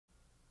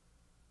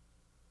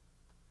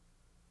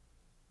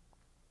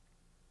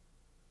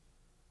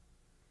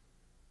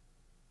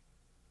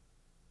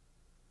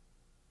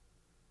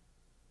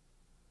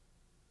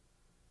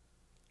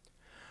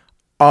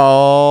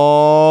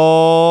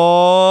Oh,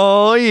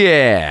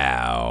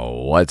 yeah.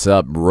 What's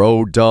up,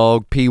 Road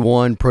Dog,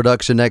 P1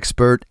 production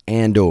expert,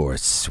 and/or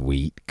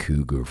sweet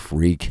cougar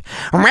freak?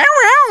 I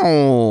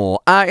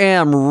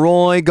am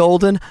Roy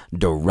Golden,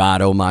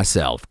 Dorado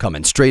myself,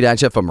 coming straight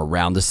at you from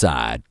around the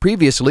side.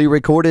 Previously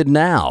recorded,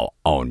 now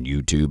on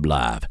YouTube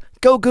Live.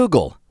 Go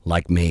Google,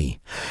 like me.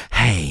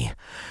 Hey,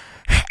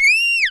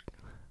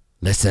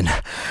 listen.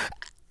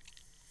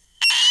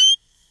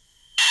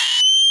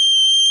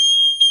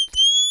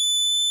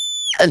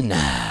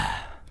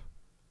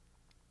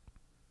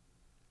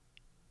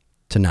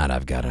 Tonight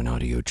I've got an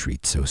audio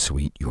treat so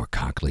sweet your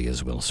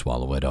cochleas will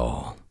swallow it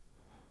all.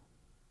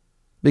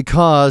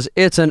 Because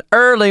it's an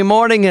early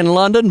morning in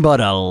London,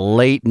 but a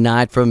late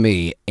night for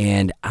me,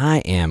 and I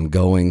am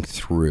going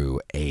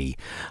through a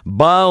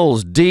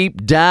balls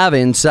deep dive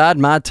inside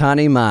my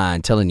tiny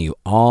mind, telling you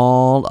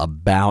all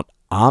about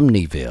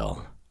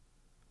Omniville,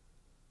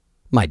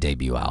 my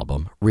debut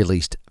album,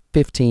 released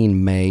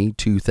 15 May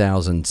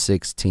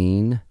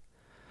 2016.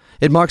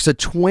 It marks a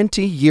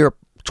 20-year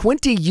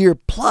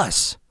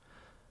plus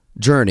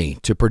journey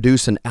to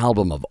produce an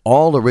album of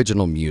all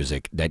original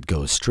music that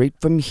goes straight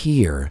from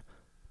here,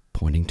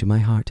 pointing to my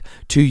heart,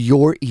 to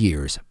your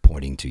ears,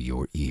 pointing to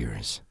your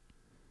ears.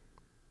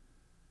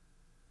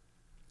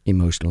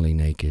 Emotionally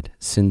naked,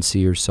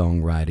 sincere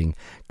songwriting,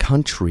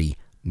 country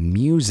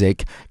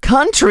music.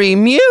 Country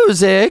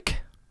music!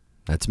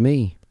 That's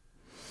me.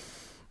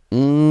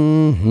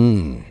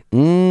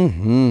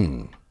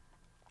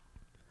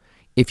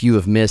 If you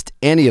have missed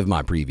any of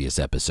my previous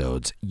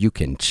episodes, you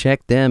can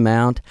check them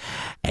out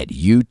at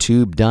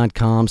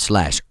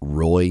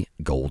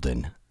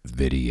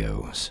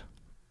youtube.com/RoyGoldenVideos.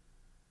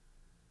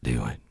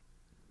 Do it.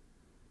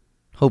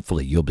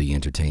 Hopefully you'll be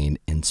entertained,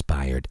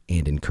 inspired,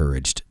 and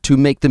encouraged to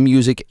make the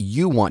music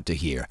you want to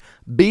hear,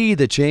 be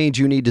the change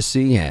you need to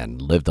see,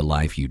 and live the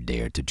life you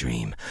dare to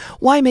dream.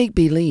 Why make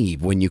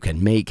believe when you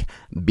can make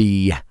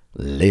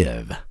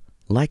live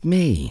like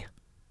me?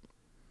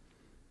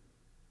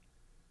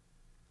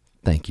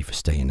 Thank you for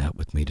staying up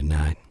with me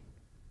tonight.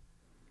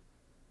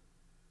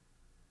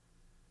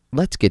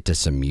 Let's get to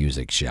some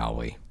music, shall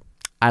we?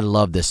 I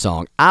love this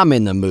song. I'm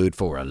in the mood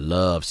for a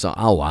love song.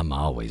 Oh, I'm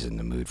always in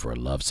the mood for a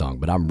love song,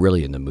 but I'm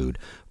really in the mood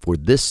for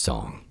this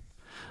song.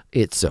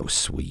 It's so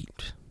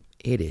sweet.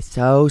 It is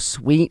so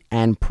sweet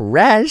and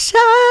precious.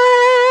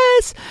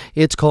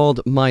 It's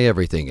called My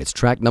Everything. It's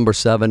track number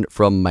 7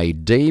 from my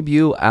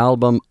debut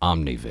album,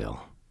 Omniville.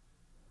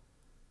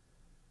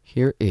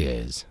 Here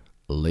is,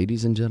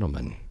 ladies and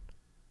gentlemen,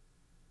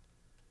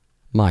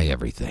 My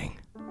Everything.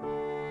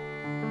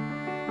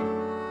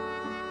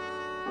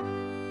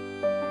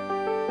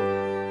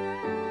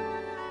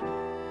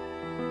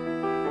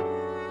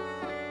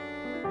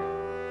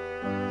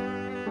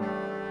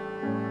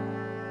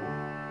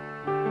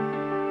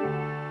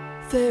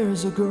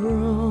 There's a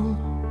girl,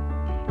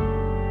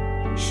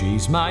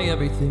 she's my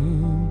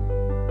everything.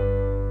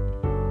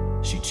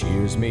 She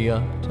cheers me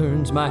up,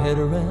 turns my head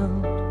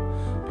around,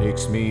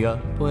 picks me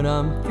up when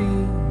I'm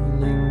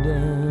feeling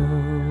down.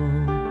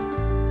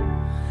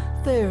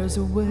 There's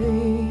a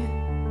way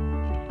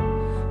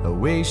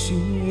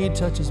she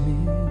touches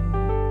me.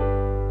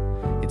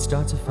 It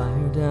starts a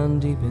fire down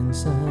deep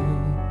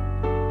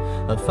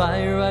inside, a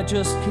fire I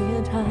just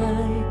can't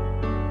hide.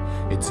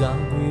 It's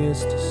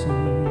obvious to see.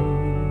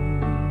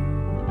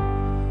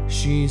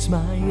 She's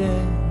my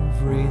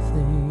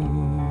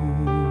everything.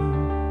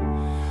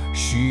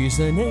 She's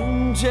an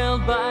angel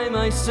by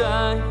my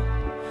side,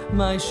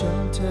 my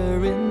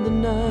shelter in the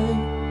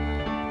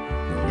night,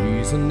 the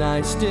reason I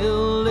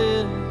still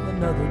live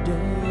another day.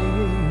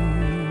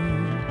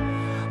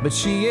 But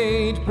she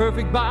ain't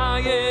perfect by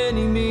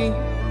any means.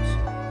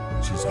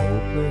 She's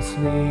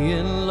hopelessly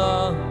in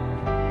love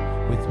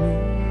with me,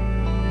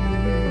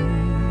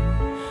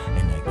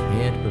 and I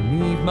can't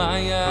believe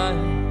my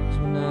eyes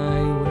when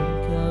I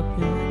wake up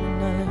in the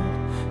night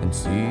and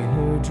see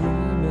her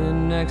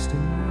dreaming next to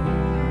me.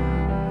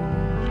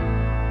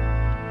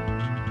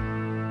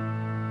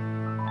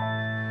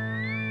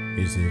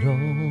 Is it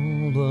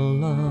all a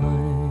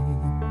lie?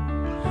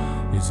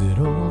 Is it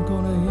all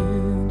gonna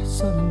end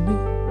suddenly?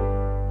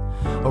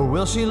 Or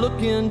will she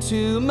look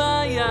into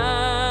my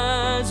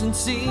eyes and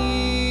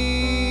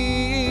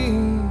see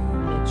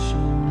what she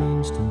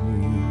means to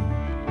me?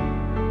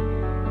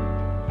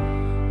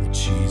 That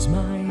she's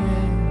my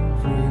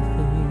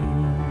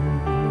everything.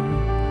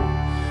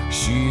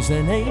 She's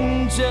an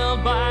angel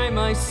by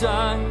my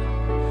side,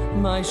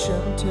 my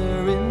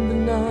shelter in the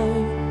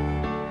night,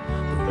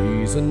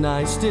 reason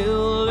I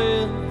still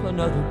live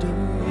another day.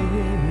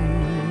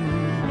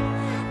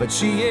 But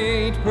she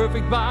ain't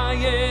perfect by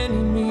any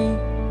means.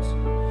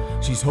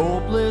 She's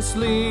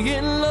hopelessly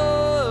in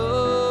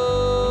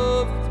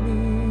love with me.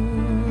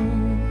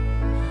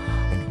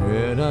 And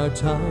when our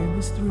time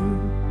is through,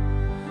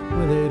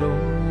 will it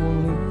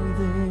only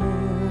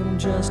then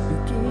just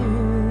begin?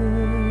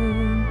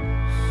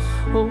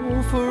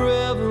 Oh,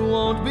 forever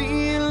won't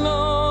be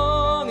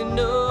long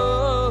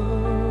enough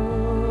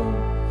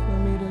for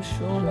me to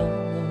show my love.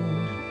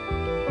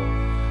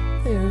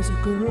 is a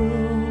girl.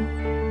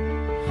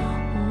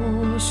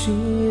 Oh,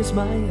 she is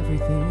my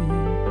everything.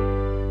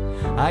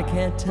 I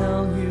can't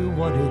tell you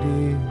what it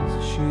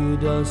is she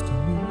does to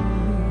me,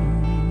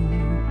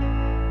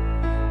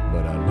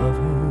 but I love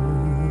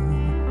her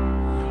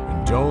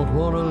and don't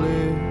want to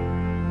live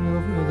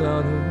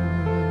without her.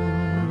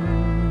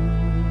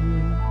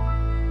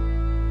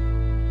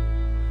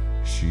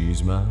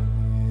 She's my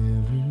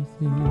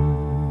everything.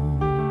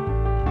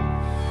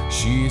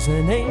 She's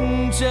an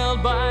angel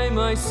by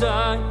my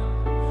side,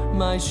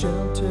 my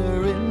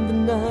shelter in the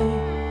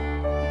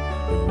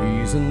night, the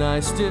reason I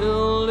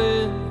still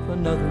live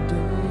another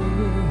day.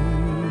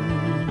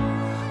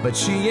 But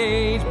she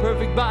ain't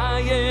perfect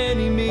by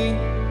any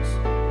means.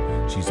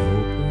 She's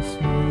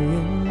hopelessly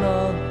in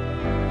love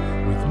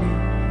with me.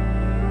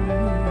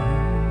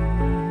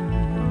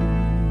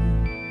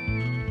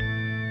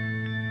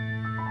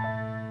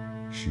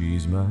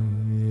 She's my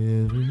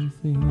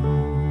everything.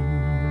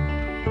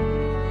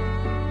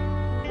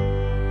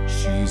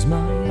 She's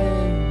my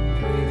everything.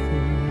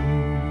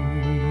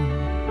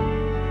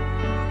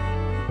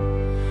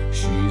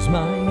 She's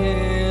my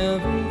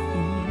everything.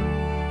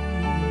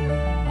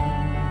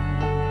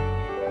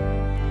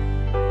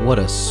 What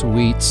a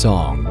sweet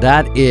song.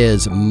 That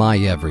is My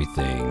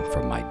Everything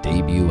from my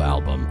debut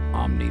album,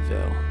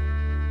 Omniville.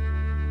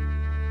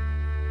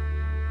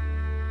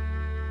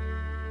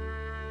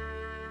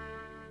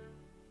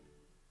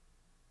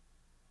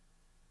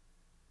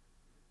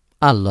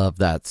 I love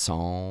that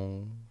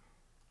song.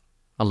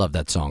 I love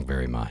that song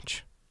very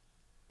much.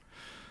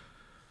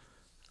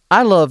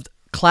 I love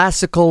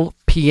classical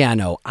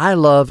piano. I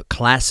love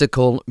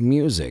classical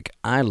music.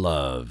 I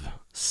love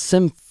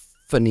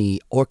symphony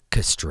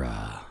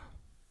orchestra.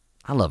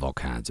 I love all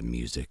kinds of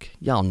music.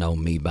 Y'all know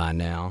me by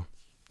now,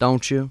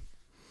 don't you?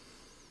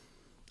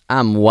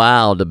 I'm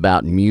wild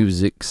about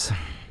musics.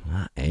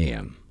 I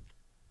am.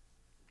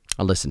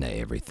 I listen to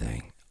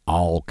everything.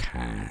 All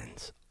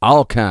kinds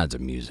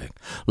of music.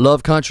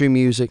 Love country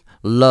music.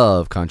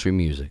 Love country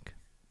music.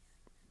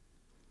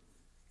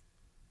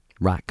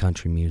 Write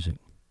country music.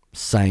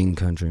 Sing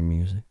country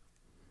music.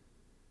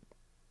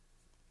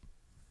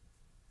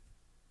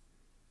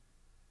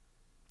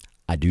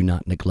 I do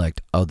not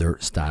neglect other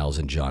styles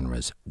and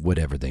genres,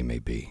 whatever they may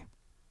be.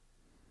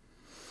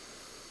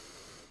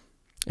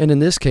 And in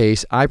this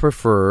case, I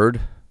preferred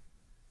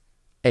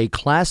a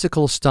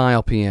classical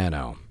style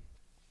piano.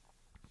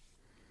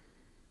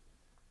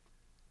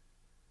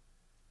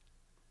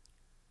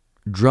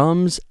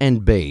 Drums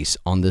and bass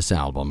on this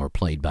album are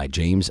played by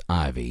James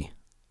Ivey.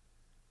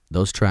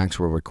 Those tracks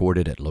were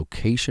recorded at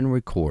Location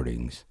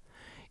Recordings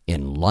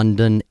in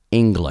London,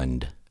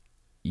 England,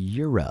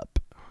 Europe.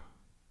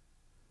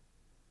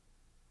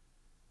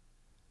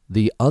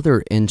 The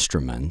other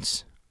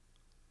instruments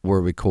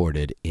were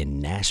recorded in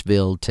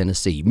Nashville,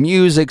 Tennessee,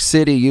 Music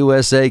City,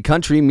 USA,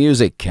 country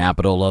music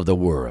capital of the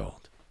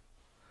world,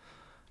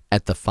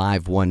 at the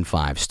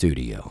 515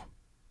 studio.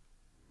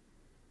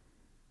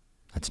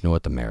 That's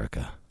North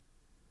America.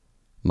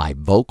 My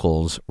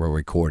vocals were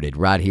recorded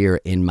right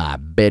here in my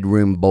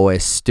bedroom boy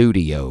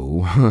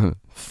studio.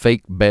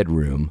 Fake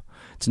bedroom.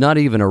 It's not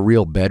even a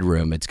real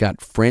bedroom. It's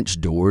got French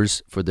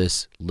doors for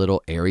this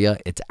little area.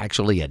 It's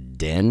actually a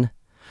den,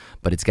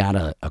 but it's got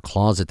a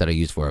closet that I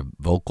use for a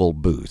vocal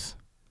booth.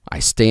 I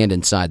stand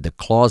inside the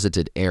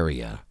closeted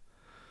area.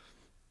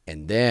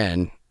 And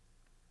then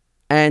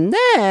I've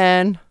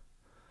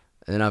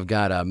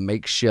got a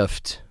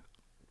makeshift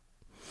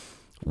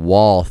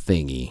wall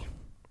thingy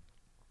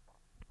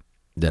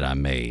that I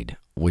made,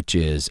 which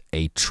is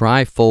a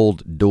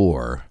trifold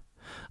door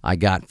I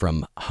got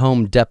from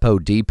Home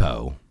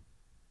Depot.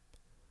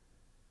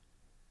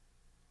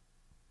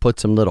 Put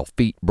some little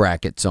feet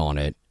brackets on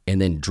it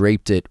and then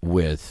draped it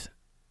with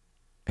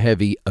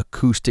heavy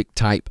acoustic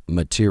type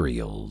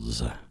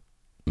materials.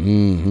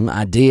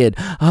 I did.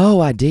 Oh,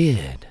 I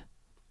did.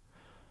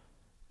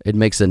 It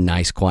makes a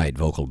nice quiet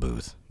vocal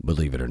booth,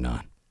 believe it or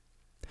not.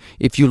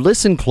 If you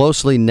listen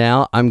closely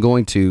now, I'm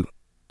going to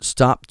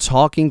stop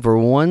talking for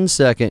 1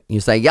 second.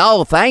 You say,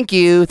 yo, thank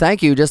you,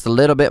 just a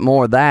little bit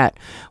more of that.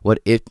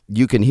 If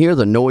you can hear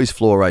the noise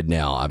floor right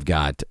now, I've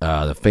got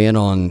the fan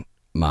on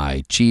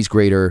my cheese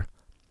grater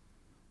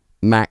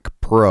Mac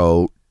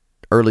Pro,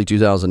 early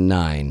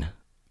 2009,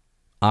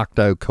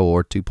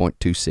 octa-core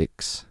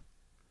 2.26.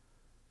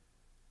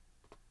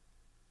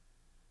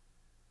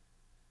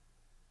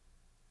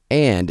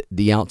 And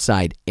the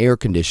outside air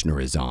conditioner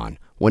is on.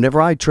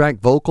 Whenever I track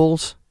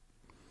vocals,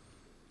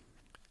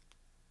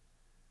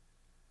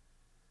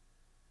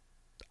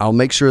 I'll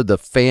make sure the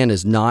fan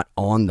is not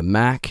on the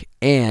Mac,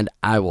 and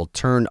I will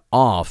turn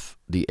off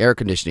the air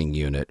conditioning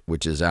unit,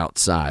 which is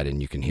outside,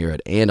 and you can hear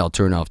it, and I'll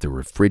turn off the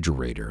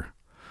refrigerator.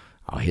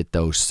 I'll hit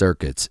those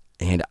circuits,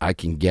 and I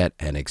can get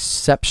an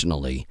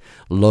exceptionally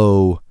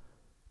low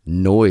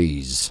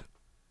noise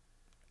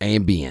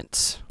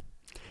ambience.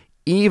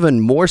 Even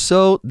more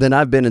so than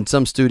I've been in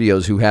some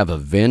studios who have a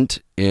vent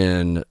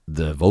in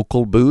the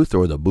vocal booth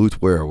or the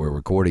booth where we're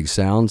recording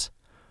sounds.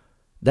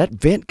 That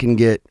vent can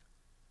get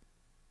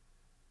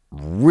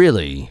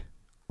really,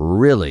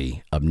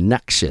 really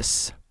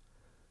obnoxious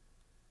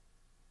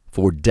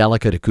for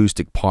delicate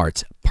acoustic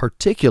parts,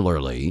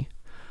 particularly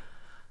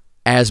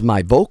as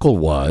my vocal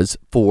was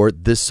for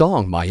this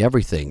song, My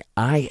Everything.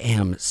 I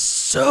am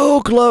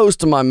so close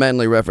to my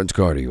Manley reference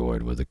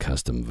cardioid with a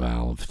custom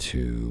valve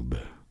tube.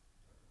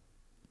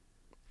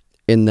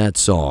 In that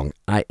song,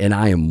 I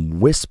am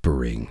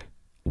whispering.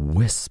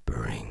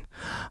 Oh,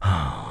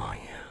 yeah,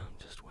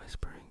 just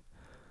whispering.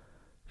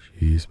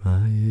 She's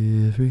my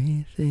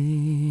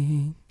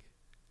everything.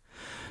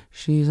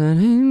 She's an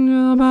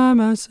angel by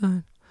my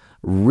side.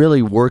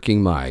 Really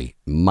working my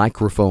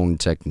microphone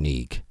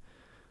technique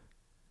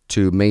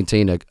to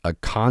maintain a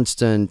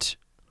constant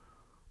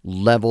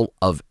level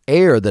of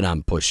air that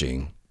I'm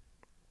pushing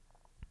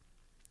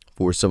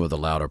for some of the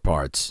louder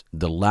parts.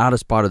 The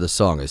loudest part of the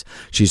song is,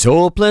 she's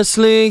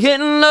hopelessly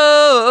in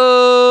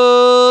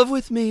love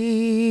with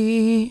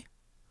me.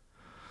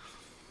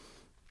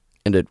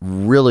 And it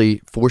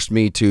really forced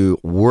me to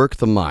work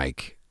the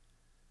mic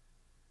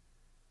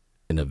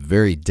in a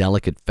very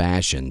delicate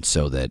fashion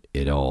so that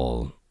it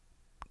all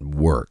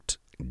worked,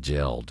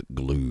 gelled,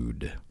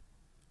 glued.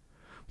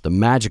 The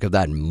magic of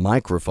that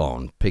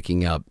microphone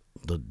picking up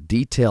the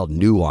detailed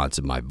nuance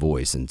of my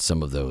voice and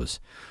some of those,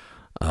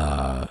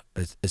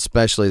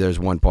 especially there's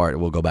one part,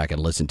 we'll go back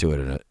and listen to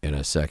it in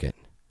a second.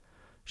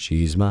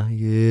 She's my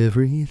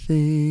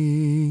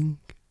everything.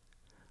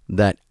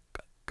 That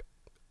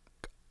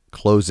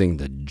closing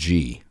the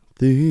G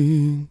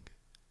thing.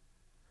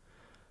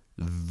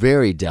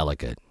 Very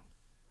delicate.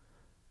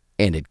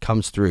 And it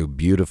comes through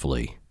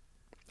beautifully,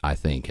 I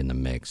think, in the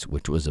mix,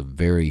 which was a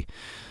very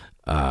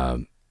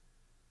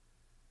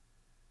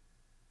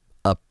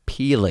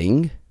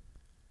appealing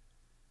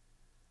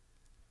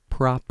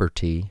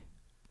property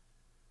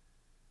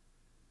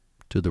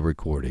to the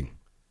recording.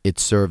 It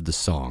served the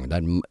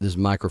song. This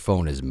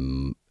microphone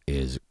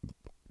is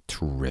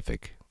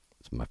terrific.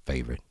 It's my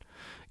favorite.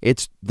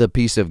 It's the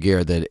piece of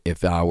gear that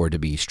if I were to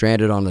be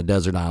stranded on a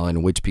desert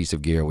island, which piece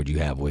of gear would you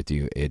have with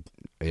you?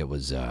 It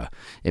was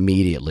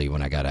immediately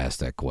when I got asked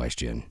that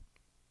question.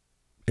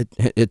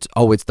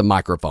 It's the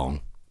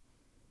microphone.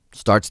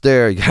 Starts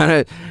there. You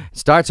gotta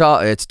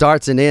it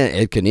starts and end.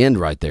 It can end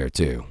right there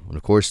too. And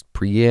of course,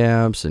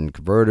 preamps and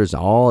converters,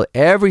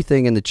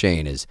 everything in the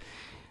chain is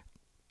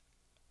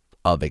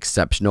of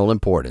exceptional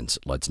importance.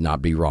 Let's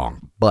not be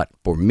wrong. But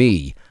for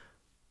me,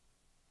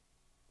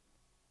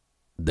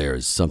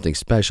 there's something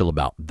special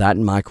about that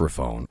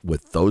microphone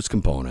with those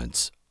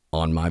components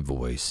on my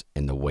voice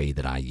and the way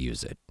that I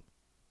use it.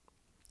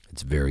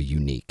 It's very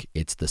unique.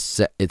 It's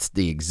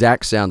the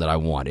exact sound that I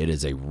want. It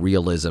is a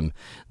realism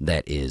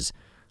that is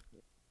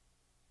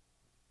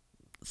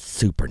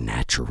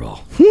supernatural.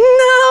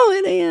 No,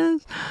 it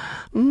is.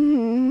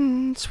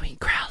 Sweet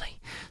Crowley.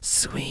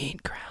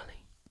 Sweet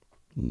Crowley.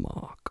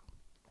 Mock.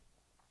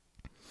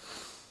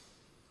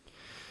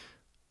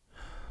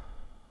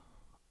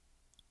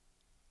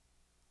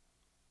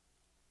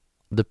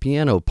 The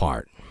piano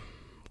part,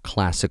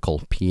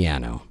 classical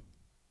piano,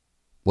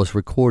 was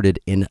recorded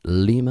in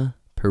Lima,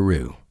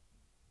 Peru.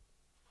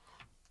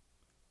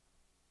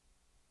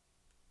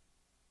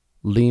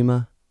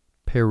 Lima,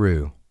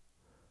 Peru.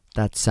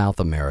 That's South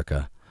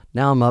America.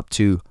 Now I'm up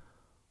to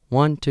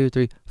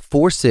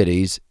 4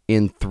 cities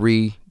in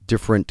 3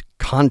 different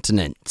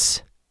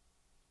continents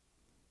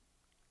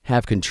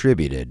have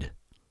contributed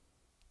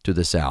to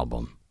this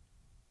album.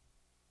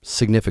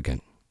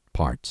 Significant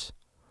parts.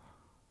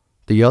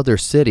 The other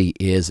city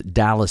is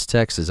Dallas,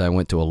 Texas. I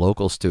went to a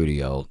local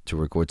studio to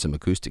record some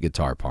acoustic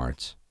guitar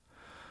parts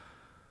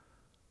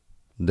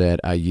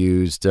that I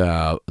used.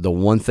 The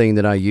one thing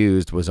that I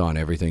used was on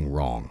Everything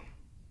Wrong.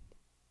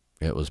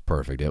 It was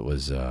perfect. It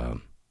was a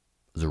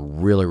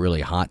really,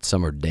 really hot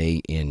summer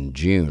day in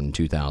June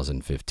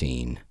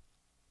 2015.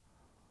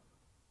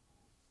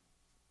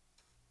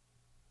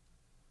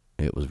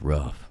 It was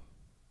rough.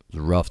 It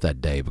was rough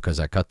that day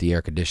because I cut the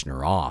air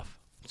conditioner off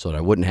so that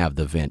I wouldn't have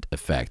the vent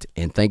effect.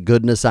 And thank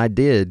goodness I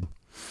did.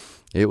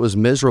 It was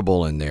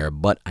miserable in there,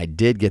 but I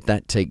did get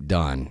that take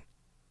done.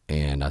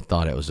 And I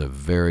thought it was a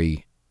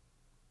very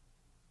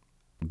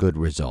good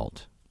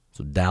result.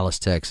 So Dallas,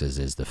 Texas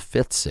is the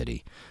 5th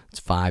city. It's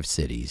 5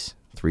 cities,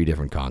 3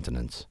 different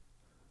continents,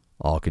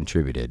 all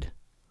contributed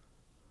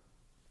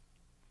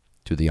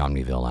to the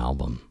Omniville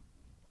album.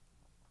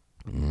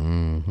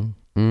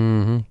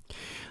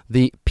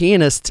 The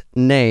pianist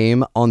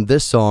name on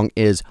this song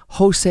is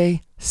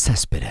Jose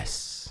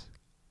Cespedes,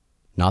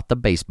 not the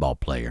baseball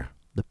player,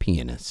 the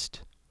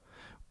pianist.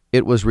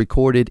 It was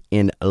recorded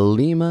in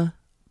Lima,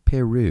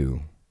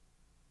 Peru.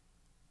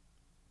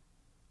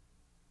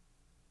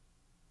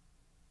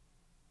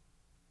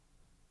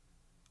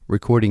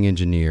 Recording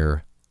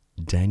engineer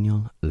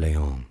Daniel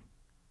Leon.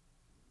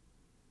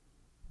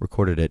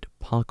 Recorded at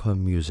Palca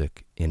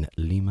Music in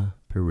Lima,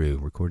 Peru.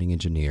 Recording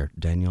engineer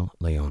Daniel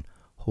Leon.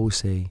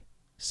 Jose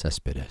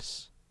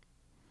Cespedes.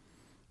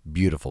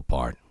 Beautiful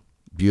part.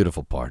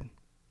 Beautiful part.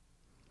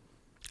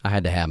 I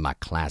had to have my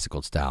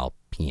classical style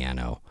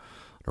piano.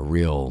 A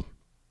real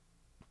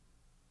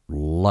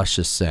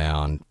luscious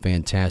sound,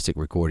 fantastic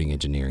recording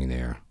engineering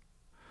there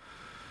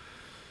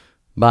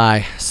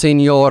by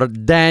Senor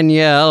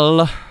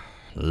Daniel.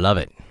 Love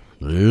it.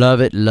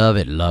 Love it, love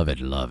it, love it,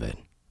 love it.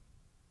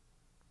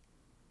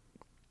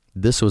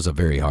 This was a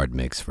very hard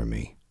mix for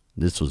me.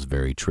 This was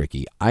very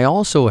tricky. I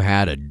also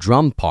had a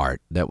drum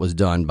part that was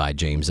done by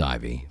James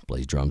Ivy.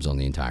 Plays drums on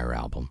the entire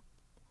album.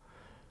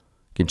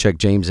 You can check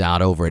James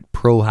out over at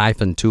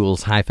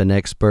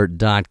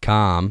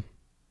pro-tools-expert.com.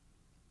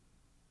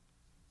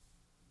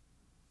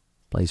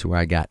 Place where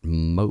I got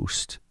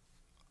most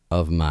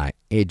of my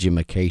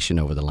education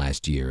over the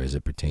last year as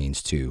it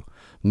pertains to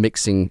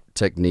mixing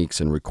techniques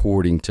and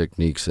recording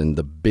techniques and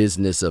the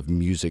business of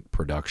music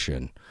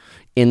production.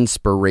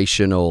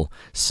 Inspirational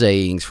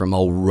sayings from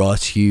old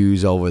Russ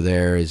Hughes over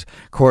there, his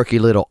quirky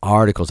little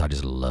articles. I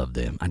just love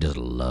them. I just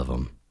love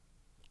them.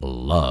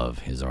 Love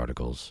his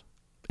articles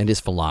and his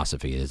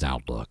philosophy, his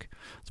outlook.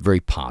 It's very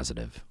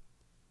positive,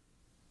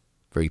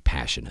 very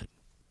passionate.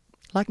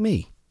 Like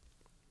me.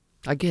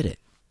 I get it.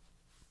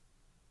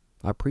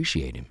 I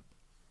appreciate him.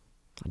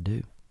 I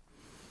do.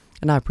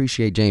 And I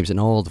appreciate James and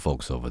all the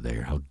folks over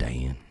there. Oh,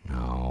 Dan.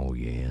 Oh,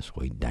 yeah,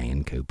 sweet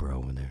Dan Cooper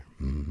over there.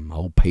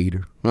 Old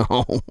Peter.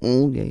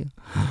 Oh, yeah.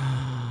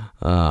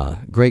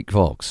 Great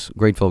folks.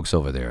 Great folks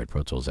over there at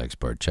Pro Tools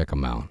Expert. Check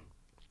them out.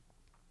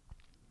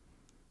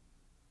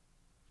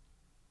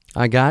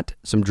 I got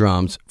some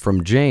drums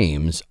from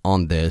James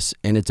on this,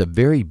 and it's a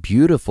very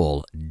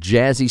beautiful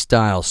jazzy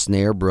style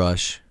snare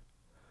brush.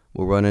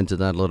 We'll run into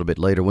that a little bit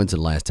later. When's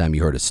the last time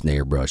you heard a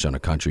snare brush on a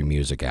country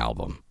music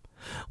album?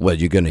 Well,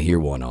 you're going to hear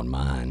one on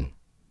mine.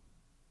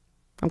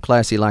 I'm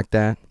classy like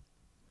that.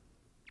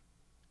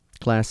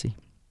 Classy.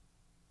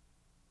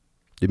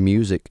 The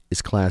music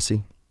is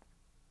classy.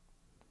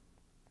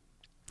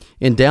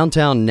 In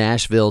downtown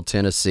Nashville,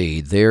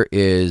 Tennessee, there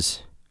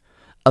is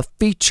a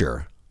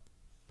feature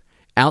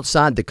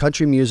outside the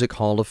Country Music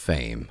Hall of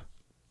Fame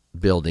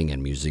building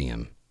and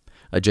museum,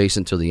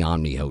 adjacent to the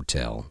Omni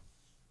Hotel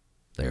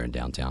there in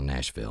downtown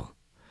Nashville.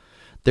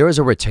 There is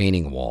a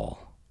retaining wall.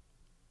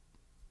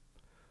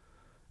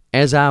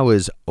 As I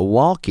was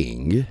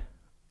walking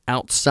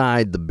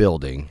outside the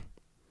building,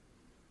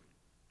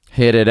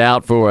 headed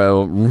out for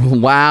a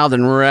wild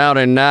and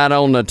rowdy night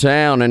on the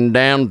town in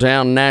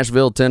downtown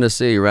Nashville,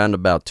 Tennessee, around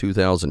about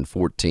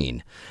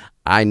 2014,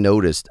 I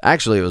noticed,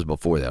 actually it was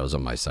before that, I was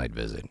on my site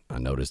visit. I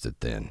noticed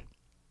it then.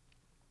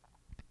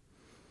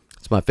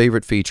 It's my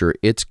favorite feature.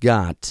 It's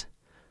got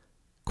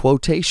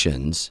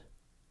quotations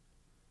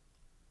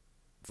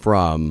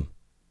from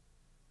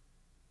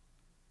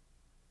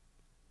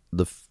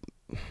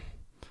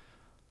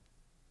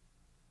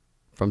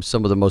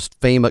some of the most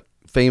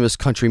famous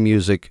country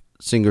music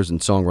singers and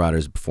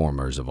songwriters,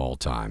 performers of all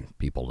time.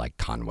 People like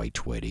Conway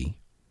Twitty,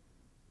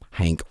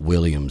 Hank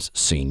Williams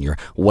Sr.,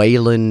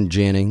 Waylon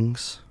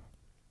Jennings,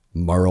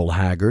 Merle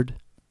Haggard,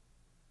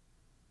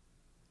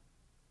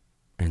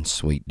 and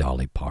Sweet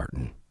Dolly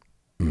Parton.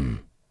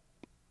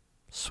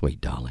 Sweet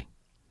Dolly.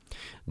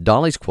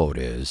 Dolly's quote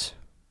is,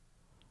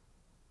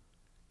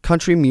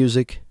 "Country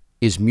music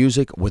is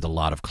music with a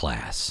lot of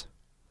class.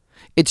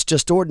 It's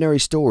just ordinary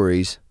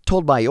stories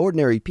told by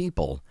ordinary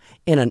people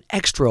in an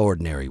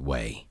extraordinary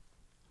way."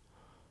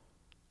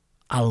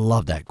 I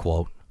love that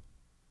quote.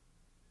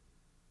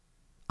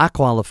 I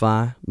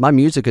qualify. My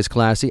music is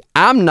classy.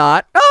 I'm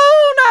not.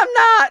 Oh, I'm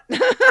not.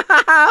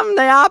 I'm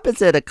the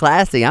opposite of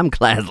classy. I'm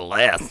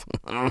classless.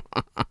 I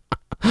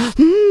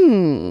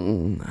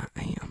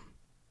am.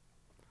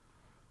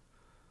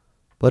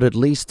 But at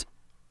least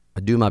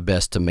I do my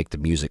best to make the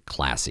music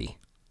classy.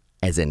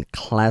 As in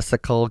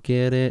classical,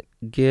 get it?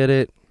 Get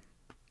it?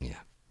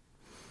 Yeah.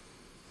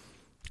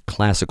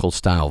 Classical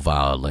style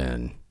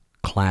violin.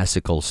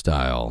 Classical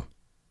style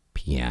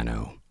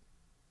piano.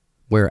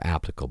 Where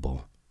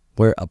applicable.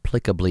 Where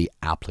applicably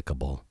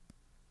applicable.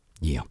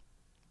 Yeah.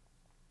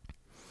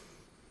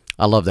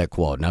 I love that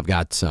quote, and I've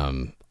got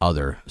some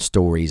other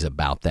stories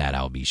about that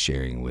I'll be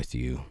sharing with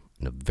you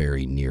in the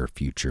very near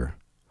future.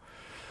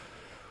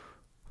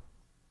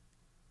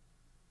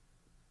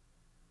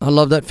 I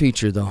love that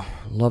feature, though.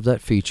 Love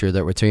that feature,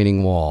 that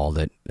retaining wall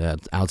that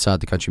outside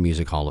the Country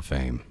Music Hall of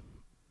Fame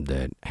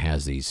that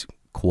has these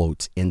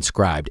quotes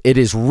inscribed. It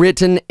is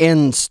written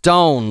in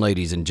stone,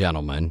 ladies and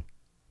gentlemen.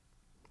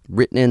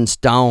 Written in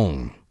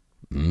stone.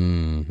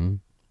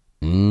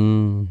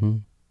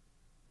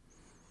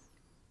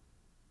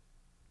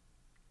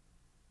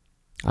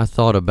 I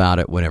thought about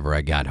it whenever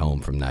I got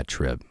home from that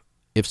trip.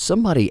 If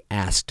somebody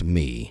asked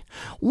me,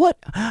 what,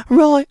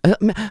 Roy,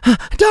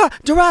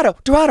 Dorado,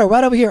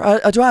 right over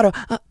here, Dorado,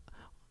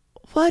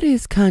 what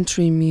is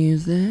country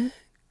music?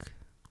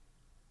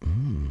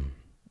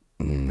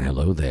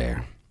 Hello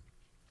there.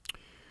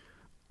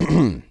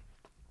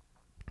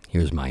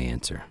 Here's my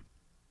answer.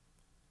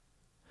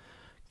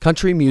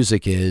 Country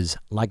music is,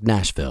 like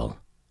Nashville,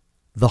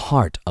 the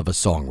heart of a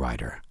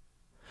songwriter.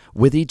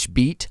 With each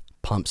beat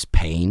pumps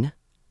pain,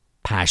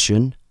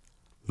 passion,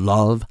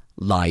 love,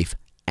 life,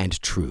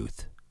 and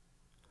truth.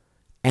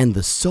 And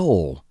the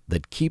soul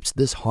that keeps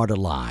this heart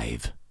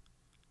alive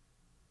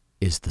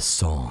is the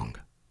song.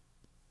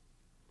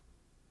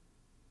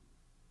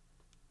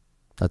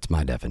 That's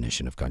my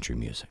definition of country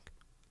music.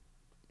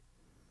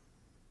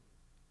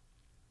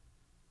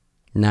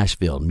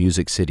 Nashville,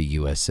 Music City,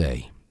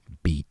 USA.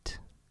 Beat,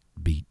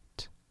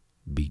 beat,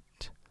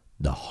 beat.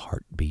 The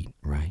heartbeat,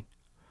 right?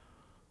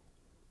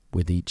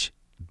 With each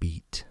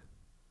beat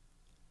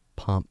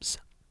pumps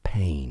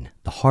pain.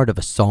 The heart of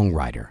a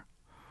songwriter.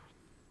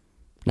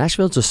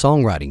 Nashville's a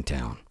songwriting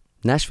town.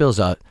 Nashville's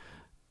a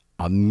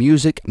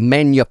music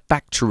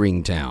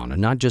manufacturing town,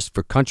 and not just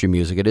for country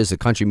music. It is the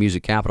country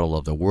music capital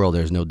of the world.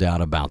 There's no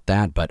doubt about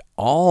that, but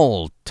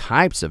all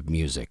types of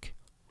music.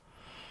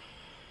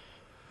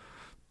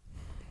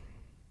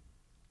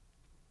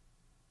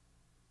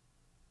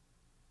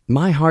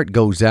 My heart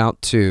goes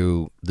out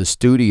to the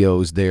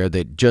studios there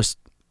that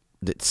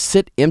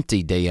sit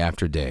empty day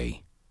after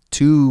day.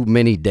 Too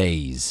many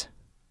days.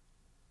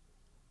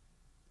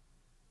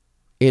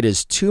 It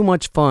is too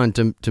much fun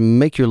to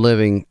make your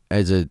living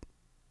as a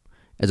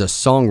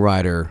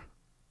songwriter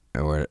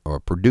or a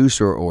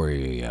producer or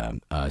a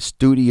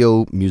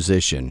studio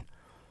musician.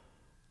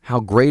 How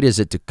great is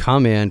it to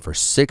come in for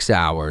 6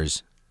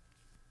 hours,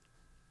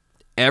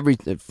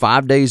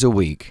 5 days a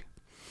week,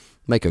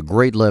 make a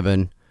great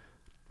living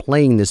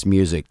playing this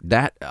music.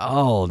 That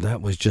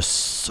was just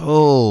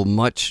so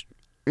much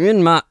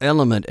in my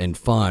element and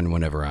fun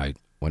whenever I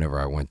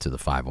went to the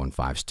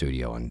 515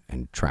 studio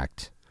and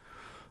tracked,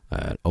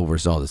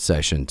 oversaw the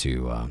session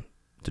to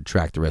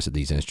track the rest of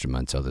these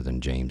instruments other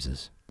than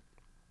James's.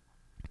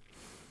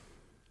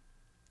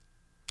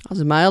 I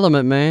was in my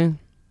element, man.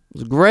 It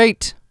was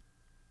great.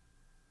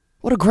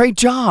 What a great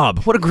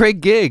job. What a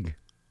great gig.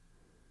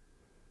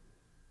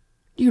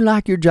 Do you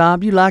like your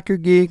job? Do you like your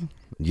gig?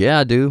 Yeah,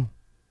 I do.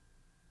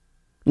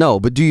 No,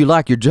 but do you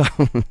like your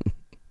job?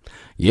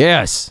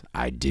 Yes,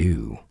 I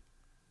do.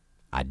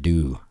 I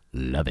do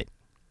love it.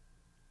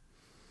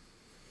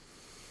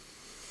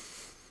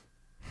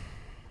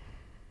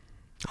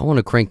 I want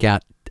to crank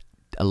out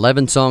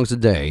 11 songs a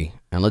day,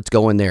 and let's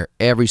go in there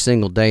every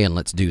single day, and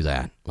let's do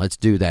that. Let's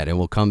do that, and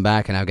we'll come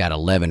back, and I've got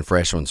 11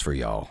 fresh ones for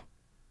y'all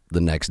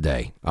the next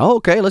day. Oh,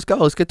 okay, let's go.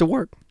 Let's get to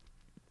work.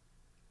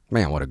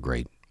 Man, what a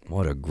great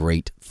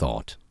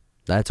thought.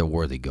 That's a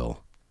worthy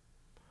goal.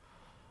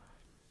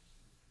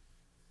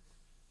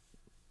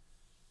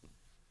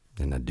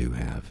 And I do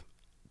have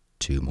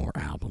 2 more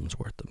albums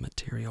worth of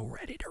material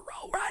ready to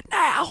roll right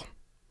now.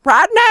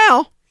 Right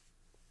now.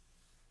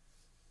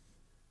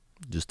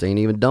 Just ain't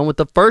even done with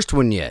the first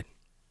one yet.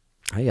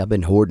 Hey, I've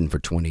been hoarding for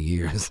 20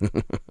 years.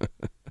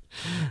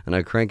 And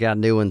I crank out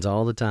new ones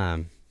all the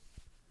time.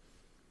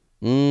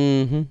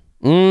 There's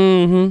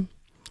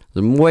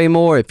way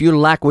more. If you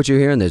like what you're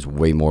hearing, there's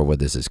way more where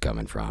this is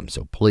coming from.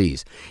 So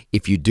please,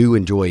 if you do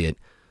enjoy it,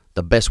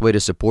 the best way to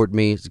support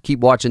me is to keep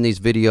watching these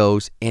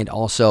videos. And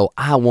also,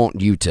 I want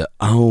you to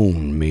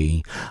own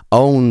me.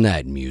 Own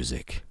that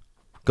music.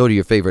 Go to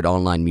your favorite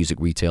online music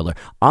retailer.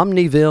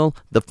 Omniville,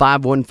 the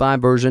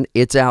 515 version,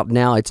 it's out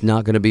now. It's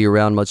not going to be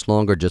around much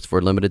longer, just for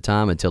a limited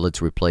time until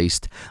it's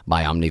replaced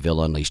by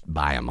Omniville Unleashed.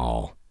 Buy them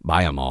all.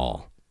 Buy them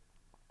all.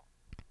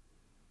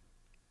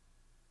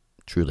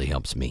 Truly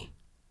helps me.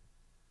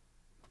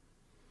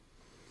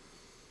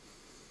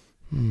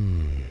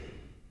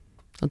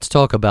 Let's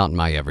talk about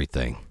my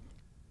everything.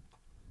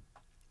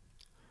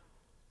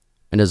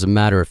 And as a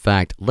matter of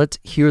fact, let's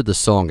hear the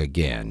song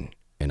again,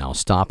 and I'll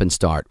stop and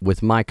start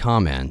with my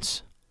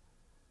comments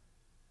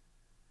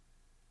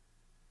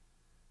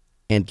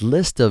and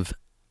list of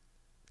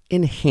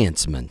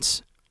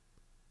enhancements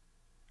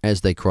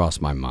as they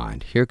cross my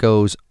mind. Here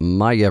goes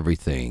my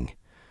everything,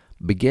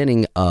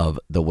 beginning of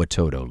the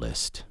WATODO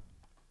list.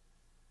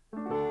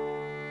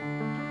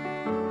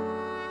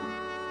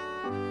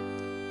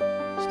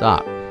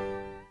 Stop.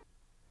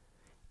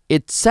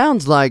 It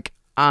sounds like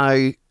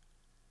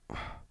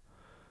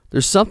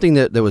there's something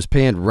that was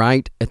panned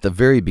right at the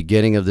very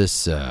beginning of this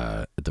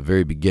song.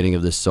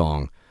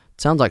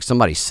 It sounds like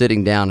somebody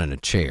sitting down in a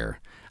chair.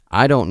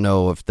 I don't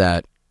know if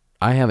that,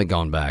 I haven't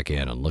gone back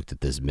in and looked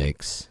at this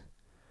mix,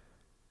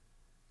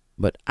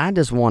 but I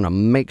just want to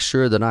make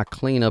sure that I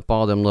clean up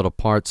all them little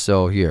parts.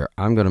 So here,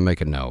 I'm going to make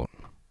a note.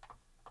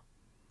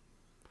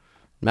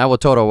 Now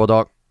WATODO,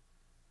 dog.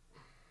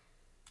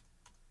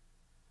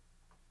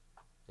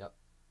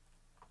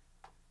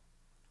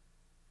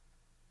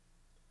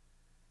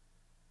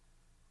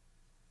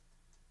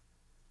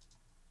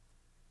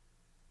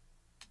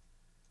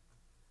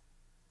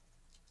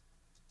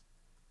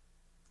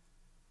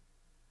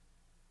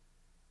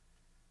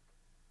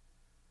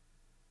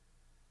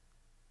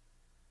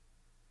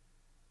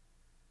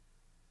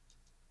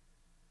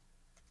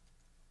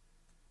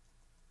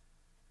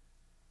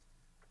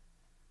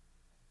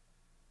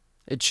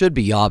 It should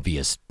be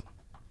obvious.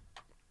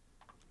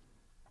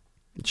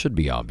 It should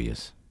be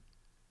obvious.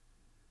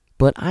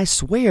 But I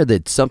swear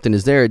that something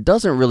is there. It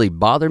doesn't really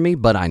bother me,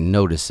 but I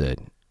notice it.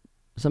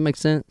 Does that make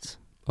sense?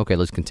 Okay,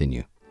 let's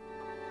continue.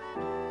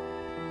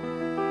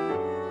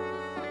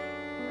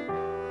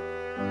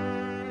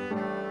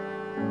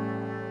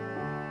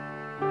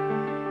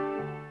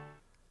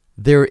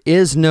 There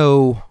is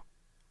no...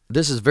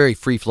 This is a very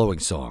free-flowing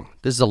song.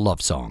 This is a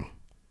love song.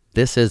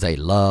 This is a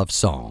love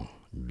song.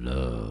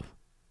 Love.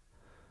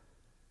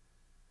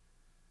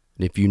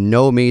 And if you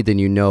know me, then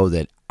you know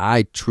that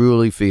I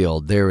truly feel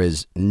there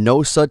is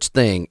no such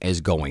thing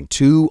as going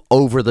too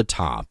over the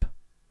top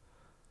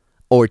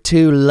or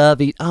too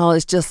lovey. Oh,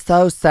 it's just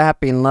so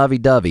sappy and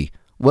lovey-dovey.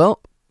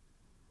 Well,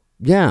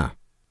 yeah.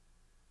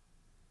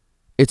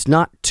 It's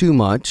not too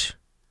much.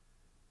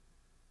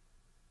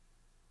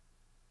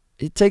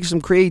 It takes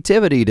some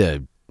creativity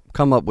to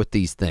come up with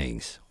these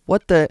things.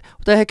 What the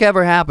heck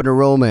ever happened to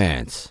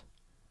romance?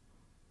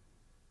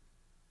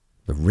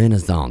 The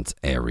Renaissance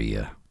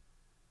area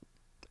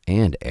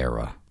and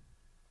era.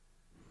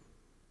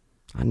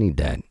 I need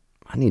that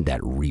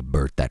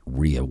rebirth, that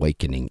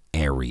reawakening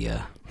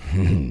area.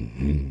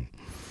 I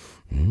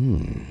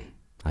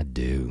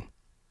do.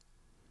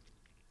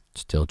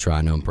 Still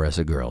trying to impress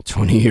a girl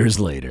 20 years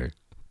later.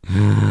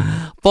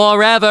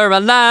 Forever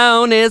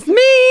alone is me.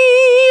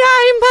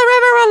 I'm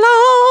forever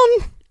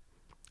alone.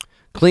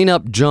 Clean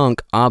up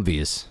junk,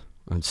 obvious.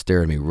 I'm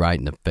staring me right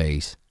in the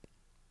face.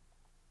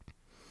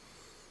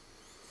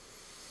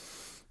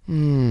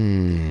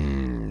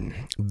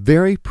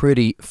 Very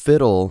pretty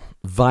fiddle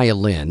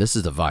violin. This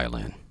is a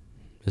violin.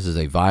 This is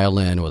a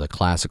violin with a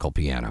classical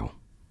piano.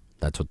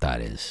 That's what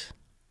that is.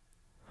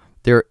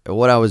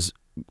 What I was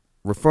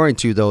referring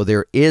to, though,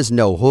 there is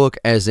no hook,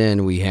 as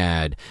in we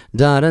had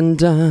da dun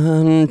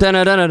dun dun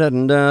dun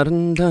dun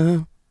dun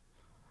dun.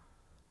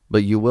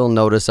 But you will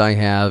notice I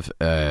have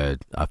a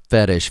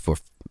fetish for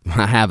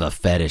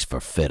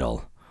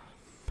fiddle.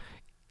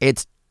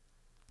 It's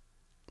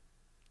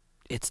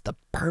the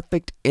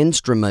perfect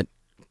instrument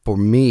for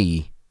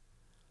me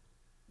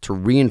to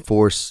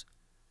reinforce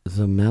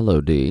the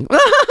melody.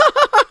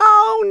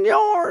 Oh,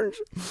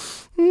 George.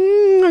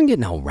 I'm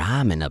getting all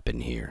rhyming up in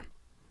here.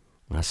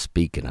 When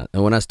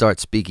I start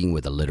speaking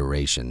with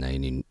alliteration,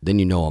 then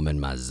you know I'm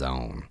in my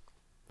zone.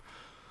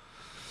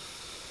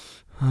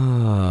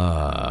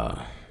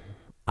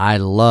 I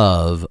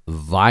love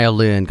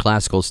violin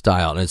classical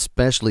style, and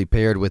especially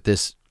paired with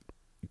this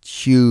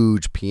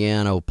huge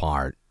piano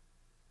part.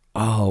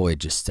 Oh, it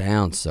just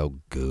sounds so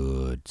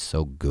good,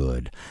 so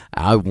good.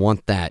 I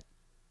want that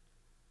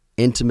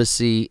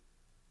intimacy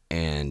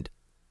and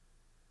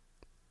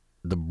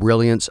the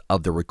brilliance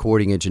of the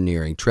recording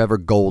engineering. Trevor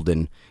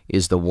Golden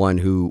is the one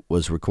who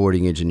was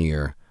recording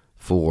engineer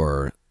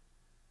for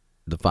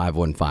the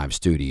 515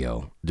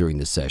 studio during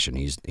the session.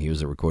 He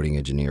was a recording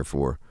engineer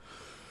for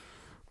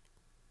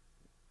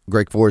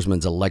Greg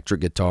Forsman's electric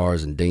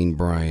guitars and Dane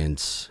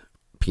Bryant's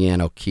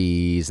piano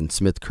keys and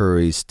Smith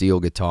Curry's steel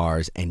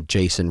guitars and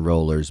Jason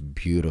Roller's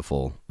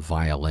beautiful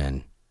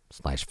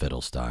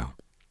violin/fiddle style.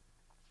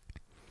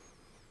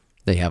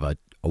 They have a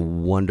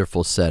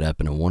wonderful setup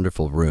in a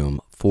wonderful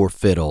room for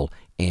fiddle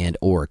and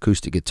or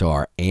acoustic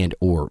guitar and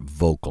or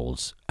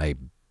vocals. A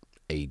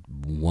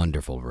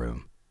wonderful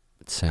room.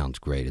 It sounds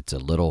great. It's a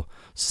little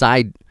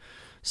side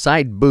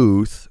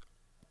booth,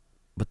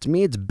 but to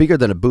me it's bigger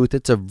than a booth.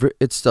 It's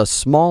a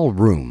small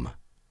room.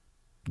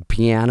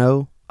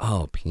 Piano.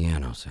 Oh,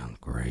 piano sounds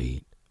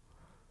great.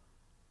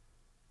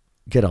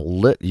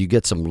 You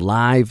get some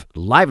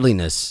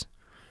liveliness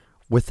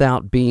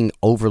without being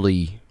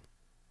overly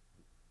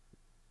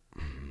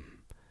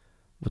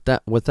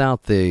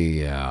without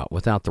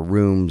the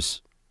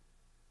room's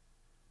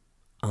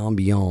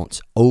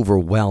ambiance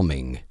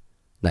overwhelming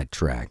that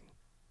track.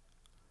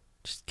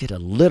 Just get a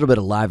little bit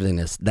of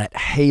liveliness, that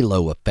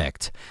halo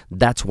effect.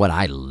 That's what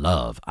I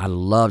love. I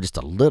love just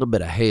a little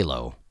bit of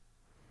halo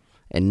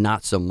and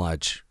not so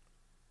much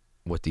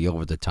with the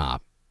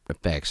over-the-top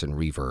effects and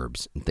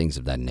reverbs and things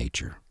of that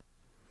nature.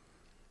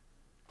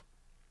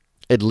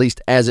 At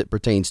least as it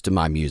pertains to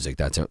my music.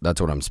 That's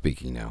what I'm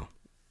speaking now.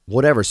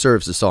 Whatever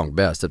serves the song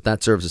best. If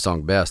that serves the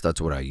song best,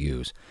 that's what I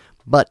use.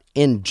 But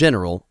in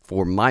general,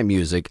 for my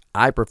music,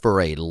 I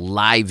prefer a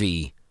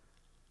livey,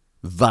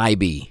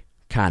 vibey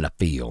kind of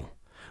feel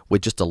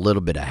with just a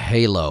little bit of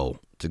halo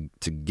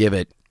to give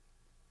it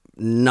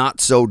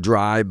not so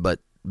dry, but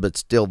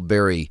still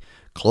very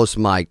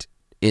close-mic'd,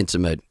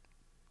 intimate,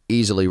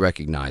 easily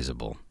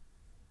recognizable.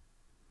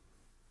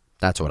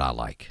 That's what I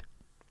like.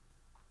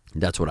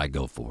 That's what I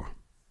go for.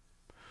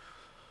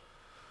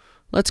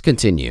 Let's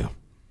continue.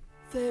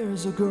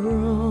 There's a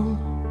girl,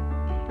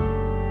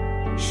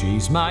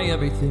 she's my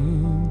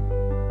everything.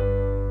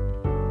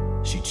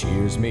 She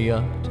cheers me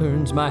up,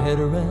 turns my head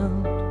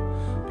around,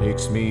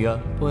 picks me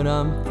up when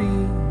I'm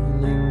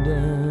feeling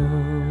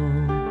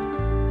down.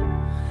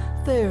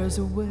 There's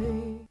a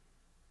way.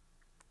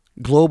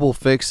 Global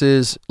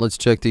fixes, let's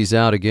check these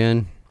out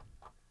again.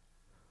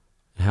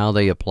 How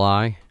they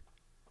apply.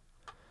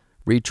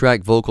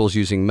 Retract vocals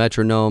using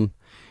metronome.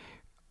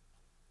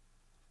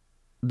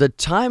 The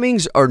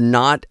timings are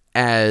not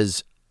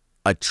as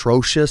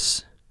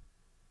atrocious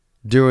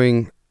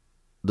during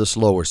the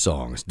slower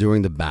songs,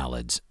 during the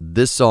ballads.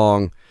 This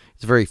song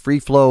is very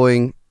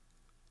free-flowing.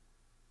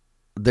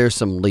 There's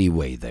some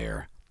leeway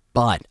there,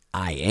 but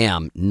I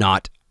am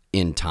not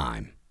in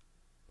time.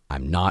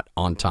 I'm not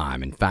on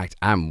time. In fact,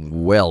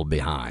 I'm well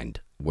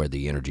behind where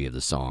the energy of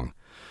the song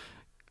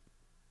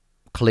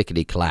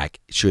clickety-clack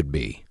should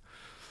be.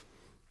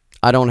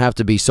 I don't have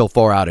to be so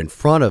far out in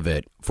front of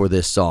it for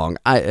this song.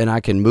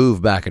 I can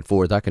move back and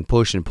forth. I can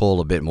push and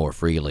pull a bit more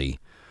freely.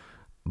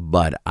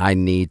 But I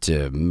need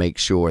to make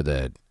sure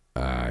that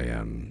I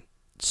am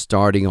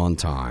starting on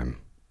time,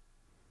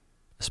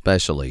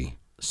 especially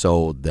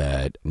so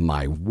that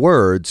my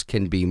words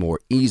can be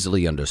more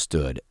easily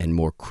understood and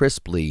more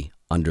crisply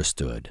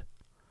understood.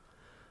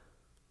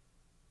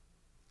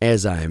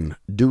 As I'm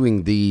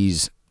doing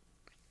these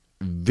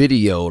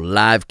video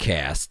live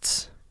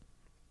casts,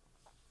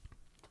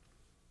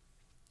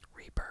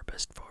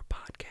 repurposed for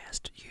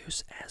podcast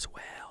use as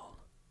well.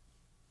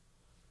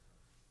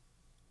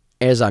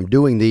 As I'm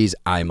doing these,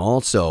 I'm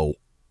also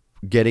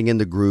getting in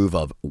the groove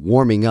of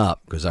warming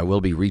up, because I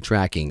will be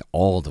retracking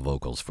all the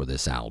vocals for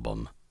this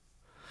album.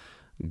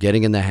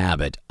 Getting in the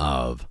habit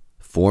of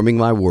forming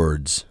my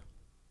words,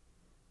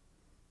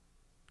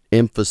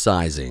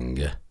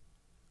 emphasizing,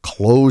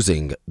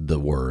 closing the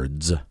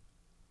words,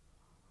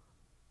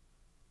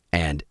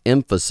 and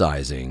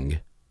emphasizing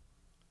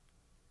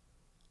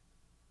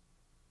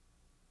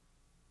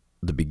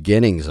the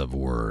beginnings of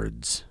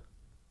words.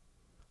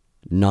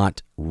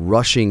 Not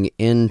rushing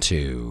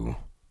into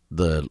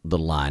the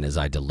line as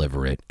I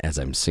deliver it, as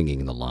I'm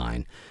singing the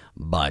line,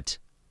 but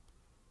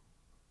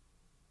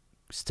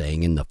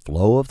staying in the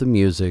flow of the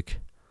music,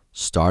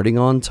 starting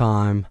on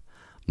time,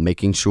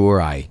 making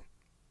sure I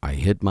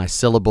hit my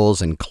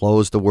syllables and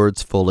close the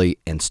words fully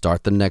and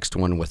start the next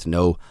one with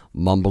no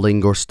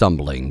mumbling or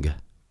stumbling.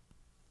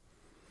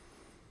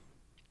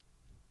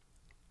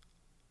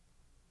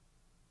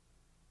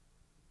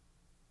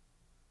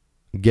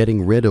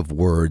 Getting rid of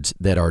words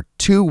that are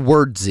too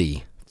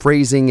wordsy,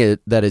 phrasing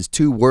it that is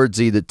too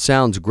wordsy, that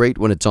sounds great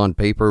when it's on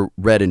paper,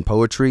 read in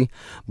poetry,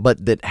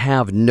 but that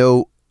have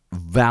no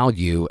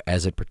value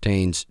as it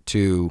pertains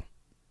to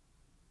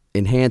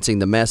enhancing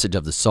the message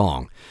of the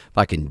song. If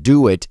I can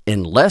do it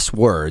in less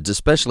words,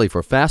 especially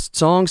for fast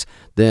songs,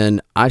 then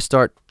I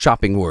start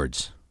chopping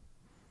words.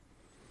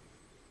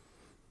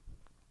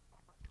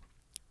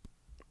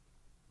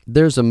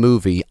 There's a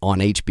movie on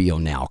HBO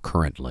now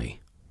currently.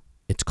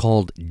 It's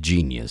called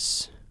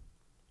Genius.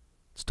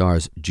 It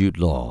stars Jude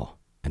Law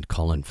and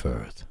Colin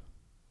Firth.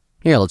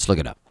 Here, let's look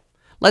it up.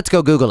 Let's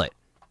go Google it.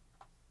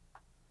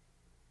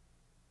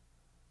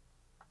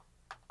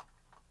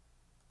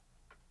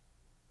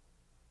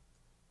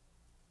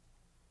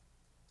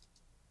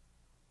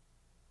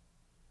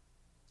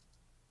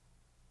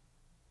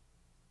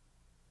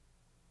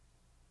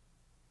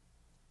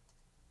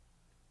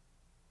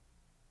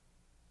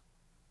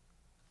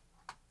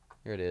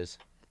 Here it is.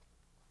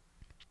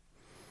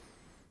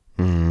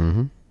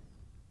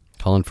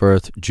 Colin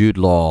Firth, Jude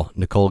Law,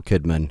 Nicole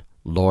Kidman,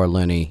 Laura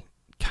Linney,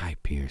 Guy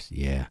Pearce.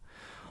 Yeah.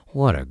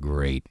 What a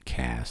great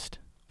cast.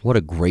 What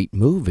a great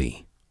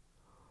movie.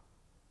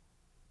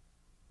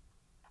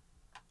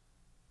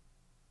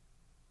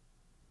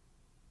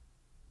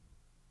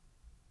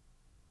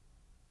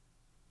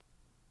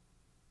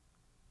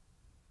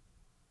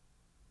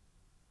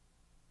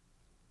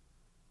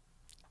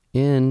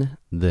 In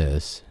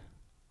this,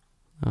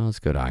 let's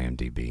go to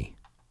IMDb.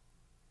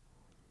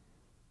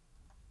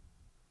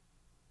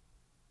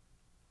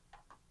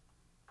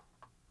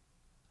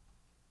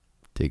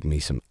 Dig me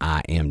some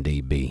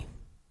IMDb.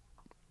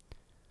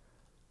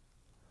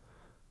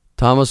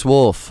 Thomas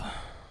Wolfe.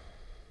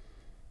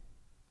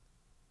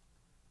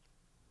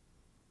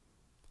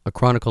 A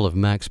Chronicle of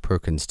Max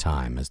Perkins'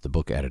 Time as the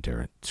book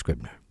editor at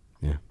Scribner.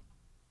 Yeah.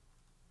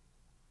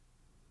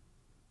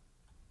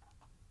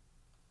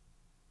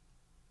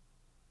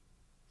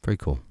 Very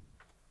cool.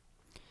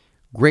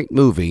 Great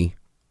movie.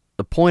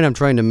 The point I'm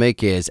trying to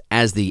make is,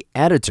 as the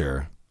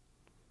editor,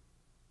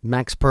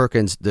 Max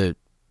Perkins, the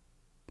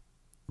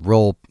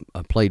role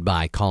played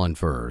by Colin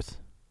Firth,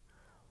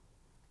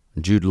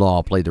 Jude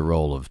Law played the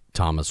role of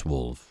Thomas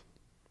Wolfe.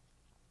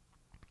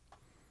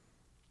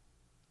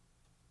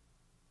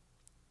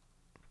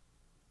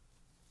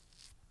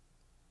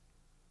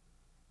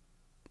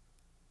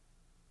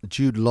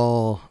 Jude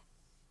Law's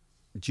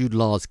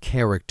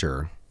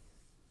character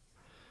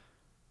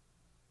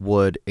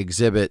would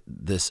exhibit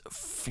this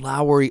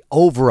flowery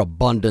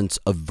overabundance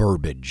of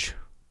verbiage,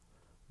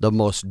 the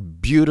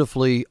most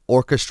beautifully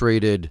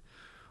orchestrated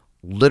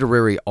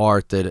literary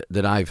art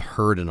that I've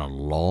heard in a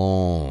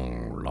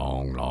long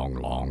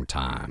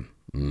time.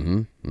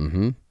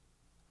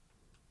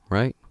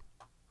 Right?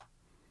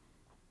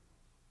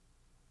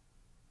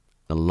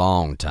 A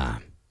long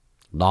time.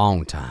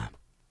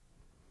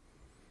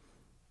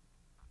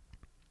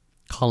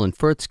 Colin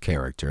Firth's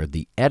character,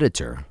 the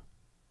editor,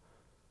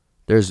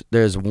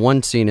 there's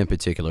one scene in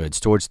particular, it's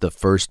towards the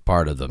first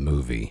part of the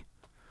movie,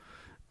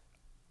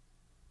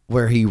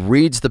 where he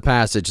reads the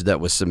passage that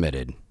was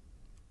submitted.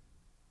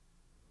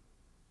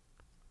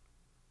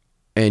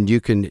 And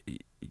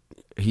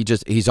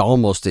he's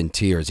almost in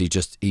tears.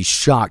 He's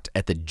shocked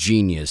at the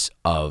genius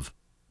of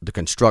the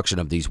construction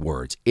of these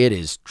words. It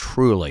is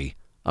truly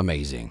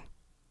amazing.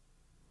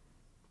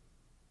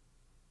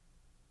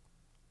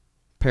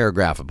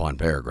 Paragraph upon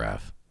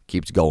paragraph.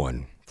 Keeps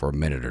going for a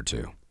minute or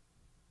two.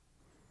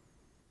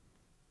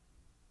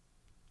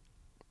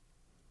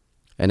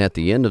 And at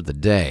the end of the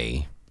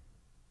day,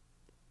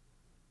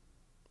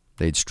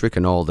 they'd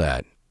stricken all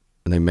that,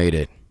 and they made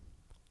it,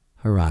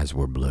 her eyes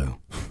were blue.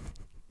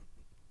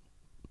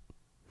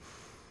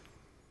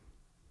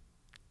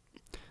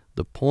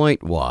 The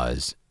point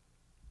was,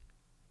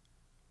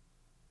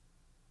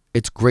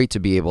 it's great to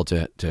be able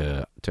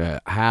to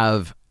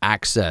have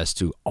access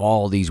to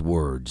all these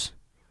words,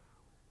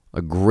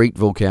 a great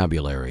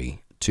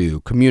vocabulary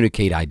to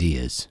communicate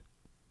ideas.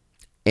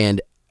 And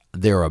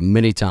there are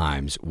many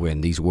times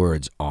when these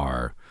words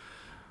are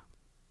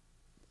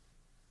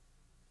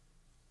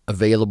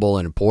available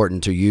and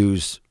important to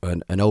use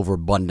an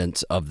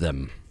overabundance of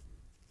them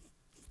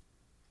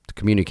to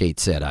communicate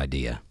said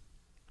idea.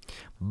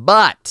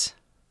 But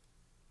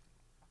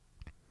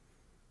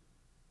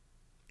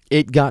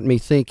it got me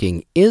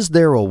thinking, is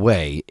there a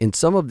way in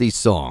some of these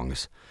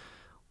songs,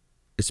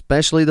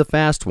 especially the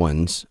fast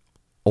ones,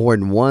 or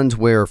in ones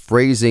where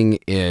phrasing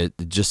it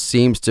just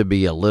seems to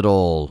be a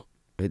little,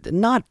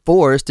 not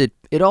forced,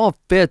 it all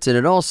fits and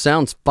it all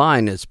sounds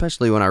fine,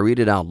 especially when I read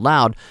it out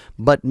loud,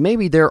 but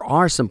maybe there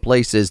are some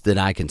places that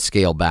I can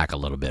scale back a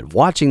little bit.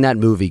 Watching that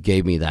movie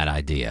gave me that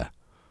idea.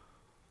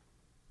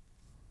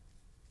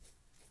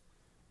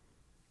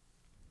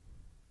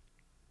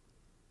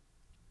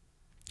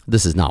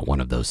 This is not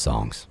one of those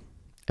songs.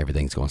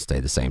 Everything's going to stay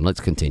the same. Let's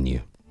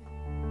continue.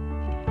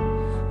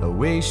 The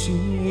way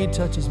she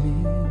touches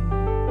me,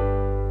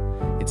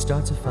 it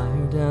starts a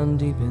fire down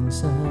deep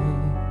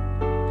inside.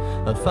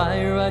 A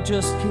fire I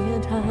just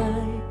can't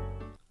hide.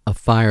 A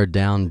fire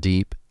down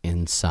deep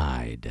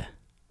inside.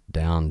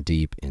 Down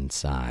deep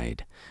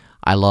inside.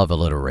 I love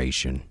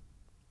alliteration.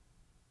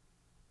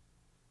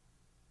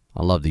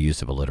 I love the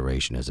use of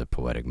alliteration as a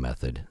poetic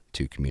method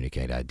to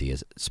communicate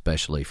ideas,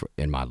 especially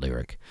in my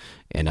lyric.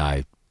 And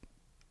I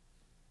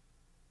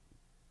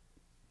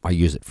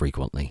use it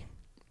frequently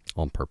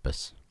on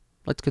purpose.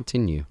 Let's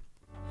continue.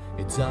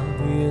 It's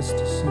obvious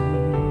to see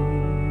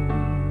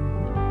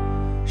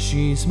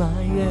she's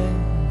my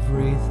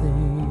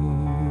everything.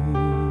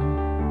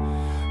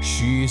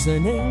 She's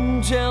an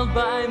angel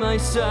by my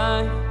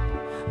side,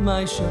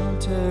 my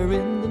shelter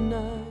in the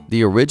night.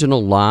 The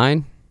original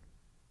line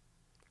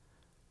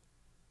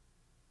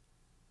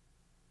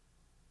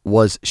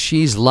was,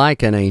 she's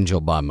like an angel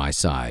by my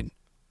side.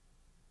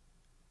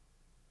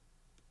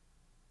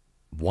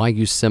 Why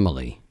use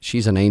simile?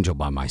 She's an angel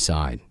by my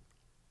side.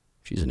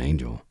 She's an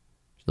angel.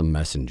 She's the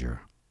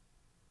messenger.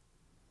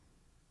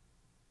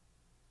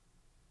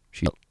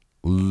 She's a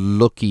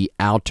looky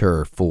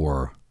outer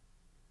for.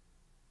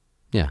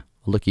 Yeah,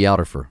 a looky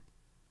outer for.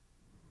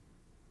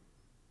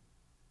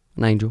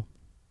 An angel.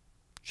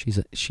 She's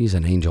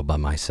an angel by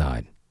my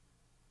side.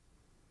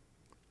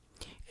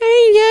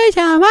 Angels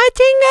are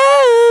watching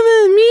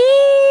over me.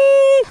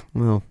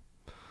 Well,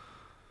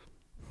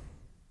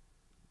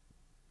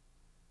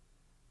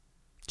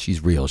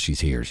 she's real. She's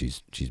here.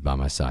 She's by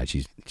my side.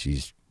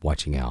 She's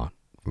watching out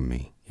for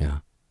me. Yeah.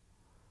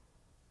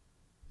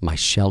 My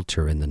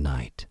shelter in the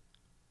night.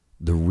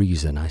 The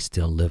reason I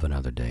still live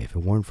another day. If it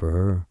weren't for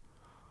her,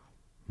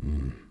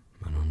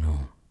 I don't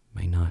know.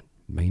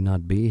 May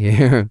not be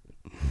here.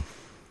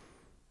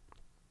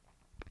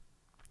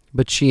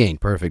 But she ain't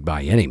perfect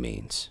by any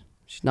means.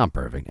 She's not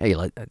perfect. Hey,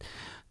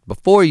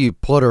 before you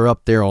put her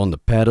up there on the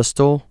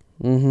pedestal,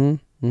 she's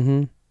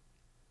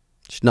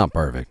not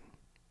perfect.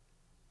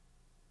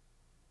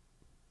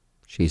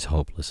 She's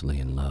hopelessly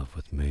in love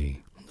with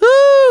me.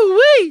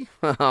 Woo-wee!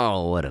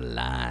 Oh, what a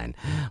line.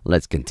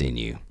 Let's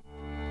continue.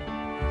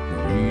 The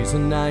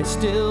reason I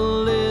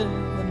still live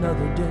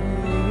another day.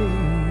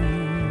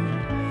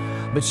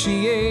 But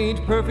she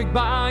ain't perfect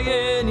by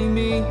any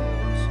means.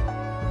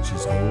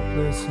 She's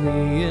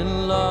hopelessly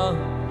in love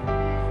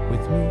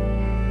with me.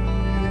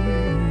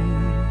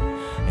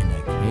 And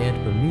I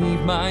can't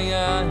believe my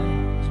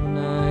eyes when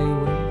I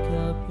wake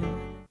up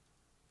in.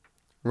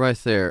 Right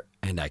there.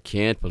 And I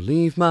can't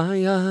believe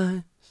my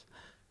eyes.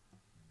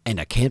 And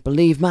I can't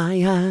believe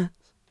my eyes.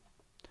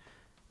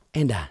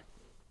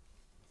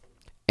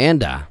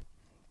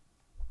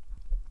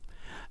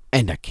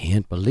 And I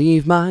can't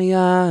believe my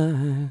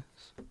eyes.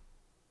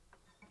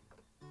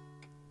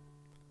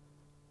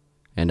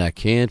 And I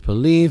can't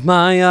believe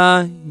my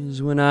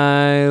eyes when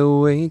I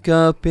wake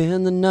up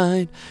in the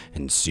night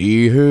and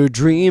see her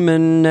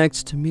dreaming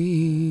next to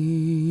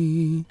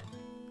me.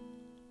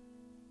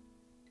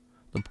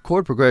 The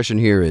chord progression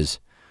here is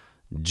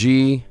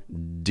G,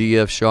 D,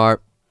 F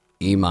sharp,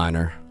 E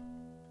minor.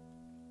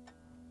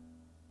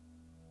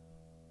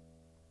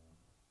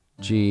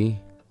 G,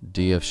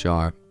 D, F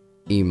sharp,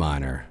 E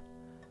minor,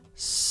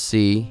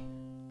 C,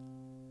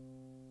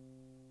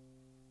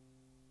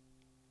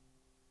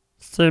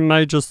 C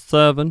major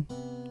 7,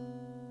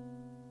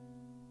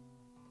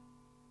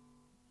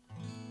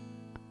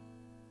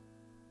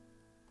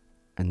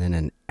 and then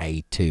an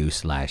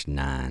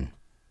A2/9.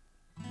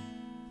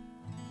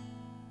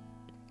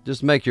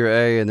 Just make your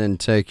A and then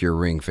take your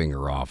ring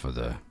finger off of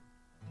the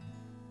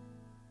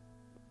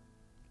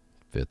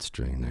 5th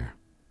string there.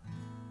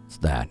 It's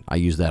that. I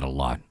use that a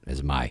lot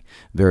as my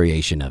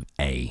variation of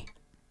A.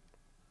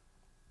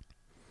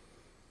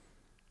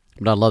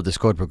 But I love this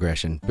chord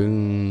progression.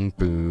 Boom,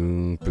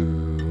 boom,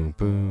 boom,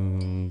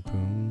 boom, boom,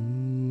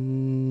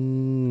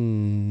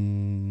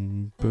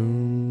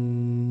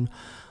 boom,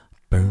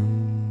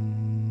 boom,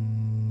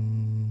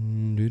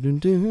 doo doo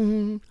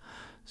doo.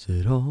 Is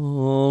it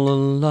all a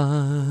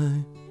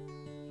lie?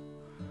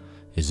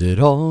 Is it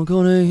all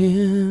gonna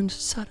end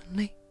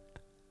suddenly?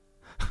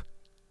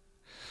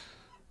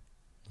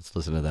 Let's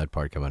listen to that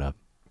part coming up.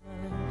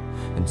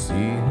 And see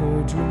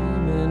her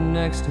dreaming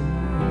next to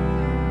me.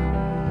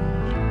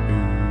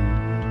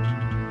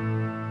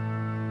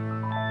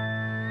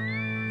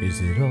 Is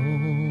it all a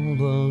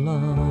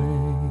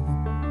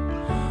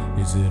lie?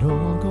 Is it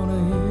all gonna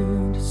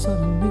end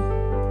suddenly?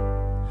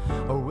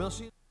 Or will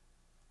she?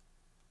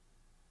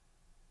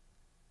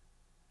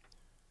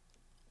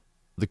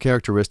 The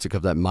characteristic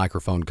of that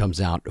microphone comes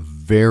out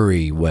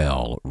very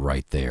well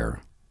right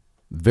there.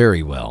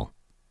 Very well.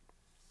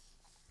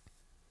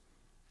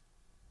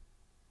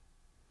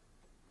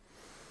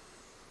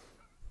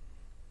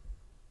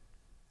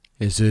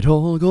 Is it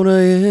all gonna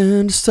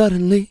end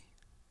suddenly?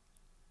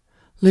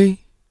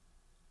 Lee?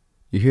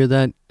 You hear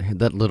that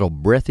little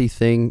breathy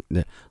thing?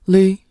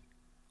 Lee?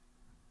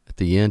 At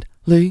the end.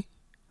 Lee?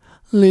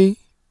 Lee?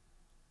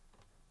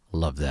 I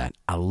love that.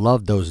 I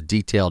love those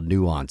detailed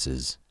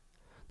nuances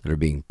that are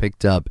being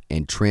picked up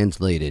and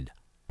translated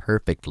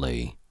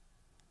perfectly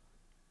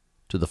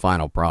to the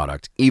final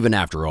product, even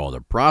after all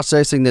the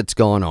processing that's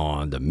going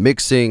on, the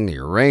mixing, the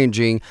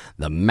arranging,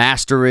 the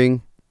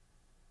mastering,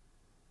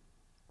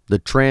 the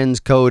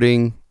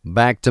transcoding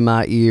back to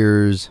my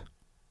ears,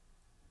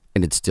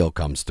 and it still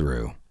comes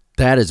through.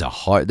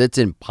 That's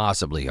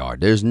impossibly hard.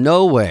 There's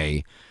no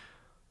way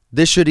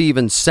this should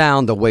even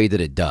sound the way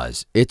that it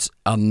does. It's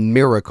a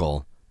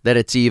miracle that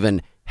it's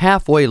even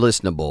halfway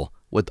listenable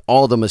with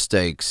all the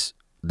mistakes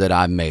that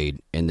I made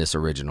in this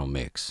original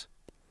mix.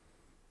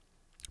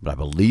 But I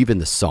believe in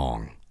the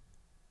song.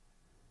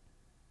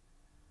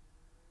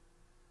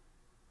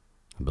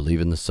 I believe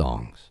in the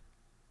songs.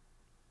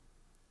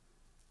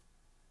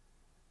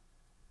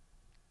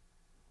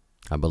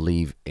 I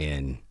believe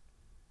in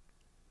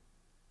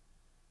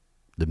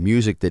the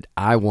music that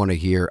I want to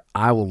hear.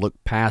 I will look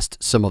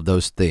past some of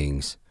those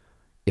things.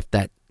 If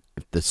the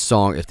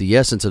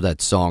essence of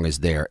that song is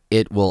there,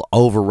 it will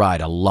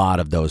override a lot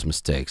of those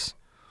mistakes.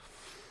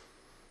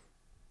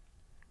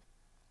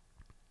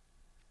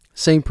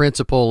 Same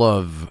principle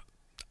of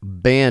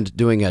band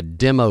doing a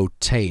demo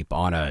tape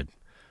on a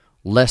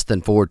less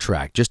than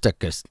 4-track, just a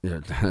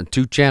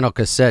 2-channel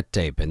cassette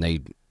tape, and they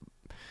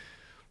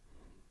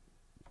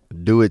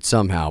do it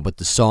somehow, but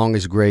the song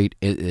is great.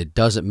 It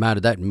doesn't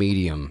matter that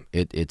medium.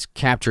 It's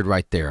captured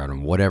right there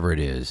on whatever it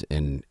is,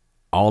 and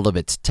all of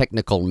its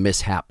technical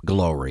mishap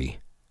glory.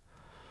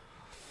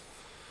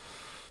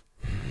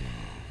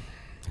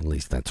 At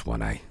least that's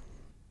what I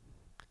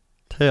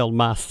tell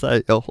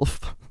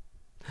myself.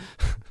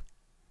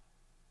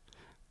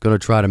 Gonna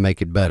try to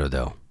make it better,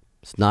 though.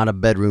 It's not a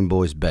bedroom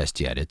boy's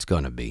best yet. It's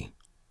gonna be.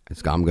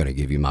 I'm gonna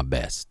give you my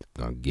best.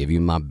 I'm gonna give you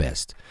my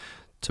best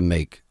to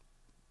make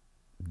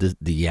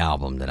the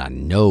album that I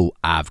know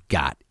I've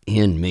got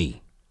in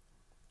me,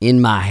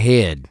 in my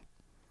head.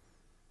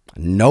 I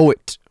know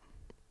it.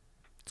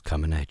 It's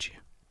coming at you.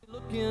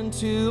 Look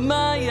into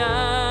my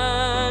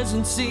eyes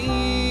and see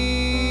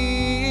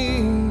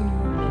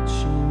what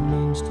she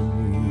means to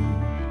me.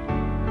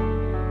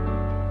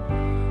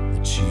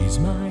 That she's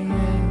my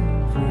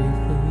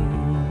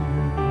everything.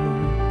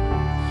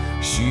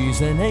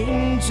 She's an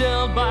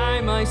angel by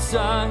my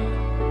side,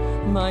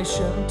 my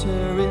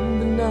shelter in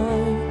the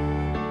night,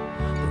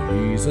 the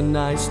reason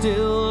I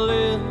still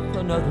live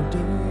another day.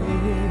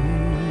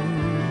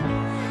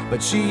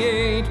 But she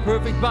ain't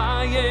perfect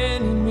by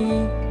any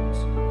means.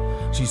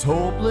 She's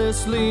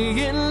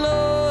hopelessly in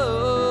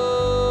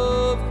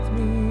love with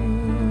me.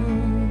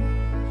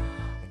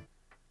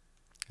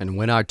 And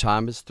when our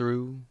time is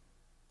through,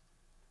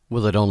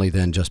 will it only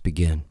then just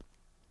begin?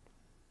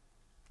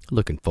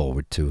 Looking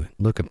forward to it.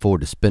 Looking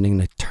forward to spending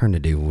an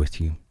eternity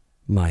with you.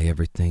 My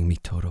everything, mi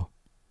todo.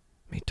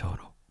 Mi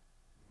todo.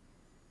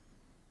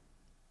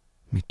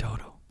 Mi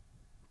todo.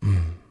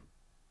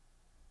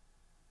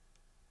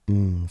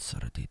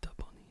 Saradita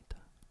bonita.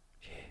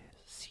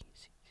 Yes, si.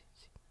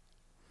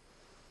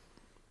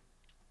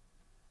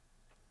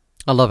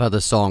 I love how the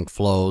song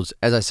flows.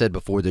 As I said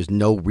before, there's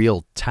no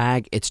real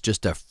tag. It's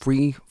just a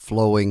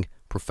free-flowing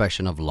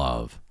profession of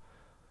love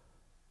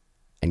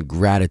and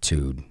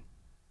gratitude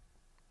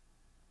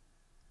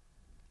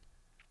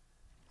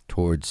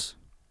towards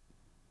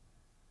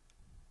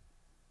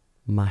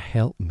my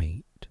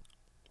helpmate,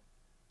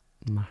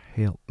 my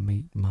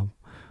mate,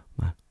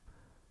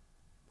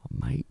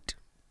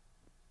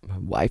 my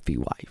wifey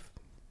wife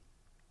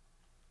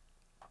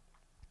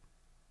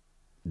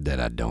that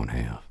I don't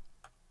have.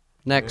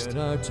 Next. When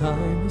our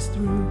time is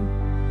through,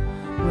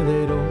 will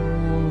it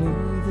only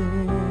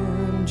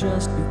then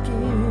just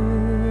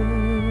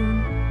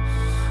begin?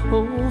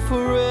 Oh,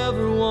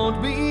 forever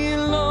won't be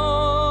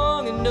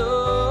long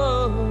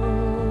enough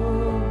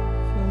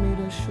for me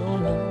to show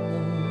my love.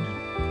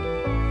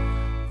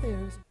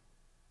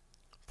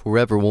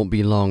 Forever won't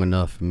be long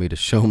enough for me to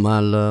show my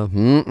love.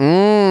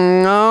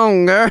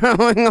 No, girl,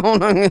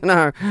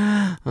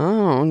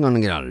 I'm gonna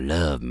get our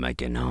love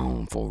making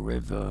on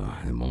forever.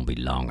 It won't be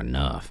long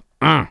enough.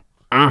 Was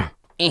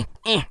it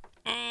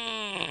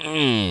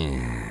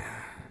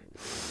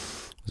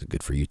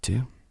good for you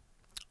too?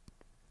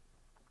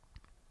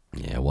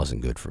 Yeah, it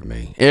wasn't good for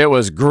me. It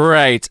was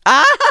great.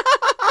 Oh,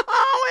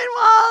 it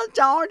was,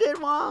 George,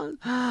 it was.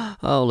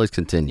 Oh, let's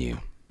continue.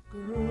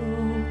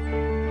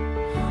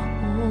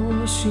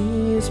 Oh, she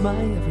is my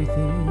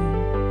everything.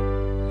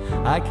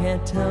 I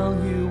can't tell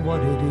you what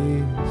it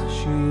is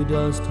she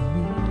does to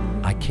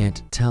me. I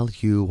can't tell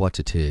you what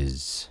it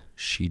is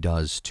she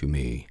does to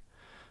me.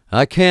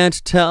 I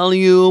can't tell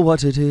you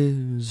what it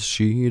is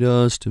she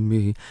does to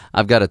me.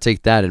 I've got to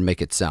take that and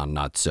make it sound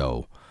not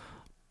so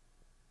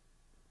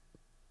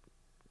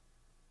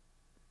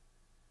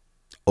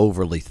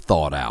overly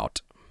thought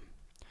out.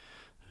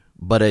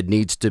 But it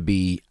needs to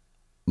be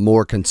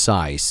more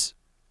concise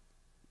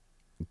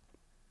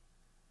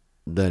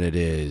than it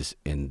is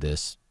in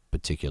this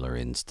particular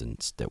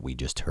instance that we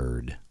just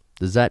heard.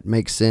 Does that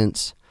make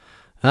sense?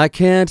 I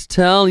can't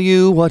tell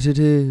you what it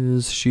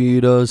is she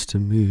does to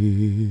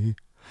me.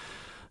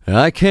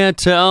 I can't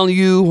tell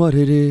you what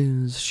it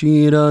is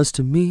she does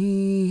to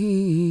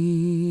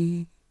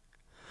me.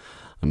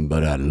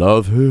 But I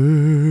love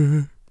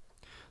her.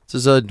 This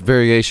is a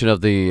variation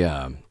of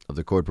the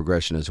chord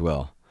progression as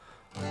well.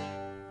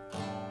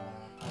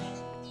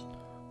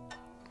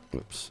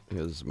 Oops,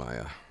 here's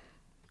my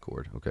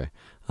chord. Okay.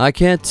 I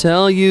can't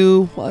tell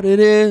you what it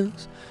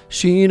is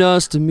she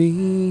does to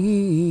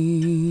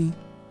me.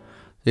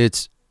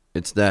 It's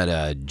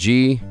that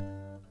G,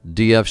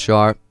 D F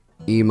sharp,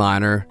 E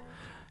minor,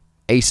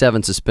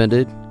 A7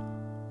 suspended.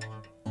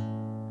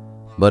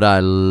 But I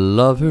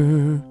love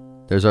her.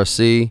 There's our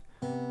C,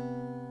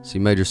 C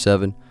major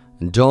 7,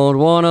 and don't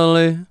wanna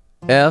live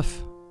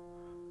F,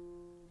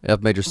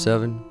 F major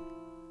 7,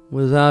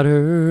 without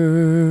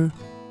her.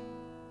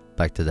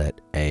 Back to that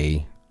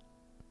A.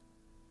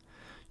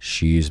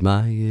 She's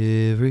my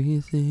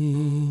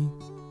everything.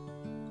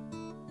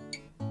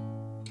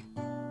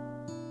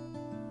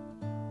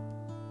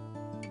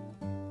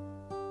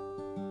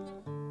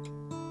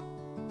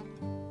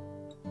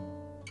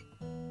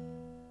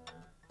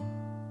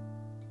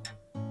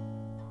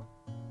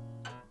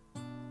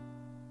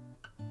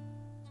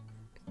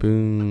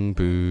 Boom,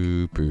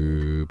 boo,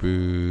 boo,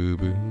 boo,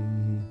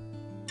 boom.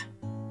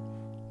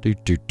 Do,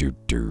 do, do,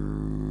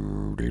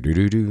 do, do, do,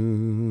 do,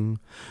 do.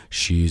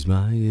 She's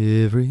my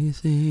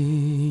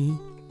everything.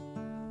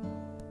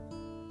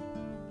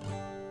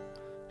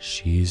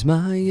 She's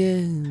my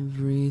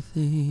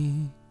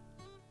everything.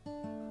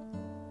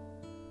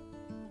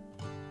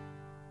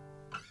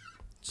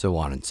 So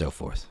on and so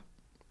forth.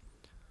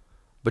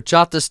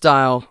 Bachata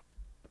style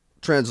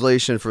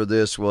translation for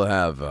this will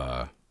have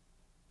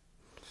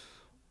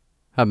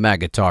my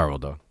guitar will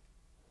do.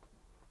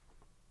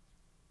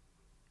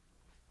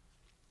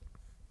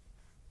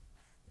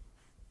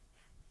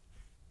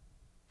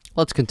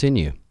 Let's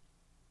continue.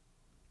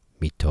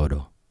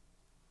 WATODO.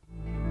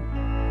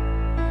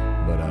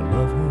 But I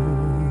love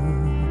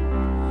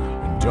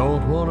her and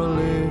don't want to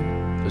live.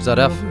 There's that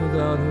F.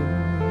 Without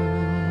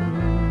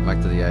her. Back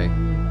to the A.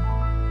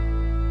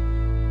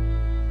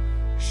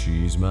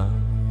 She's my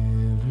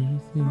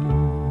everything.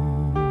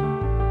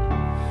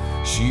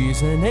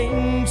 She's an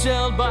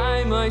angel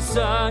by my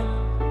side,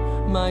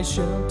 my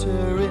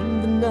shelter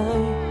in the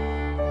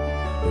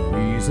night, the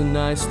reason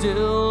I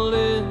still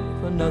live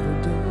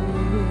another day.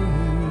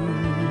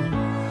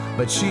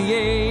 But she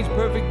ain't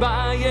perfect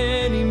by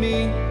any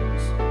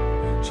means.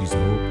 She's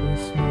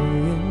hopelessly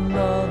in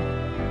love.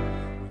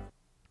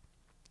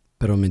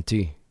 Pero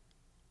mentí.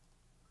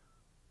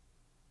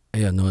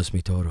 Ella no es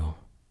mi todo.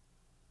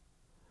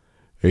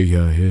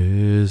 Ella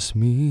es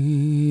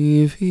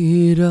mi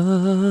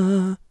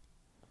vida.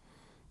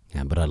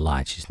 Yeah, but I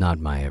lied. She's not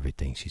my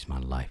everything. She's my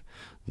life.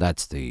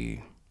 That's the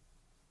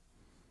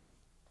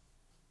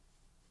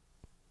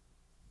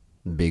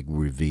big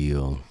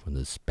reveal from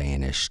the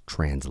Spanish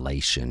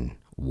translation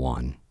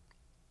 1.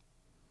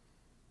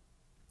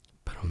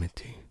 Pero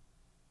mentí.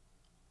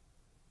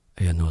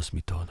 Ella no es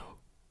mi todo.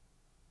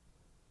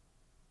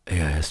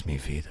 Ella es mi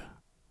vida.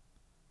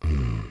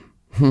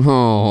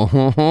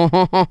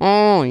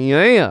 Oh,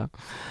 yeah.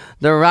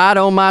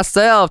 Dorado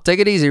myself. Take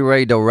it easy,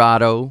 Ray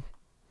Dorado.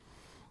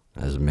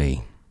 That's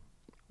me.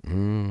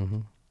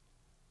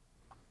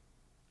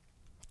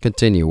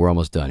 Continue. We're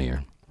almost done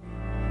here.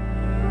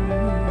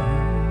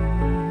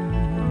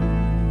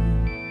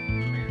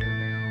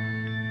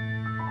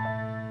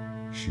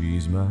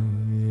 She's my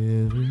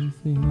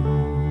everything.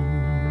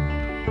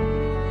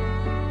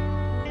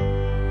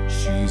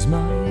 She's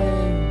my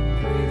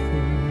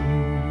everything.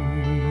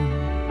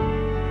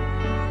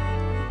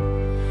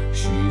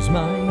 She's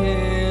my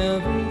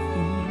everything.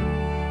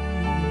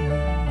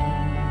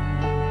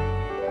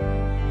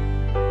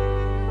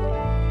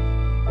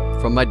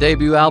 From my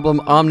debut album,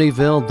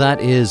 Omniville,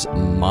 that is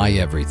My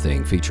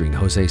Everything, featuring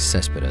Jose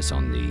Cespedes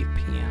on the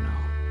piano.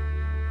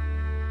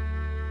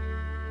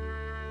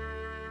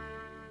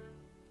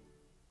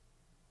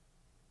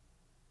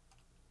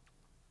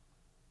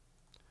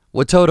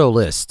 WATODO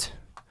list.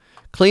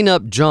 Clean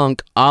up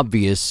junk,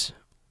 obvious.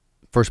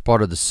 First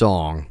part of the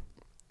song.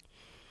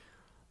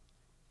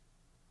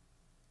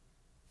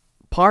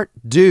 Part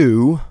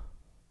deux.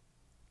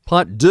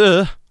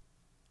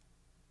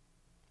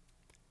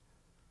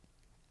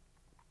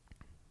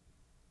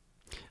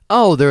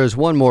 Oh, there is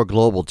one more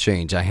global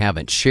change I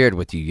haven't shared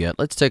with you yet.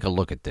 Let's take a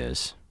look at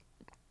this.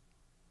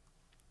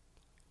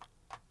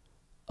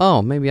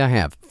 Oh, maybe I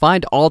have.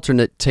 Find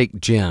alternate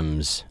take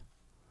gems.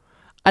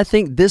 I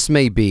think this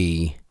may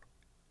be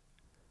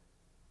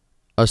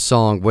a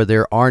song where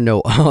there are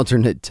no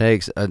alternate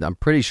takes. I'm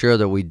pretty sure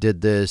that we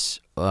did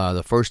this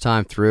the first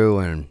time through,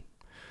 and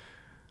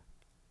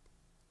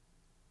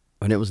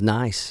it was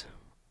nice.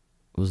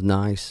 It was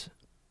nice.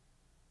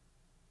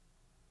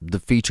 The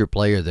feature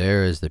player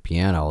there is the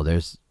piano.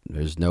 There's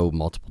no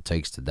multiple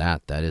takes to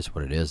that. That is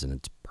what it is, and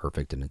it's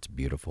perfect and it's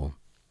beautiful.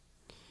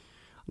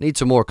 Need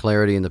some more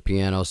clarity in the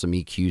piano, some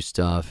EQ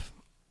stuff.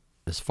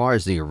 As far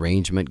as the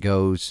arrangement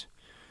goes,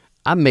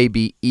 I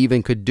maybe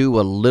even could do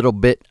a little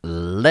bit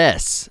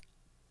less.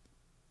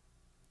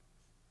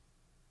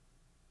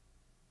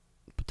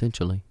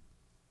 Potentially.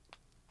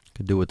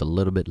 Could do with a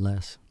little bit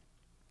less.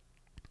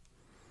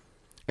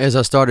 As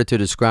I started to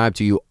describe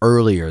to you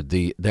earlier,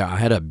 I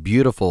had a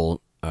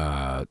beautiful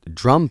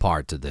drum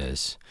part to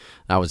this.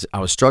 I was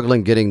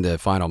struggling getting the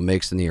final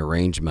mix and the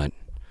arrangement.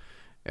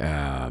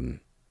 The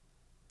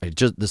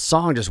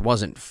song just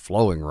wasn't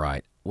flowing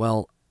right.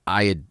 Well,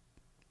 I'd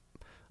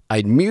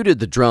muted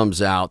the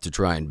drums out to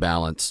try and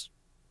balance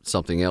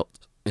something else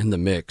in the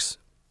mix.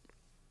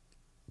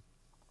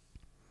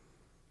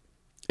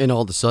 And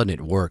all of a sudden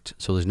it worked.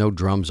 So there's no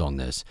drums on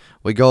this.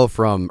 We go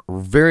from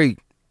very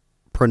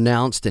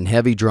pronounced and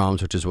heavy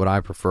drums, which is what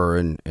I prefer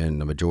in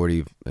the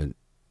majority,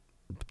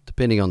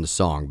 depending on the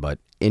song, but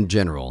in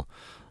general,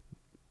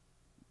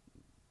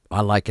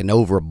 I like an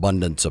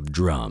overabundance of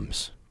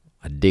drums.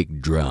 I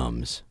dig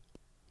drums.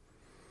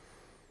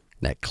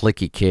 That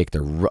clicky kick,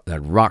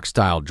 that rock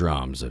style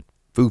drums, the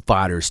Foo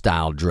Fighters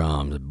style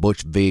drums, the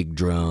Butch Vig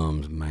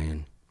drums,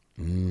 man.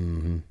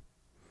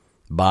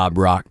 Bob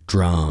Rock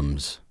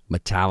drums,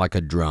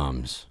 Metallica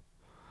drums,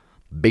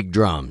 big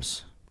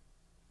drums,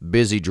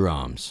 busy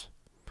drums,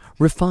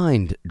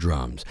 refined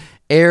drums.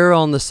 Err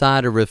on the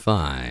side of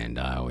refined,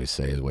 I always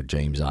say, is what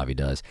James Ivey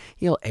does.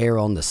 He'll err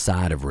on the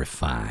side of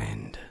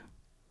refined.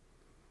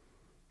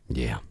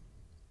 Yeah.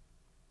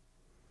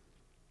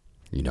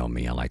 You know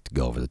me, I like to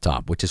go over the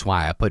top, which is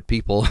why I put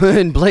people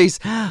in place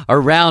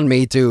around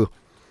me to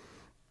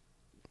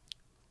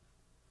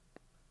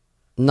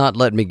not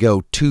let me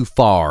go too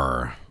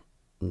far.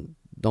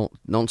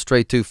 Don't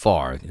stray too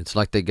far. It's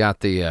like they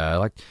got the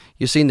like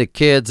you seen the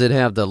kids that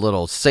have the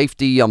little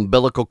safety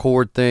umbilical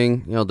cord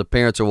thing. You know, the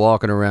parents are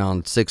walking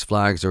around Six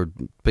Flags or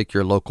pick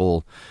your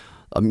local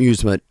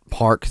amusement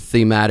park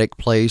thematic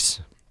place,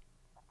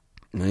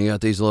 and you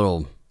got these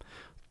little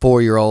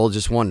 4-year-olds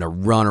just wanting to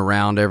run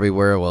around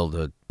everywhere. Well,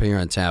 the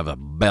parents have a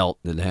belt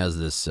that has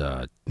this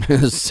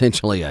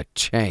essentially a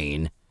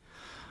chain,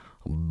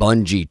 a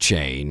bungee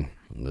chain,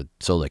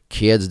 so the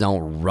kids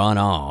don't run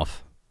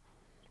off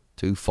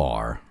too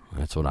far.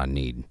 That's what I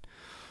need.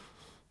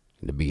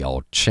 To be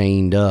all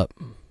chained up.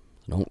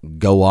 Don't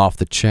go off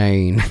the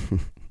chain.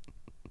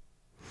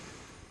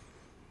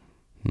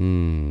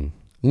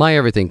 My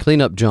everything.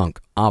 Clean up junk.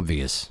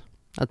 Obvious.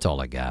 That's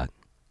all I got.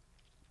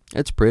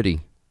 It's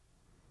pretty.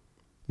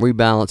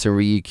 Rebalance and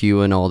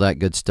re-EQ and all that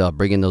good stuff.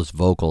 Bringing those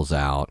vocals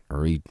out.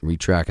 Or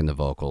retracking the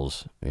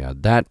vocals. Yeah,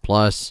 that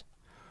plus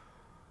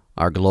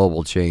our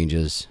global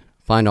changes.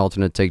 Find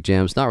alternate take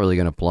jams. Not really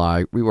going to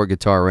apply. Rework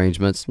guitar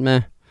arrangements.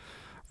 Meh.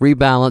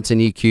 Rebalance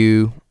and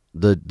EQ,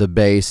 the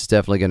bass is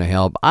definitely going to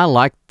help. I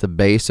like the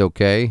bass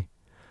okay.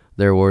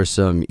 There were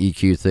some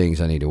EQ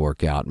things I need to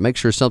work out. Make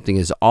sure something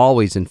is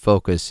always in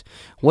focus.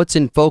 What's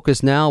in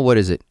focus now? What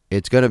is it?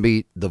 It's going to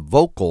be the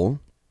vocal.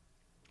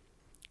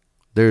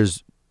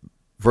 There's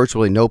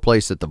virtually no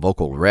place that the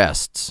vocal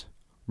rests.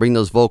 Bring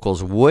those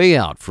vocals way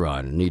out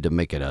front. Need to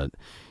make it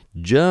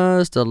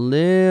just a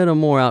little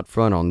more out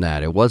front on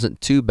that. It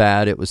wasn't too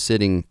bad. It was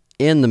sitting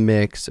in the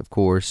mix, of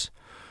course.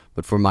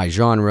 But for my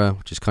genre,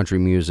 which is country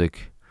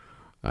music,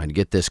 to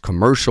get this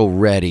commercial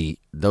ready,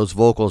 those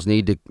vocals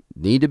need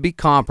to be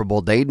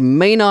comparable. They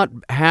may not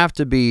have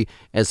to be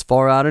as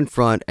far out in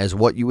front as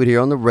what you would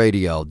hear on the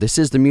radio. This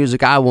is the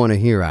music I want to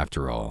hear,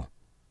 after all,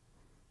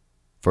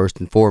 first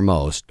and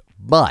foremost.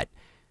 But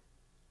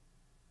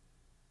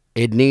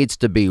it needs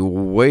to be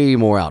way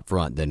more out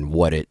front than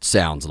what it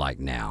sounds like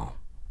now.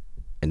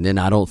 And then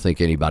I don't think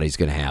anybody's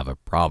going to have a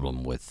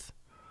problem with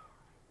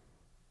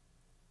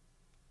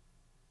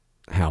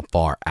how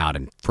far out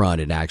in front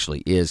it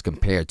actually is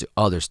compared to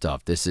other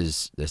stuff. This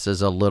is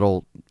a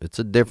little, it's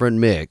a different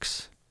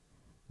mix.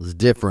 It's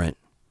different.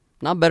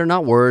 Not better,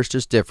 not worse,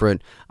 just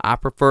different. I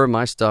prefer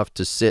my stuff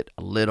to sit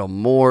a little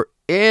more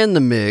in the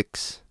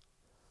mix.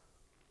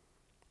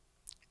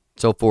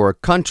 So for a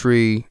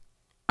country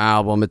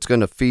album, it's going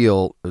to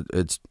feel,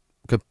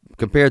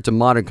 compared to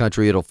modern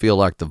country, it'll feel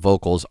like the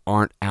vocals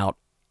aren't out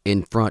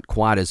in front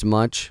quite as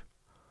much.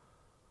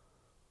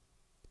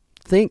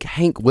 think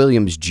Hank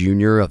Williams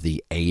Jr. of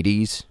the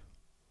 80s,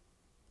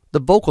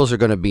 the vocals are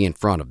going to be in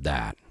front of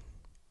that.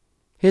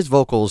 His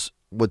vocals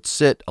would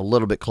sit a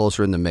little bit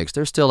closer in the mix.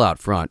 They're still out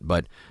front,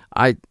 but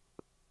I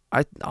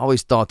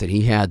always thought that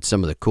he had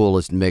some of the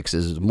coolest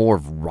mixes, more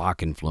of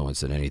rock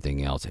influence than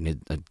anything else,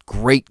 and a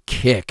great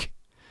kick.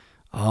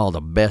 Oh, the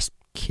best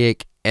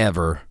kick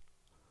ever.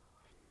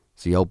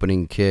 It's the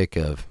opening kick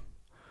of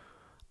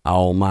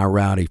All My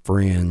Rowdy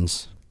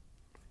Friends.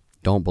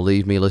 Don't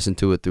believe me? Listen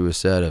to it through a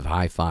set of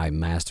hi-fi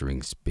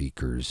mastering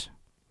speakers.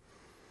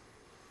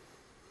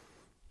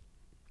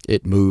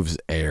 It moves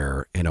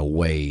air in a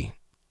way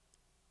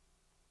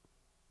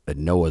that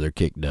no other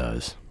kick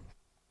does.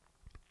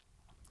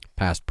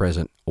 Past,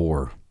 present,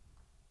 or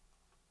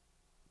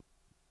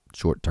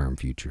short-term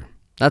future.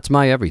 That's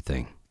my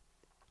everything.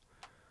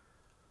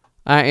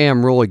 I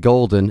am Roy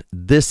Golden.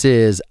 This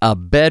is a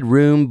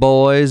Bedroom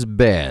Boy's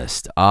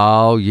Best.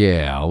 Oh,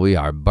 yeah, we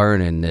are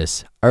burning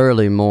this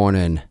early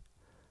morning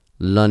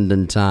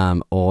London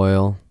time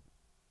oil.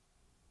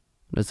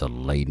 It's a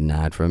late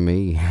night for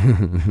me.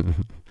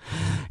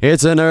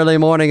 It's an early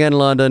morning in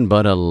London,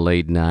 but a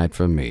late night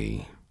for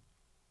me.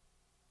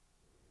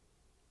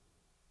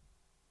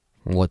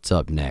 What's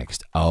up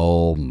next?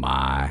 Oh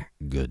my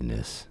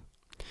goodness.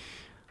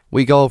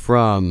 We go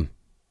from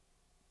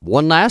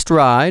One Last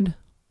Ride.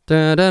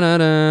 Da, da, da,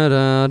 da,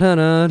 da,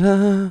 da,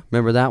 da.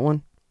 Remember that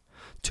one?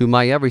 To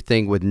My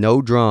Everything with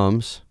no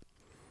drums.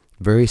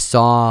 Very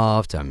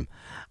soft.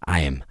 I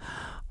am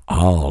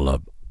all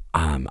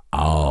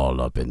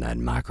up in that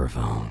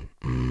microphone.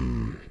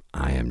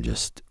 I am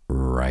just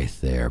right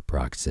there,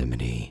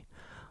 proximity.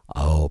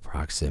 Oh,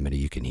 proximity.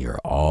 You can hear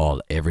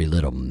every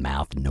little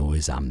mouth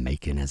noise I'm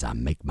making as I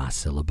make my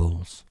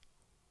syllables.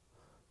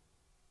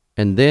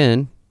 And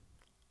then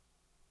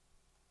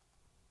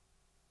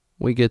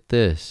we get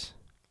this.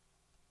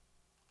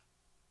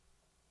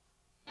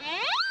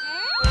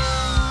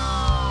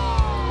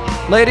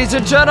 Ladies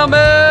and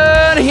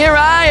gentlemen, here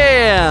I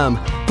am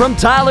from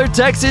Tyler,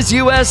 Texas,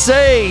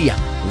 USA.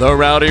 The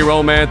rowdy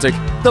romantic,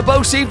 the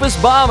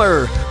Bocephus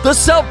bomber, the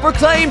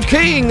self-proclaimed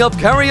king of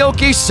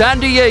karaoke San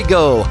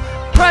Diego,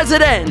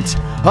 president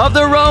of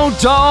the Road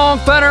Dog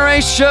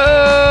Federation.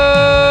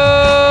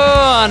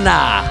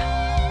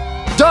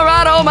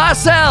 Dorado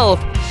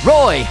myself,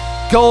 Roy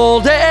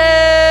Golden.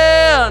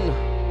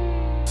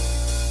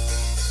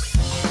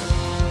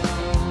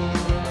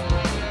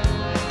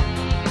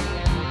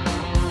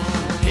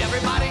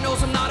 Everybody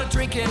knows I'm not a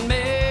drinking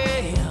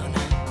man,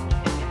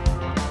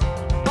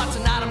 but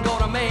tonight I'm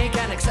gonna make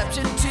an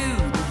exception to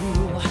the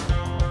rule.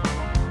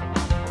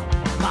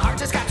 My heart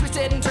just got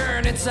twisted and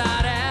turned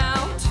inside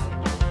out.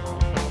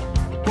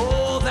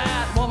 Oh,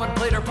 that woman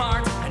played her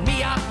part, and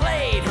me, I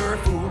played her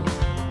fool.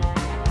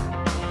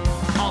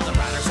 On the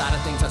brighter side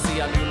of things, I see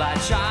a new light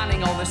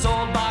shining on this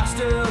old box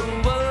too.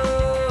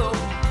 Whoa.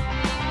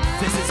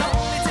 This is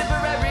only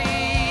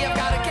temporary. I've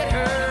gotta get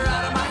her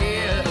out of my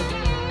head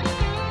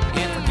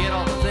and forget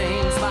all the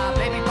things my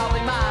baby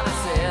probably might have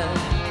said.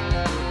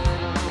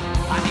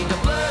 I need to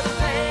blur the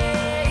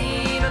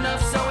pain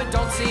enough so it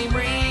don't seem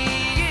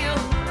real,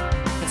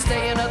 and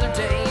stay another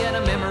day in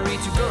a memory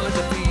too good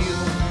to feel.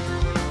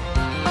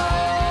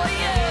 Oh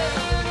yeah.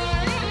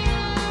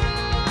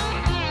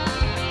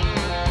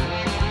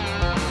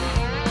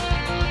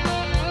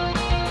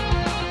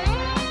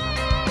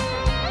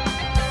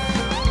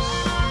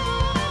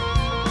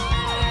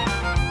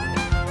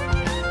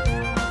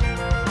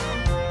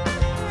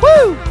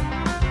 Woo!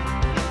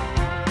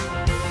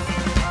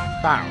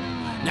 Bow.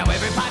 Now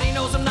everybody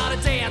knows I'm not a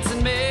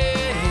dancing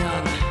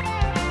man,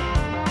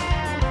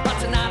 but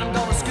tonight I'm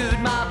gonna scoot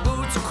my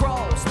boots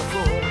across the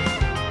floor.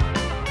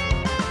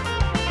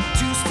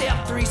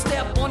 2-step,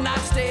 3-step, one-night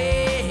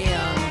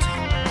stand.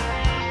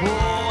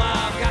 Oh,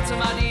 I've got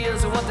some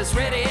ideas of what this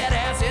redhead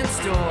has in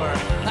store.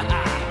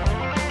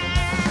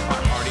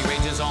 Our party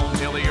rages on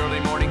till the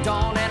early morning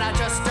dawn, and I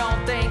just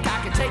don't think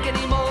I can take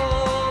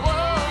anymore.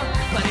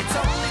 But it's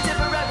only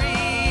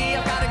temporary.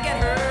 I've gotta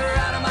get her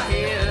out of my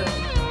head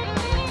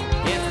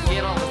and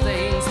forget all the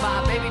things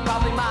my baby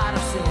probably might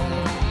have said.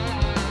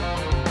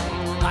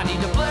 I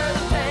need to blur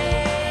the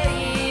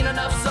pain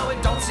enough so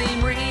it don't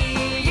seem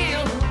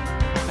real,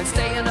 and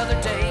stay another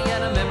day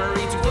in a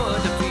memory too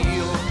good to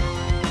feel.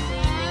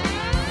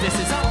 This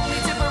is only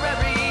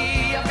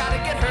temporary. I've gotta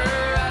get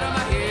her out of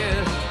my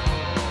head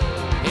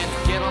and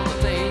forget all the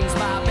things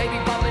my baby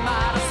probably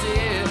might have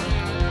said.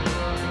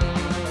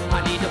 I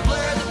need to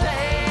blur the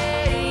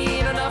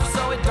pain enough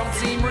so it don't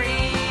seem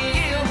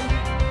real,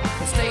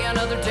 and stay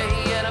another day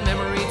in a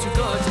memory too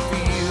good to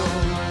feel.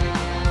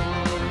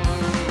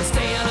 And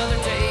stay another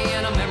day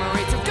in a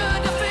memory too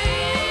good to feel.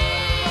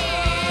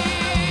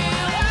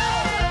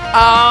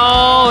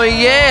 Oh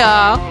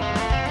yeah.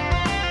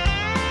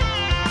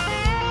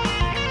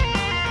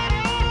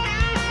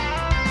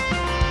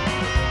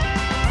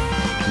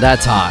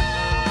 That's hot.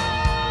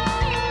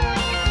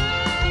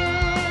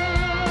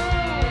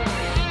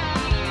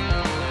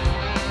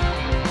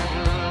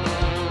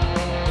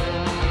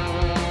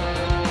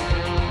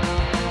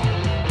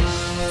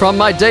 from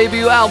my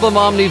debut album,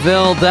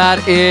 Omniville.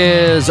 That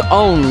is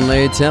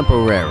Only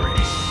Temporary.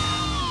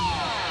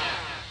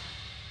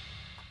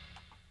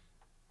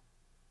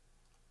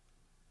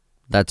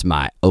 That's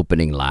my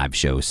opening live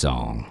show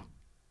song.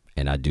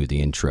 And I do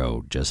the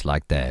intro just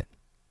like that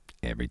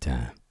every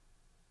time.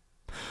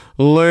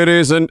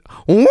 Ladies and...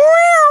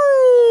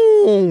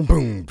 Boom,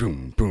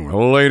 boom,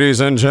 boom. Ladies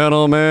and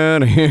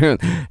gentlemen,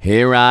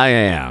 here I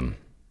am.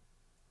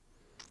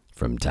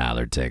 From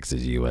Tyler,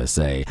 Texas,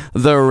 USA.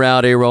 The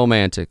rowdy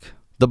romantic.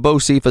 The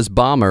Bocephus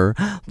bomber.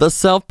 The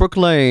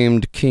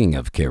self-proclaimed king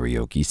of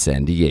karaoke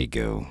San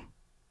Diego.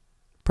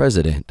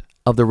 President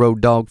of the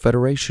Road Dog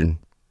Federation.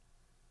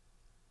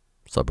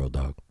 Sup, Road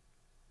Dog?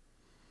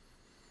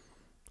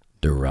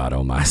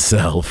 Dorado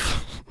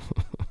myself.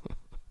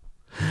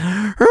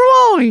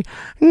 Rolling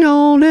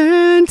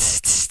Golden.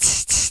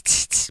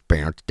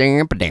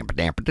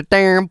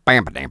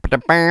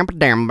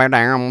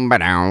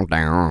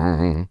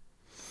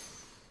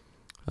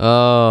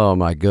 Oh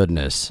my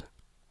goodness.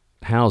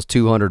 How's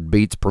 200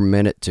 beats per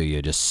minute to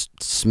you? Just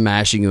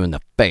smashing you in the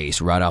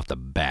face right off the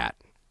bat.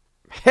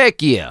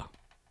 Heck yeah.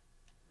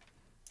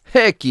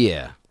 Heck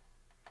yeah.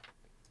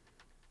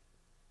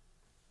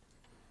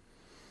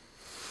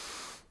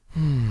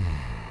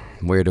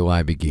 Where do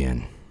I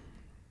begin?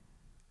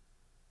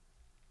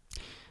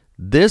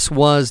 This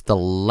was the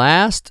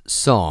last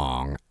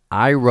song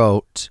I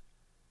wrote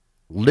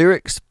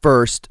lyrics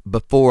first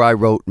before I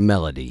wrote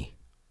melody.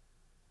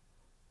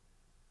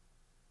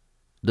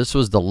 This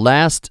was the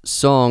last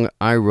song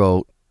I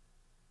wrote.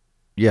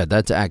 Yeah,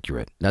 that's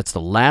accurate. That's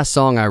the last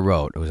song I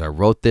wrote. I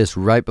wrote this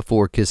right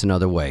before Kiss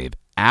Another Wave.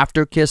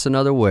 After Kiss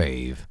Another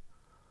Wave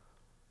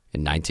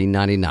in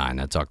 1999.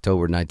 That's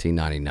October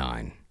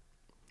 1999.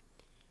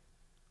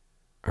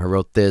 I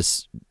wrote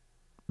this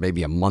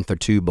maybe a month or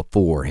two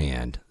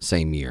beforehand,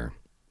 same year.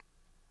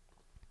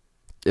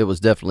 It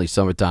was definitely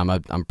summertime.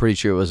 I'm pretty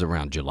sure it was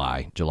around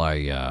July,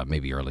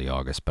 maybe early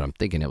August, but I'm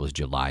thinking it was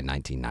July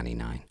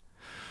 1999.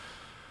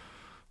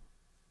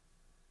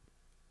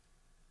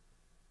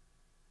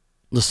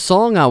 The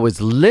song I was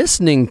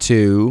listening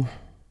to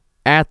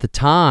at the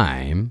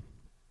time,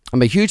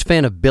 I'm a huge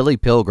fan of Billy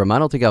Pilgrim. I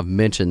don't think I've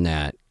mentioned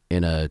that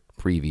in a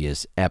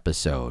previous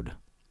episode.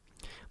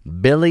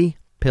 Billy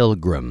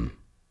Pilgrim.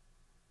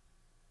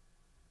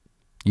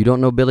 You don't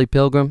know Billy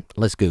Pilgrim?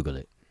 Let's Google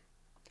it.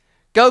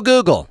 Go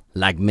Google,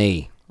 like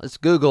me. Let's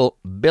Google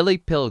Billy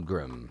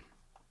Pilgrim.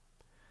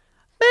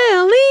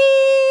 Billy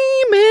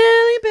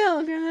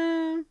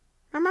Pilgrim.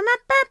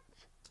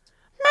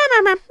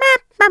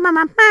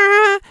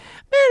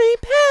 Billy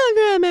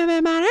Pilgrim,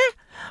 everybody.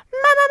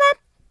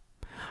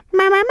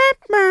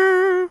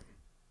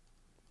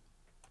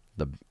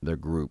 The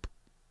group.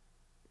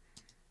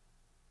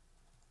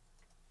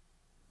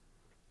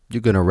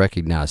 You're going to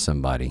recognize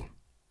somebody.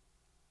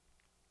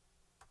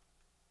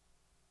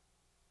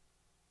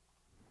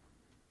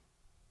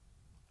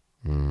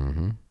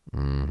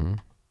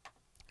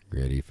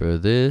 Ready for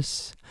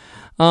this?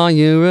 Are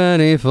you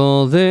ready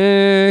for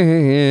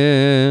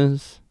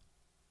this?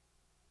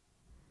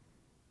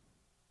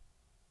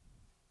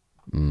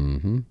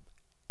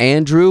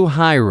 Andrew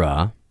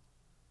Hyra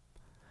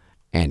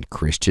and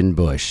Christian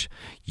Bush.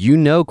 You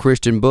know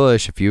Christian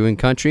Bush. If you're in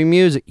country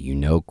music, you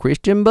know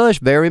Christian Bush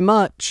very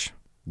much.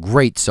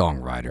 Great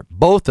songwriter.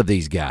 Both of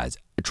these guys,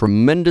 a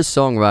tremendous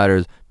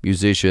songwriter,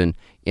 musician,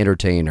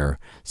 entertainer,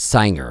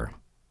 singer.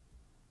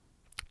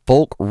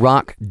 Folk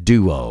rock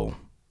duo.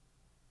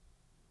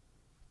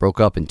 Broke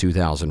up in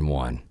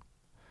 2001.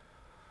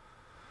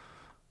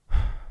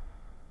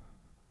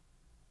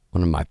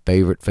 One of my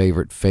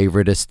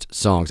favoritist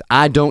songs.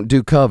 I don't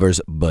do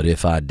covers, but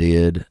if I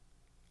did,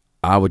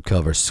 I would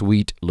cover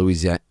Sweet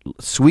Louisiana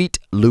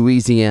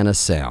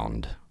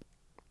Sound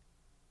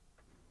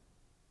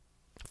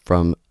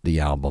from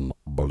the album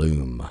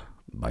Bloom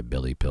by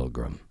Billy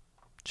Pilgrim.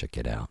 Check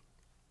it out.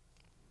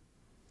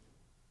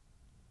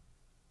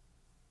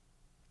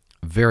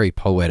 Very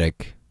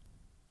poetic,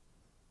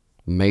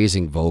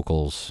 amazing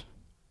vocals,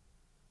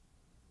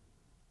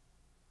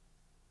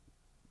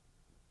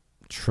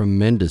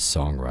 tremendous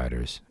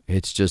songwriters.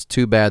 It's just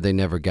too bad they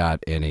never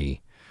got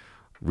any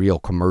real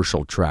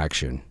commercial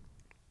traction.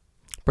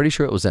 Pretty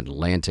sure it was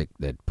Atlantic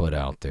that put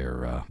out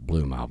their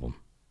Bloom album.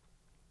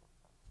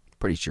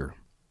 Pretty sure.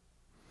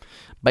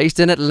 Based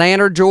in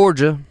Atlanta,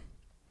 Georgia.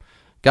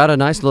 Got a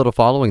nice little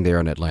following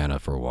there in Atlanta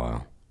for a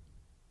while.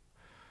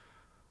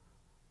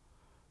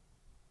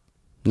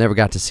 Never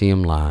got to see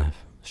him live.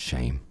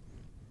 Shame.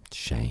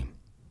 Shame.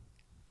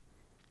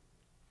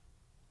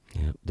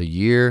 Yeah, the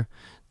year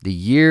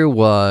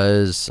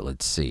was,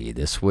 let's see,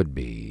 this would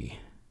be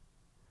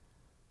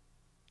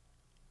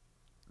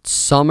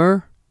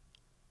summer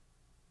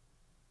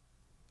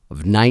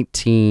of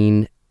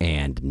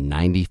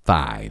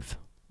 1995.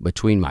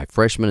 Between my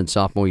freshman and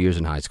sophomore years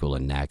in high school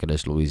in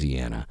Natchitoches,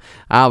 Louisiana.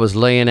 I was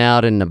laying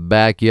out in the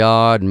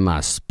backyard in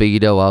my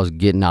Speedo. I was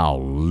getting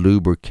all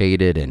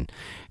lubricated and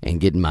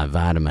getting my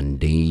vitamin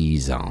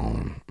D's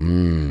on.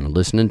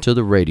 Listening to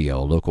the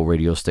radio, local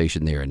radio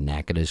station there in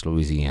Natchitoches,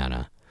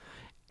 Louisiana.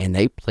 and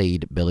they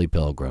played Billy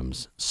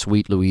Pilgrim's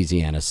Sweet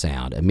Louisiana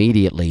Sound.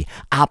 Immediately,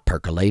 I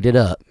percolated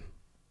up.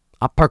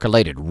 I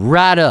percolated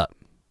right up.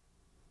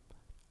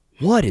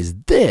 What is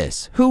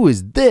this? Who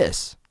is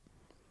this?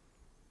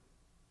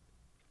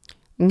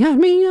 Got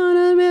me on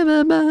a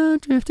riverboat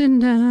drifting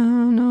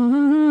down.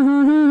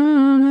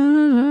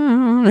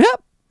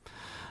 Yep.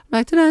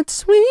 Back to that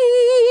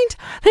sweet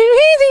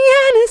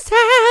Louisiana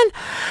sound.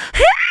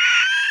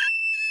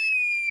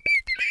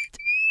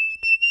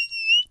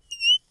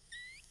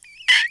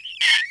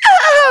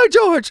 Oh,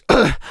 George.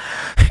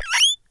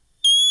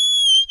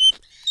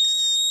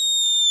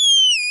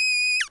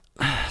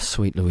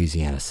 Sweet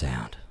Louisiana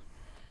sound.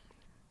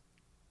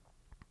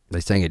 They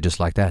sang it just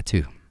like that,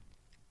 too.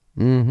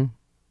 Mm-hmm.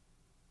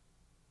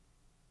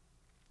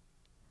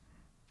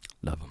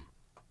 Love them.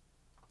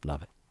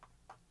 Love it.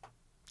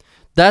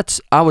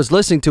 I was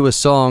listening to a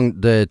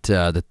song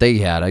that they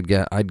had.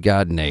 I'd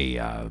gotten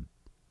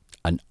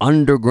an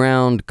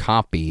underground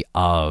copy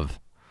of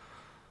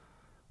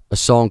a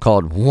song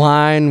called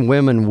Wine,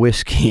 Women,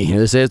 Whiskey.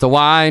 This is the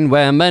Wine,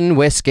 Women,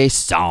 Whiskey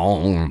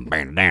song.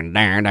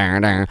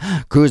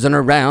 Cruising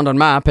around on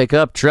my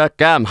pickup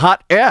truck, I'm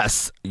hot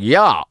S.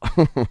 Yeah.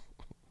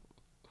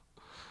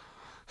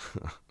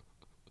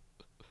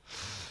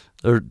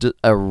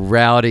 A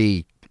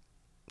rowdy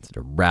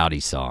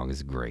song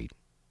is great.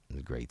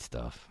 It's great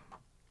stuff.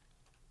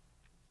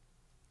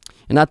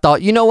 And I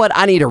thought, you know what?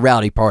 I need a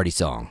rowdy party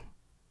song.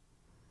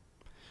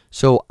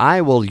 So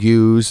I will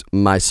use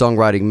my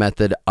songwriting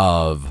method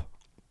of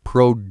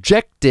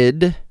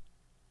projected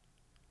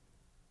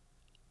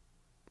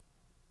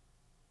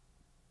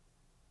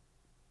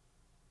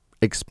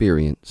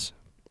experience.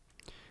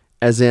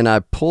 As in, I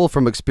pull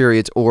from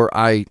experience, or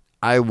I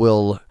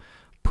will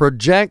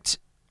project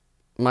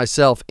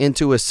myself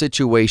into a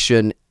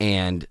situation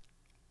and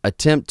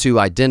attempt to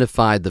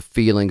identify the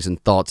feelings and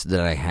thoughts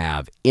that I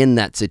have in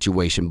that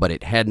situation, but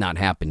it had not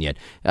happened yet.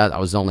 I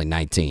was only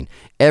 19.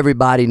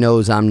 Everybody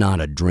knows I'm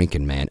not a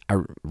drinking man. I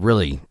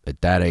really,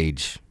 at that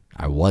age,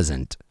 I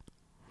wasn't.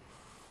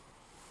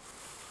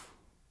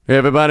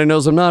 Everybody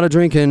knows I'm not a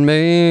drinking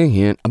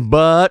man,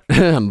 but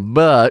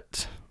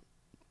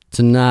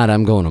tonight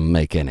I'm going to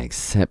make an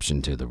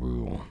exception to the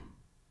rule.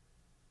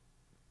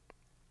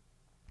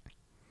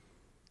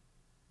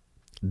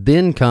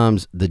 Then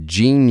comes the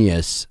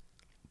genius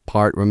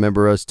part.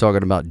 Remember us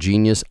talking about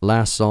Genius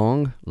last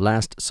song,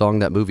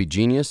 that movie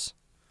Genius?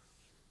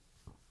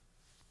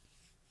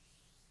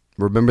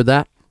 Remember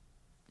that?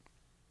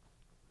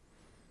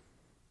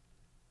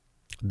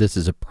 This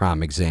is a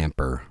prime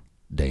example,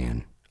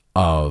 Dan,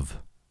 of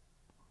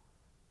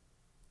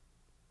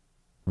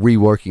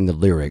reworking the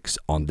lyrics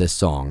on this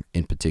song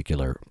in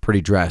particular.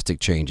 Pretty drastic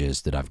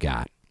changes that I've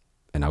got,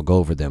 and I'll go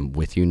over them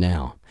with you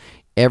now.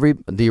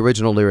 The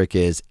original lyric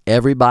is,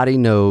 everybody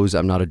knows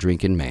I'm not a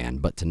drinking man,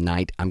 but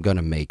tonight I'm going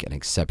to make an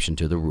exception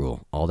to the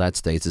rule. All that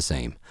stays the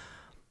same.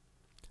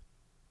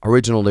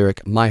 Original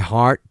lyric, my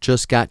heart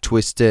just got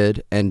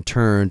twisted and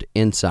turned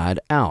inside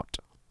out.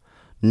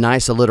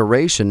 Nice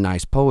alliteration,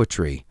 nice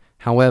poetry.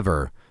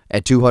 However,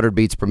 at 200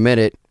 beats per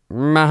minute,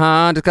 my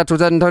heart just got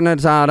twisted and turned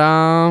inside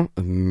out.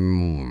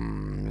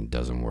 It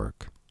doesn't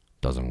work.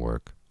 Doesn't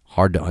work.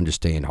 Hard to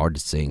understand, hard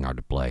to sing, hard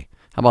to play.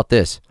 How about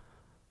this?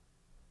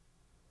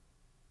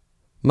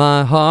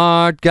 My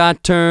heart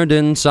got turned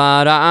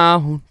inside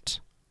out.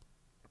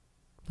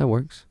 That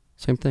works.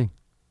 Same thing.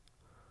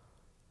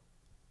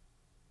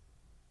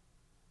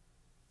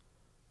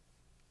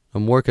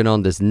 I'm working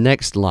on this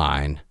next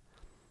line.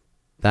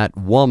 That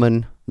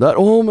woman,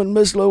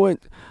 Miss Lewin,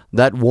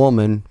 that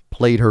woman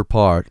played her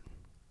part.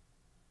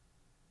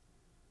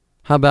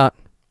 How about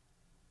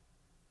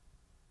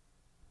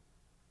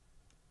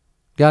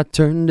got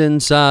turned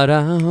inside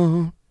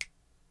out?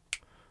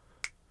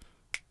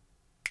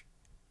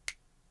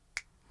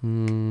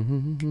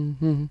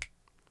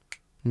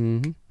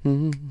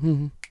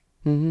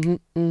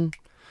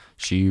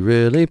 She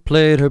really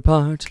played her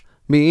part.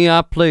 Me,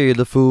 I played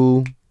the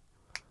fool.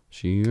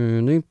 She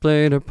really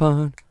played her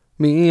part.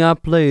 Me, I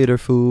played her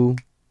fool.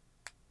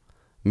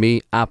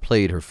 Me, I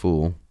played her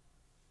fool.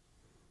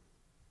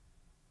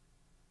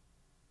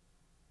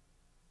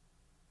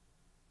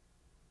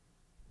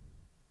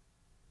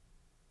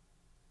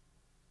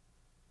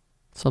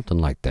 Something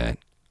like that.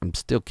 I'm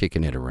still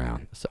kicking it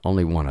around. It's the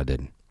only one I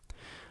didn't.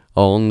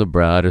 On the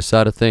brighter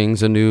side of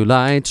things, a new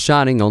light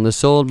shining on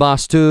this old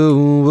boss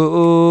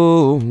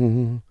too.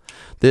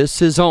 This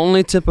is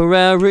only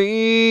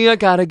temporary. I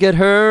gotta get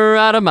her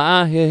out of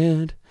my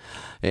head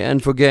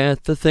and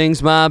forget the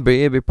things my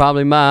baby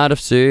probably might have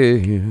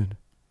said.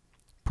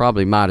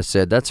 Probably might have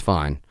said, that's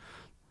fine.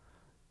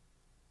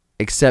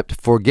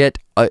 Except forget,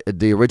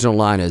 the original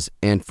line is,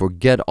 and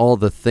forget all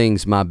the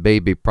things my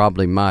baby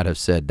probably might have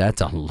said.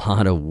 That's a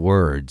lot of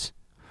words.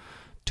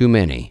 Too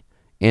many.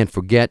 And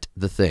forget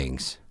the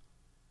things.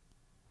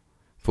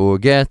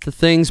 Forget the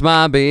things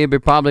my baby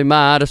probably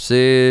might have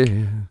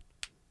said.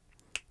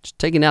 Just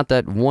taking out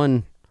that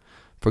one,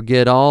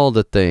 forget all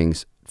the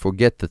things,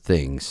 forget the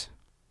things.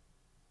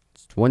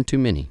 It's one too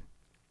many.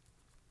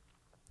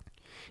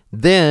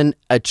 Then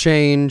a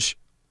change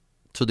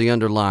to the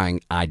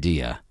underlying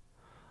idea.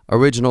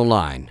 Original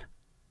line.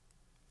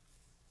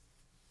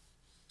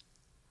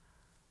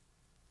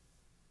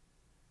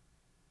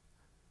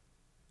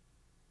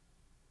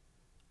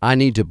 I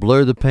need to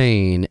blur the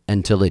pain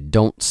until it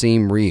don't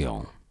seem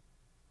real.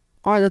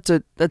 All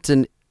right,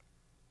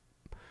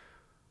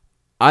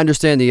 I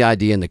understand the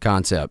idea and the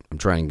concept I'm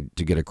trying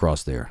to get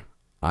across there.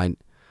 I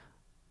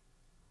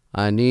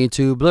need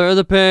to blur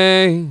the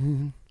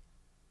pain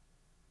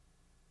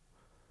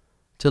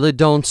till it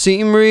don't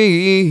seem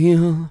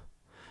real,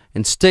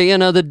 and stay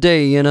another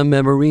day in a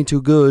memory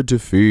too good to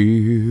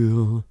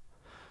feel.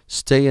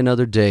 Stay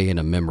another day in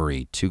a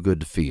memory too good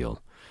to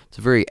feel. It's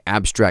a very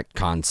abstract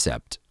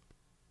concept.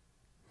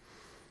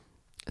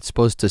 It's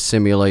supposed to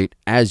simulate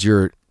as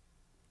you're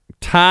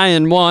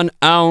tying 1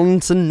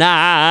 ounce of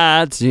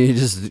knots, you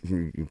just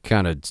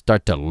kind of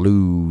start to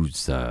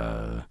lose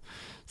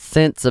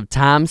sense of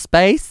time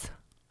space.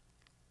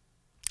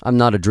 I'm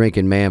not a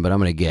drinking man, but I'm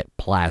going to get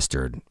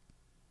plastered.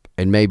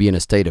 And maybe in a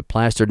state of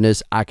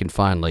plasteredness, I can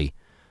finally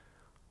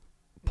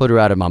put her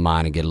out of my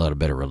mind and get a little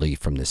bit of relief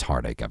from this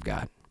heartache I've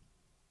got.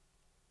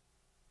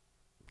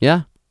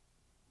 Yeah?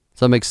 Does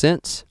that make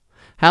sense?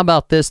 How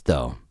about this,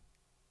 though?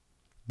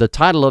 The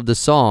title of the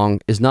song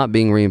is not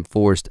being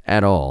reinforced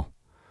at all,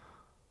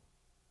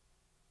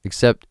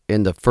 except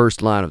in the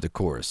first line of the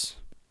chorus.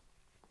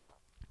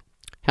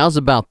 How's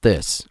about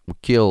this? We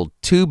killed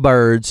 2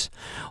 birds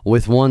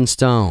with 1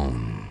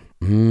 stone.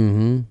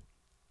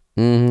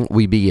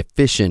 We be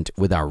efficient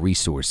with our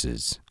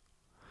resources.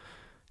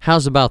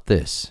 How's about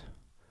this?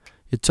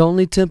 It's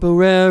only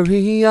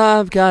temporary,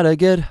 I've gotta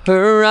get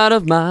her out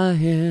of my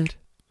head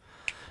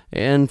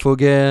and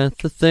forget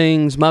the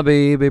things my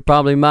baby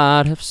probably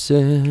might have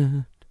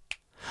said.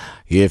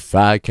 If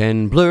I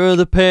can blur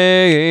the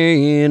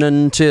pain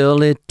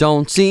until it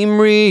don't seem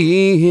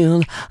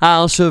real,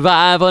 I'll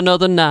survive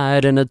another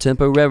night in a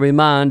temporary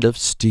mind of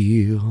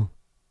steel.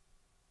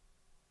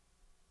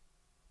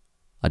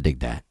 I dig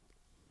that.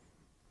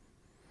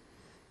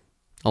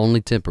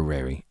 Only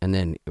temporary. And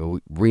then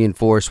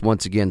reinforce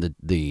once again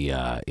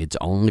the it's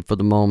only for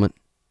the moment.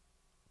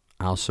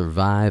 I'll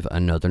survive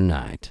another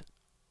night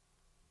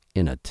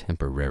in a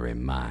temporary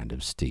mind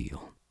of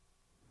steel.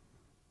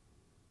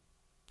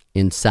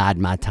 Inside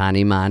my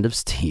tiny mind of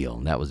steel.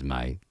 That was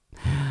I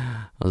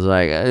was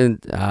like,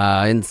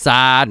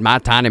 inside my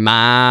tiny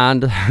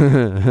mind.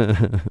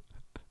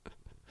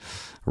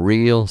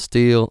 Real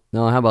steel.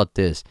 No, how about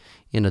this?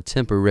 In a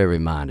temporary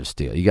mind of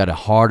steel. You got a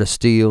heart of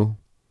steel.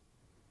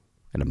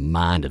 Got a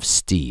mind of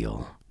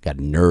steel. Got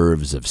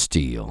nerves of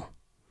steel.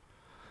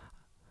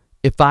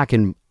 If I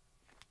can,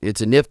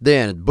 it's an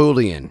if-then, it's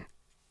Boolean.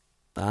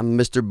 I'm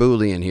Mr.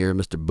 Boolean here,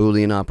 Mr.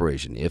 Boolean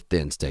operation.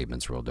 If-then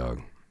statements, real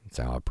dog. That's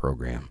how I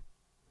program.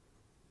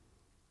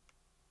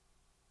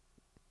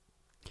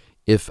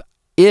 If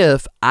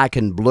I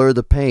can blur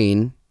the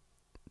pain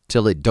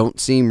till it don't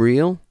seem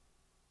real,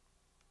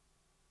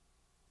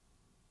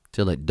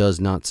 till it does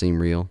not seem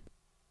real.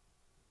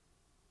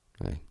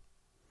 Okay.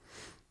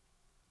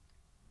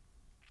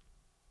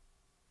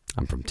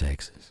 I'm from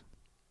Texas.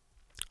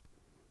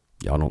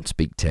 Y'all don't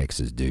speak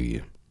Texas, do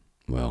you?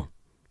 Well,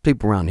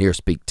 people around here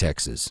speak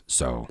Texas,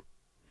 so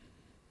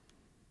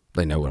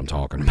they know what I'm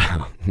talking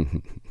about.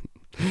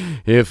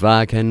 If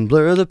I can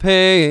blur the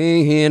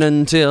pain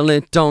until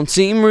it don't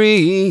seem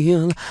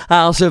real,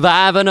 I'll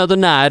survive another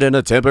night in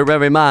a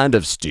temporary mind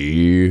of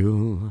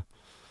steel.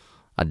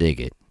 I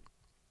dig it.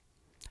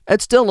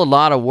 It's still a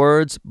lot of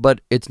words,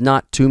 but it's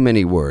not too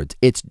many words.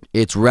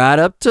 It's right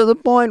up to the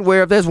point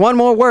where if there's one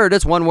more word,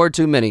 it's one word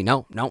too many.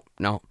 No.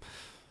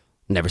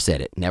 Never said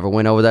it. Never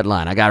went over that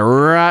line. I got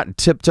right,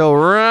 tiptoe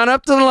right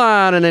up to the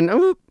line, and then,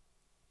 oop.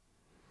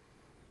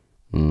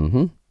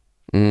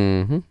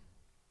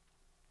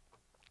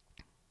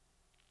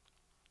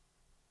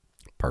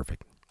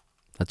 Perfect.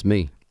 That's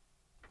me.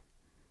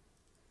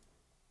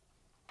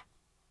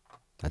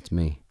 That's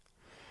me.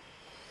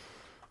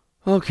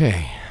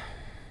 Okay.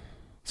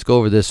 Let's go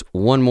over this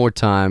one more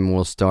time.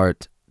 We'll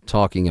start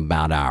talking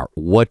about our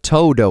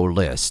WATODO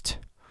list.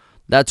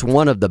 That's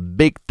one of the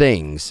big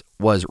things,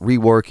 was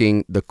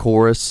reworking the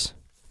chorus,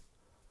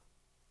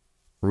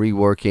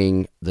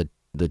 reworking the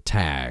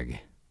tag.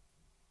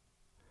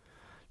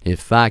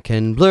 If I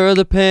can blur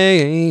the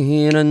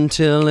pain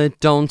until it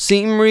don't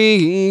seem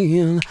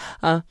real,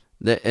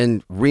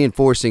 and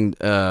reinforcing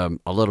a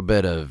little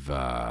bit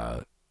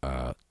of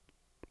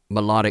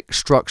melodic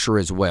structure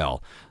as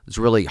well. It's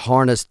really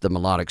harnessed the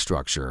melodic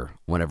structure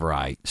whenever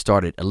I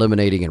started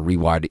eliminating and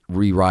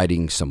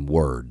rewriting some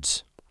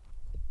words.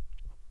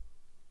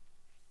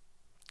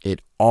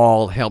 It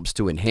all helps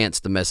to enhance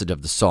the message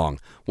of the song,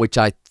 which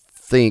I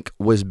think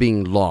was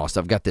being lost.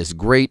 I've got this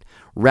great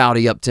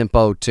rowdy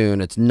up-tempo tune.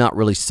 It's not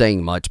really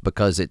saying much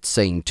because it's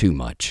saying too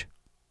much.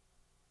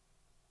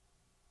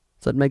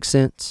 Does that make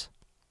sense?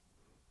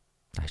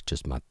 That's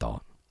just my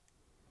thought.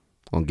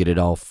 We're going to get it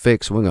all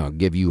fixed. We're going to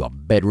give you a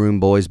bedroom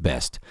boy's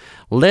best.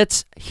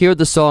 Let's hear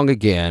the song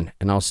again,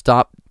 and I'll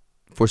stop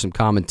for some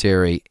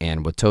commentary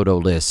and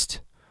WATODO list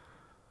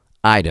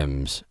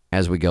items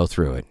as we go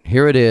through it.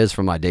 Here it is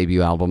from my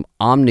debut album,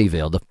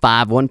 Omniville, the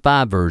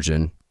 515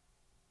 version.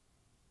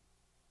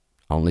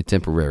 Only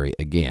Temporary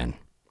again.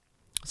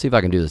 Let's see if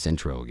I can do this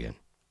intro again.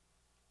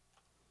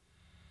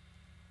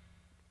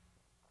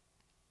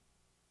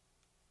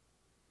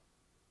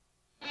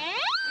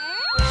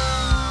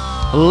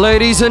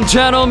 Ladies and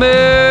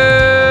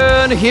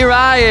gentlemen, here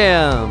I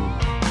am.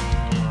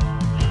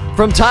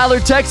 From Tyler,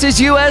 Texas,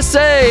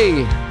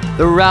 USA,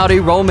 the rowdy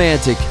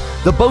romantic,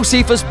 the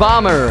Bocephus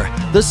bomber,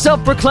 the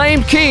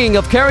self-proclaimed king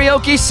of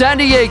karaoke San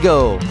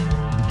Diego,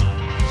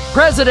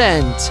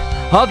 president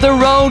of the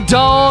Road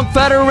Dog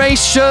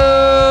Federation,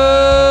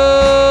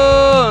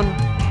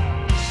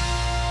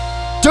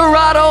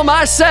 Dorado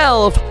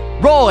myself,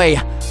 Roy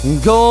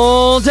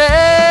Golden.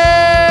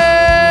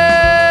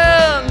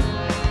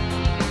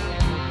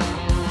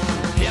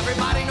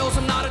 Everybody knows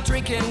I'm not a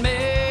drinking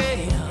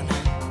man,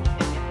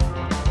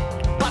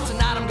 but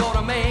tonight I'm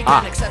gonna make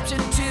an exception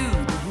to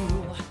the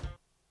rule.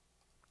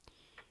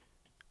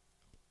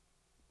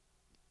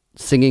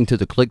 Singing to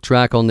the click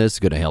track on this is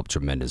going to help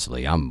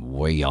tremendously. I'm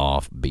way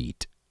off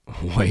beat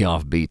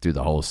through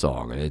the whole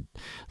song.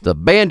 The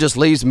band just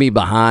leaves me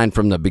behind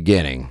from the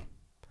beginning.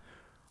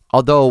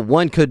 Although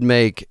one could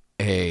make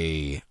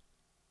a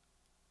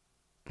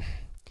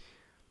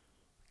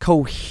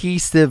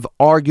cohesive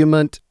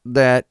argument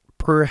that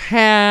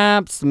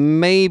perhaps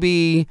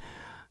maybe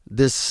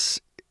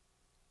this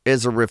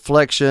is a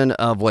reflection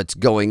of what's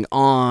going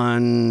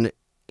on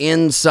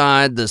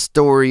inside the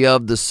story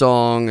of the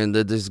song, and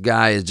that this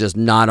guy is just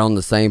not on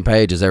the same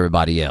page as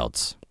everybody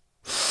else.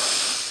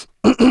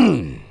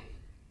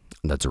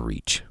 That's a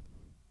reach.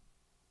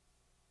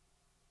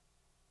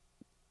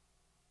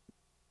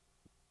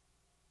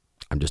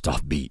 I'm just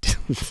off beat.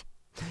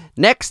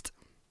 Next.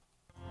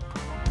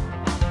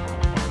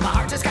 My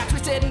heart just got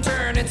twisted and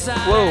turned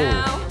inside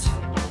out.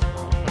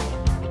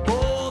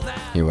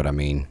 Hear what I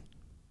mean?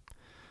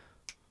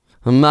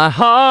 My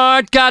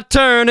heart got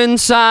turned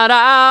inside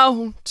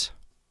out.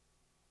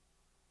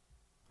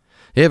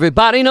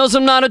 Everybody knows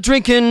I'm not a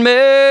drinking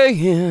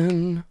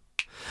man,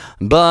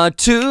 but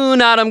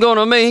tonight I'm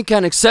gonna make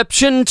an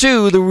exception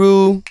to the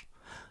rule.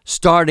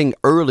 Starting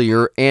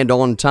earlier and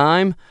on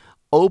time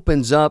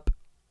opens up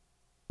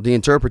the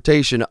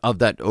interpretation of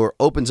that, or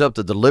opens up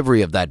the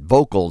delivery of that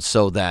vocal,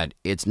 so that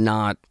it's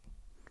not,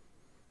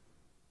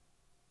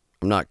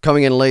 I'm not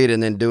coming in late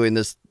and then doing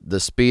this, the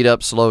speed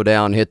up, slow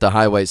down, hit the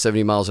highway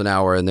 70 miles an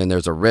hour, and then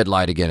there's a red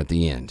light again at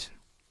the end.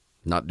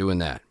 Not doing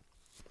that.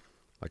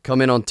 I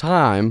come in on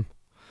time.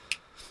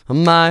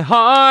 My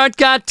heart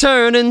got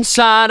turned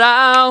inside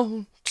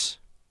out.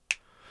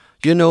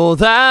 You know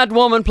that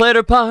woman played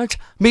her part,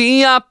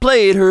 me, I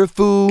played her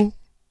fool.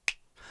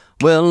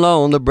 Well,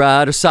 on the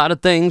brighter side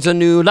of things, a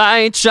new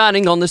light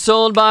shining on this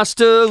old bar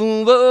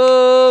stool.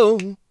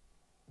 Whoa.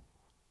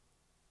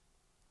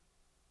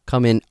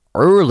 Come in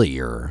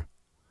earlier,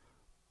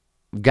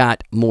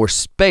 got more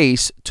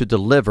space to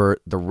deliver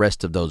the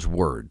rest of those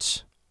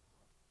words.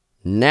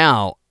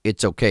 Now,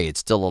 it's okay.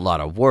 It's still a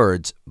lot of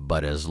words,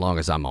 but as long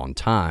as I'm on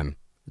time,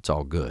 it's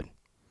all good.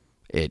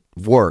 It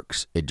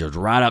works. It goes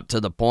right up to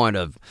the point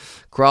of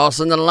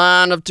crossing the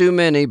line of too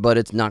many, but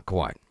it's not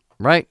quite.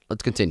 Right?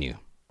 Let's continue.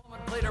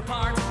 Played her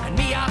part, and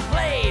me, I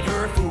played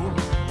her fool.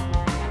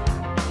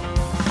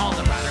 On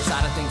the brighter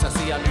side of things, I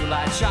see a new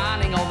light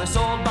shining on this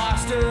old bar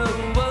stool.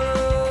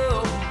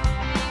 Whoa.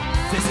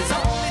 This is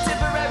only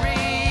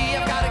temporary.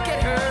 I've got to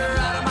get her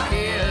out of my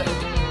head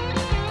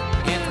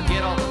and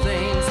forget all the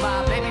things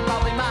my baby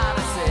probably might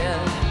have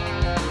said.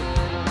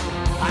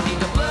 I need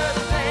to blur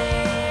the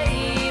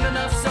pain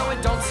enough so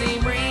it don't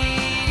seem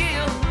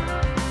real,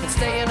 and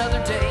stay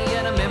another day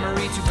in a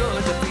memory too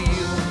good to feel.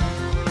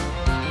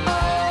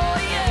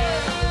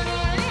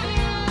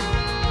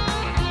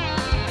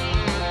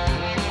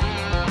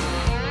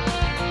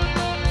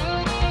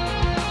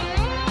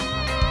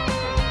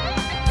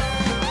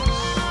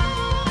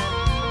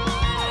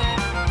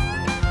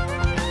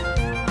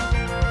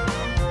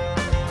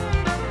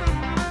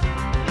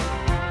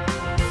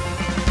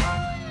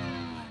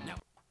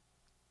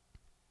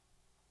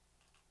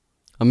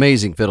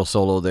 Amazing fiddle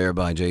solo there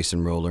by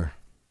Jason Roller.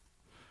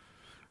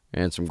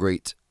 And some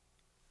great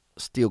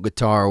steel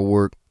guitar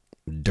work,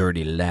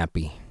 Dirty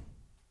Lappy,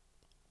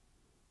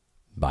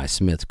 by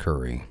Smith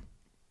Curry.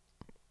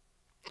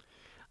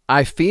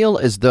 I feel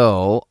as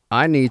though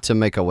I need to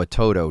make a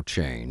WATODO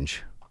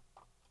change.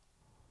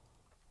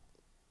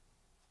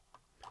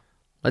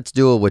 Let's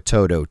do a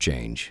WATODO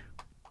change.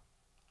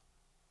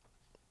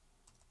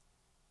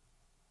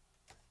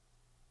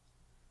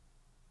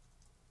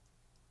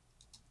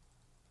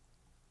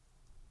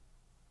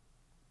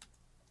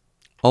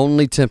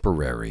 Only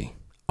temporary.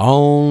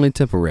 Only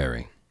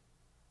temporary.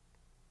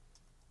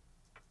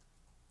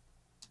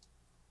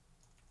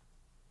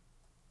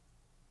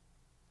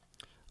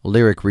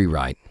 Lyric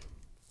rewrite.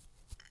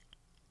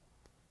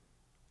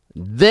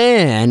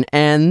 Then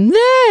and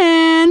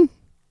then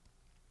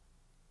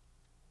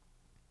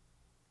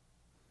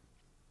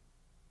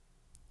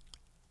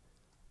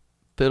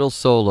fiddle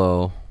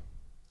solo.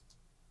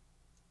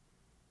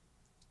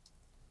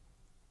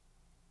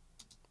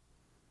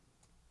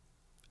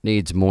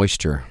 needs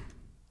moisture.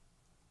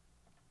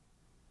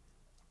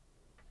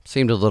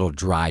 Seemed a little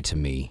dry to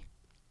me.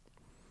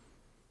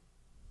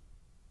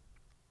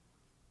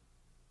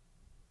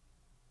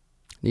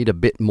 Need a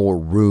bit more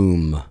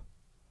room.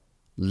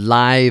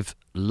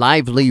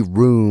 Lively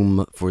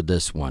room for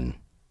this one.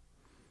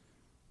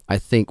 I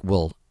think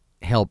will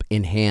help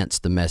enhance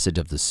the message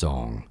of the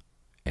song.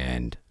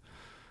 And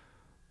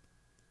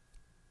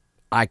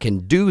I can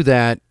do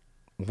that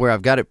where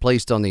I've got it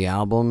placed on the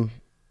album.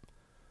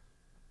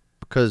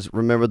 Because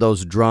remember,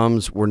 those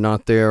drums were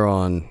not there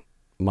on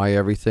My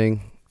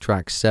Everything.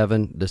 Track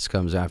 7. This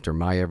comes after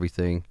My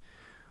Everything.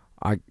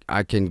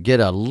 I can get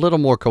a little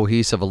more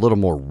cohesive, a little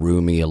more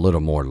roomy, a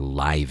little more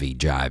livey,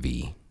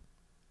 jivey,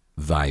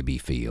 vibey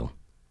feel.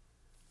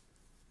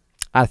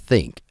 I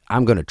think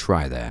I'm going to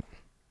try that.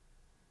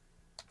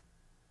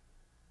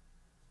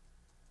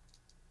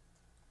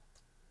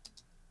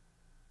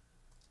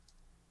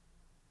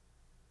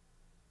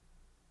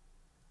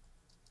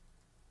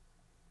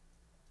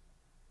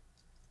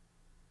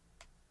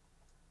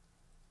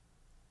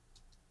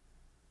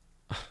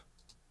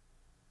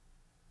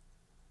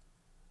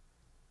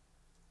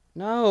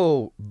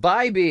 No,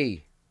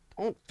 Bybee,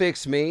 don't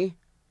fix me.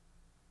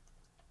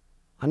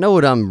 I know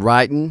what I'm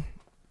writing.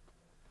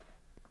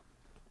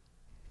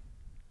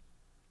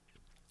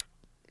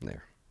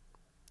 There.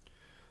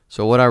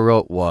 So what I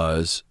wrote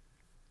was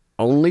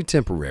only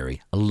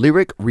temporary, a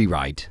lyric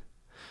rewrite,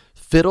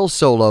 fiddle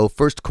solo,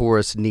 first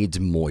chorus needs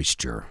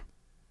moisture.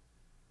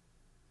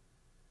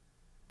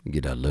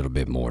 Get a little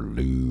bit more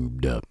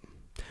lubed up.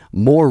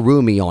 More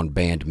roomy on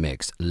band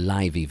mix,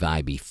 livey,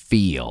 vibey,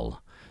 feel.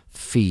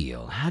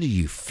 Feel. How do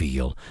you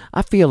feel?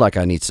 I feel like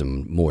I need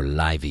some more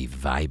livey,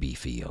 vibey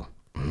feel.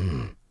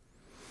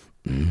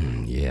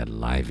 Yeah,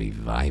 livey,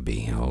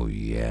 vibey. Oh,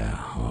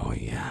 yeah. Oh,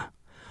 yeah.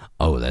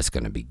 Oh, that's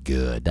going to be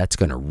good. That's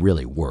going to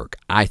really work,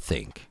 I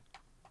think,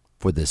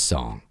 for this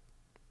song.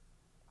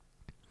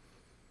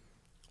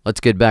 Let's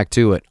get back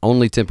to it.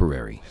 Only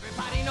temporary.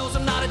 Everybody knows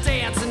I'm not a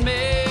dancing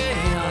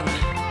man.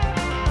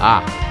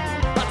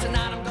 Ah. But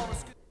tonight I'm gonna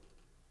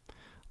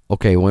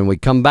Okay, when we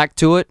come back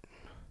to it,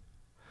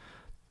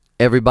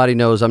 everybody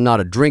knows I'm not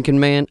a drinking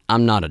man.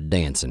 I'm not a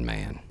dancing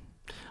man.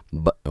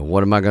 But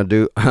what am I gonna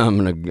do? I'm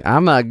gonna get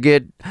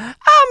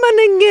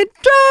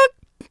drunk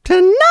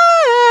tonight.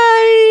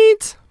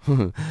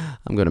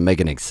 I'm gonna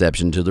make an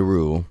exception to the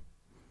rule.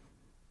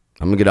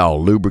 I'm gonna get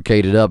all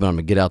lubricated up, and I'm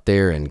gonna get out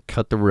there and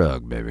cut the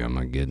rug, baby. I'm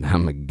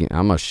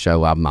gonna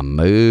show off my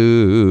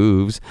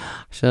moves,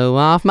 show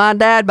off my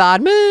dad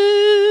bod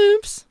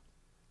moves.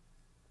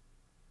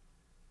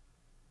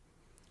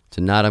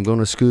 Tonight I'm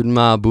gonna scoot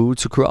my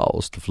boots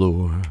across the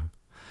floor.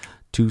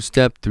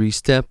 2-step,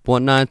 3-step,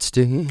 one night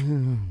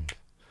stand.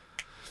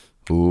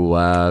 Ooh,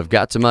 I've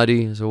got some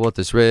ideas of what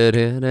this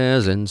redhead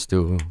has in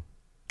store.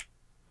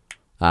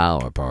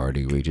 Our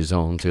party reaches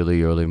on till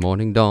the early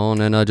morning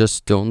dawn, and I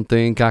just don't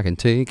think I can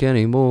take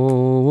any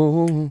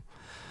more.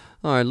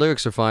 Alright,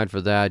 lyrics are fine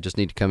for that. Just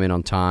need to come in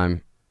on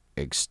time.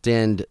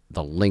 Extend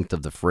the length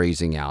of the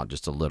phrasing out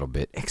just a little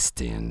bit.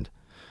 Extend.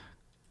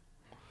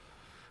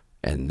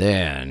 And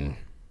then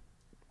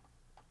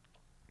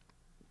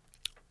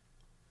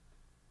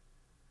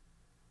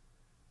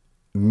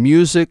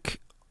musical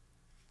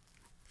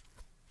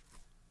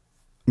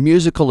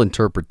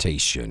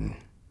interpretation.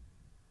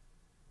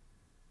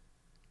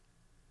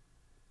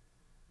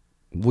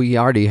 We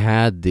already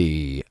had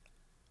the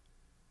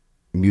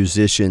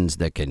musicians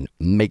that can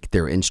make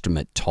their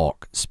instrument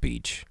talk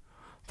speech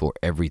for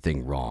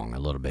Everything Wrong a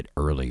little bit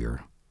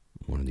earlier,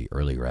 one of the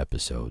earlier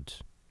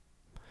episodes.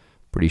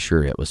 Pretty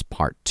sure it was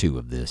part 2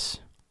 of this.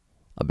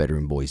 A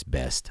Bedroom Boy's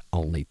Best,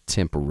 A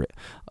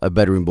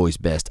Bedroom Boy's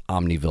Best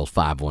Omniville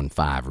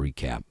 515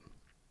 recap.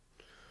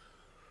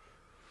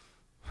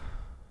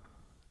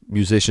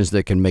 Musicians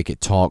that can make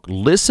it talk.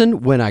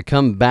 Listen when I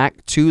come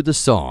back to the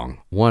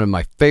song. One of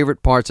my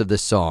favorite parts of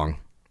this song.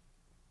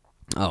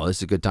 Oh, this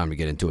is a good time to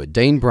get into it.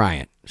 Dane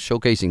Bryant.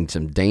 Showcasing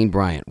some Dane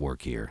Bryant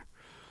work here.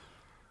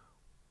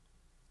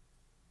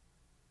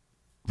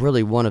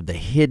 Really one of the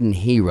hidden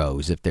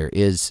heroes, if there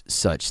is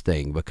such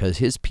thing, because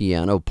his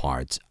piano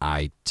parts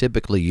I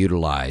typically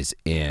utilize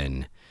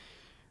in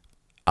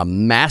a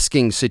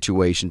masking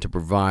situation to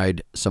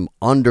provide some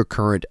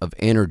undercurrent of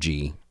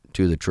energy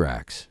to the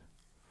tracks.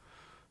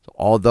 So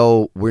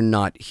although we're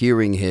not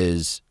hearing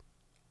his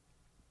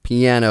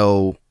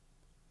piano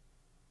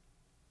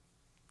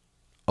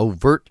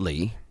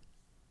overtly,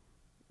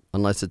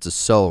 unless it's a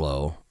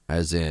solo,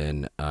 as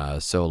in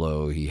a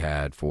solo he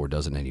had for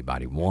Doesn't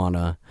Anybody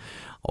Wanna,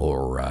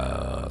 or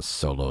a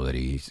solo that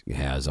he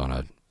has on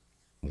a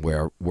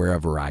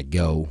Wherever I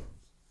Go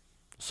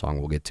song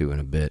we'll get to in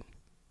a bit.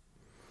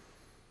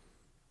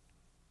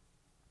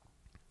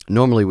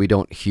 Normally we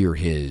don't hear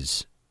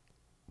his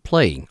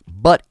playing,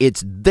 but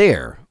it's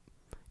there.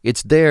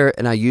 It's there,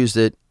 and I used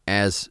it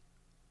as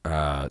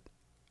a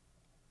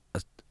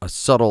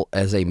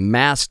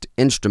masked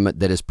instrument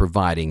that is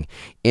providing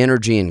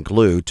energy and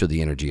glue to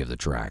the energy of the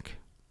track.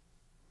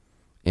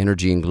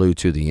 Energy and glue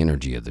to the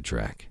energy of the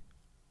track.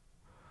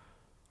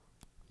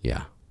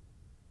 Yeah.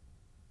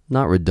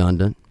 Not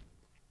redundant.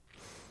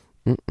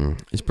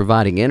 It's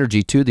providing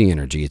energy to the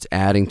energy. It's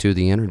adding to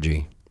the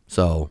energy.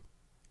 So,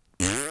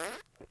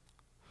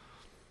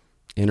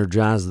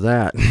 energize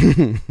that.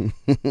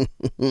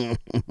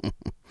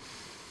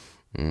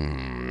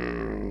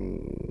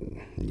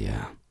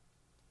 Yeah.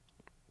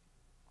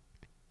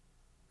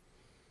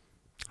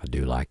 I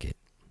do like it.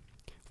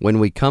 When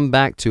we come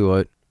back to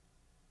it,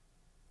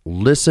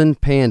 listen,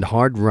 panned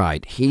hard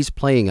right. He's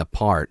playing a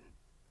part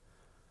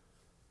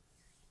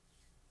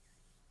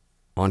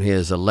on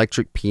his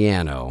electric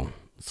piano.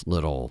 It's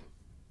little.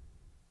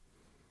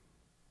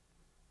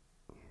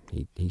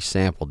 He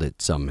sampled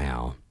it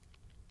somehow.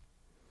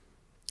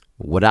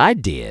 What I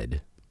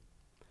did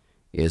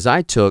is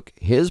I took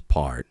his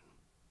part,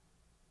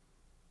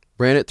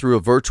 ran it through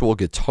a virtual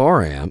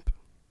guitar amp,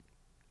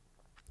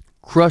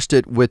 crushed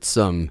it with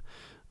some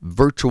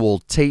virtual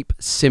tape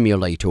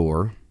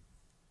simulator,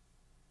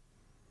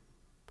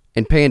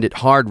 and panned it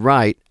hard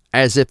right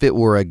as if it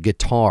were a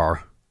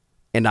guitar.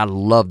 And I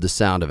love the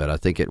sound of it. I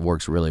think it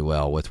works really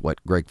well with what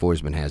Greg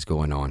Forsman has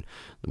going on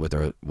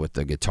with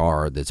the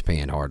guitar that's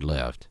panned hard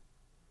left.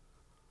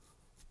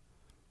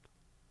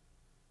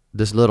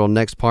 This little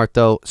next part,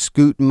 though,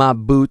 scooting my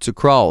boots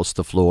across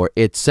the floor.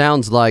 It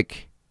sounds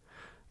like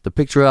the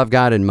picture I've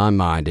got in my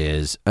mind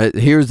is,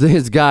 here's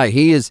this guy.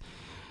 He is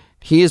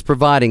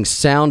providing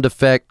sound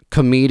effect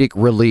comedic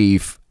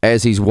relief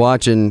as he's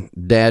watching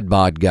Dad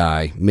Bod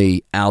Guy,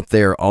 me, out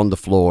there on the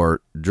floor,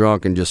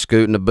 drunk and just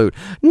scooting a boot.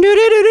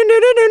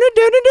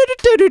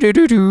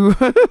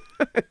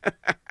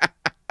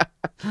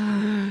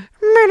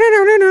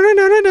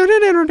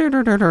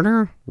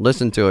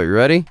 Listen to it. You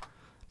ready?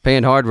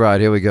 Panned hard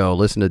right. Here we go.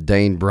 Listen to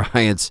Dane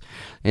Bryant's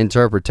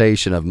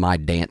interpretation of my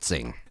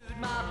dancing.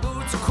 My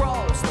boots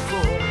across the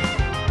floor.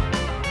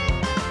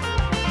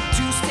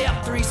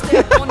 2-step,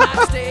 3-step, one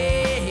night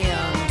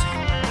stand.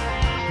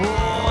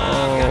 Oh,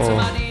 I've got some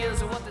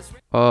ideas of what this.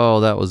 Oh,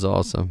 that was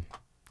awesome.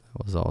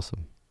 That was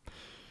awesome.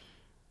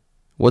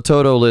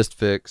 WATODO list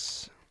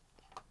fix.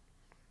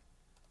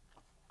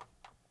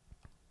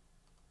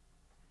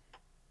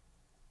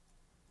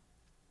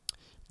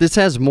 This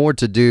has more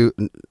to do.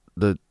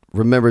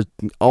 Remember,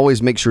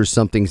 always make sure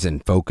something's in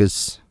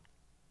focus.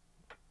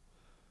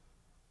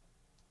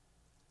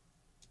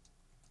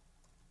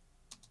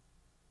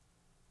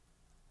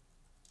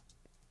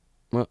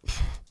 Well,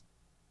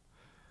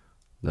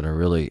 that I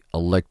really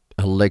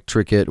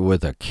electric it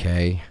with a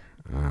K.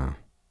 Try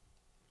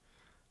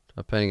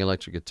playing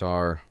electric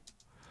guitar.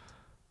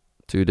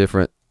 Two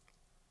different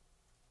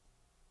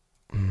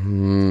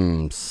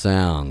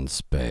sound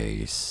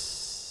space.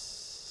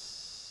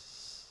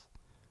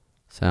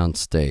 Sound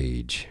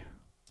stage.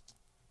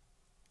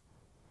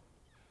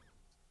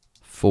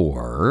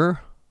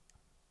 4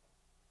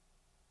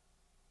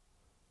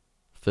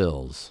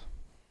 fills.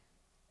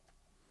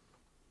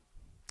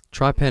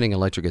 Try panning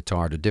electric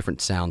guitar to different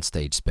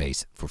soundstage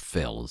space for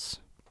fills.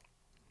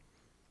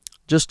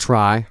 Just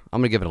try.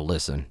 I'm going to give it a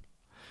listen.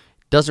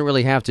 Doesn't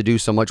really have to do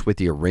so much with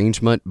the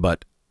arrangement,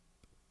 but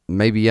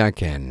maybe I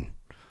can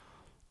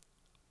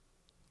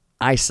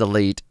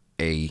isolate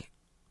a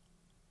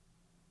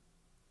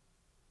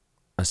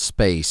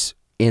space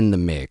in the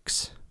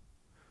mix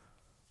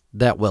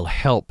that will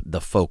help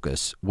the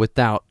focus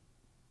without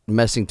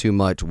messing too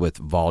much with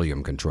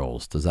volume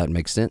controls. Does that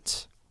make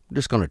sense? I'm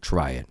just going to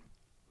try it.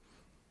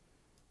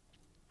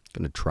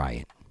 Going to try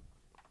it.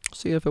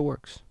 See if it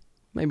works.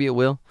 Maybe it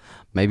will.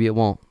 Maybe it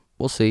won't.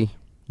 We'll see.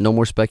 No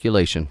more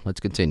speculation. Let's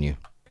continue.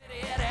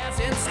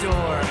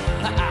 Our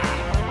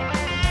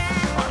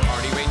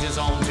party rages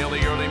on till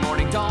the early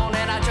morning dawn,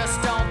 and I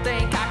just don't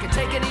think I can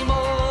take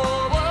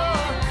anymore.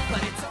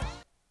 But it's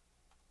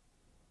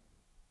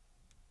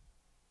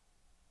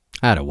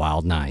I had a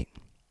wild night.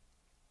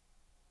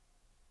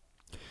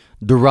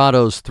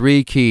 Dorado's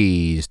 3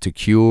 keys to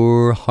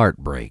cure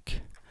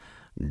heartbreak.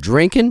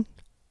 Drinking,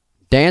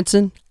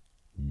 dancing,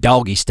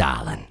 doggy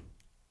styling.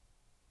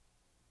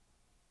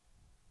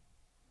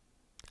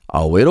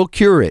 Oh, it'll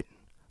cure it,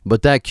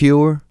 but that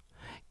cure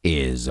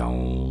is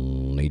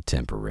only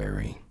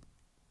temporary.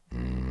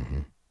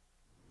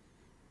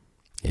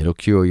 It'll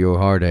cure your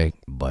heartache,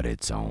 but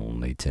it's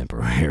only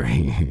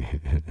temporary.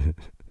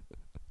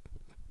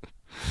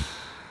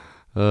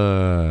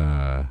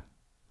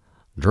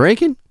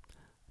 Drinking,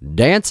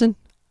 dancing,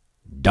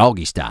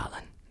 doggy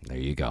styling. There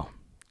you go.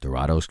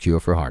 Dorado's cure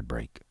for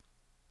heartbreak.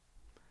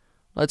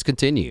 Let's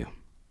continue.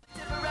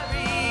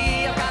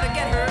 I've got to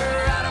get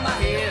her out of my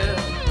head.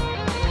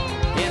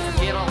 And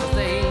forget all the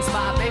things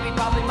my baby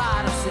probably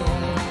might have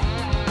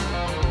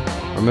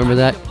said. Remember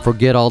that?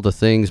 Forget all the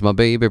things my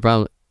baby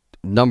probably.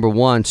 Number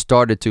 1,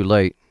 started too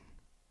late.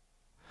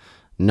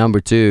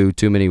 Number 2,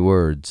 too many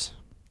words.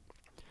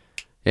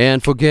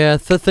 And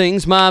forget the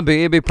things my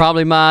baby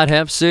probably might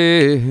have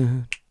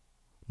said.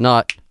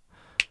 Not.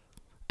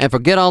 And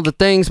forget all the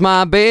things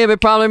my baby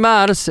probably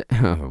might have said.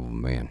 Oh,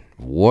 man.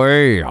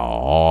 Way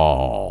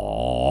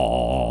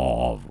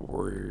off.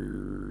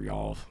 Way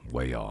off.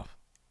 Way off.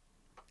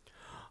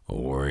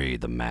 Way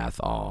the math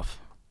off.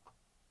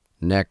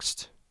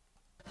 Next.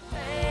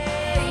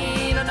 Hey,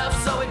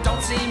 so it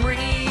don't seem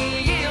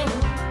real.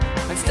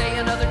 And stay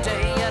another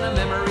day and a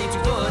memory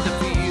too good to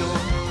feel.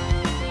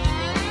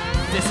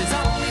 This is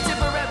only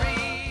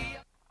temporary.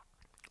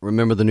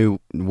 Remember the new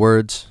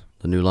words,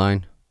 the new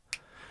line?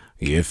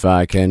 If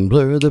I can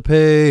blur the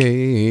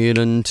pain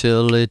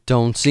until it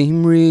don't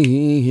seem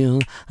real,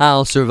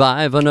 I'll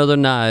survive another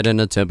night in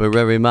a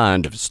temporary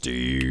mind of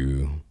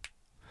steel.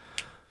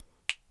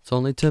 It's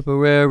only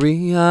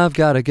temporary, I've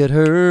got to get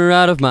her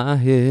out of my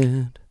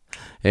head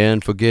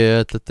and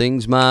forget the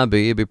things my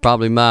baby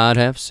probably might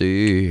have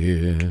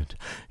said.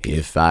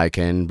 If I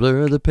can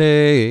blur the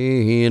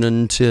pain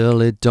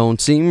until it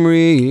don't seem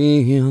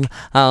real,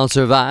 I'll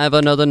survive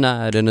another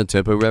night in a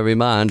temporary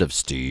mind of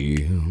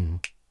steel.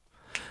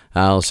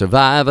 I'll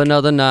survive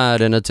another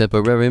night in a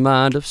temporary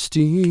mind of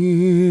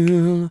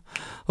steel.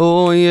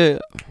 Oh, yeah.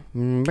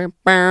 And I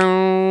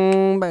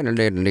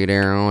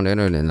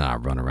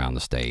run around the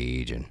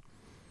stage and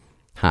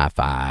high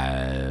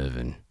five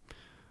and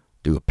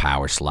do a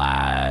power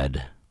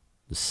slide,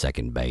 the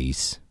second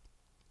base,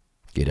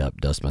 get up,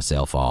 dust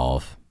myself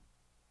off,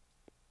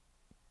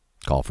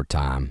 call for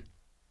time.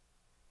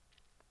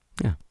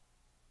 Yeah.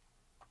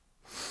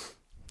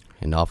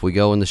 And off we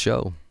go in the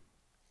show.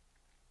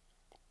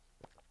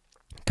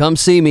 Come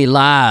see me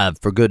live,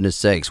 for goodness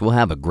sakes. We'll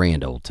have a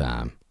grand old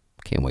time.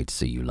 Can't wait to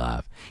see you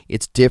live.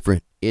 It's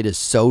different. It is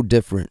so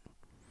different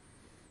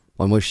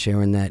when we're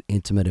sharing that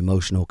intimate,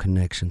 emotional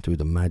connection through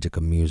the magic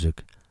of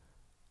music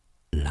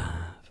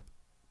live.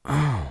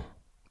 Oh,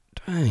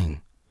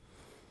 dang.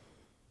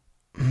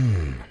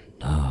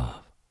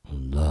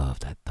 Love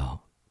that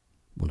thought.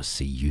 Want to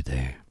see you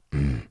there.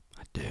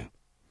 I do.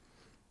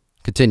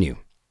 Continue.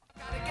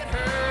 Gotta get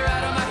her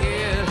out of my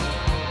head.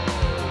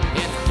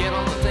 And forget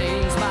all the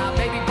things my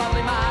baby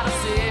probably might have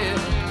said.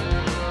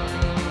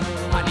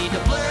 I need to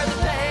blur the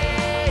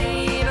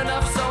pain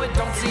enough so it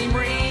don't seem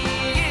real.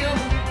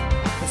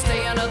 And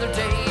stay another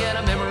day and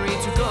a memory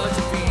too good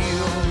to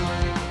feel.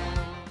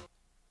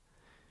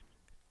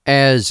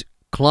 As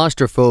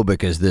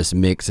claustrophobic as this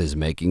mix is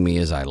making me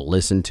as I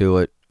listen to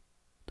it,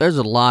 there's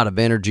a lot of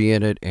energy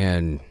in it,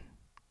 and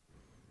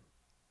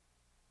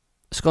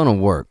it's going to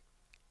work.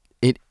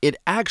 It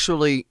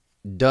actually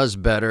does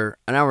better.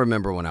 And I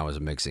remember when I was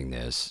mixing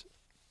this,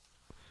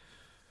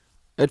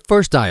 at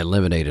first I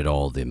eliminated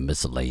all the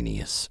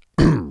miscellaneous.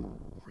 I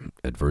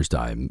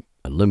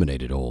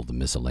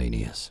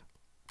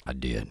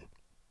did.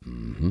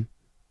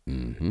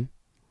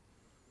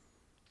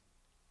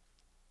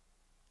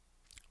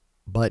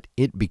 But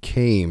it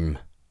became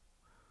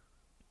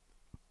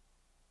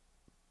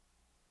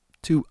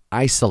too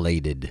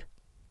isolated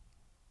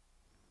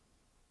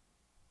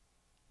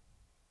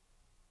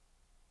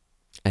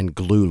and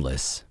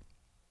glueless.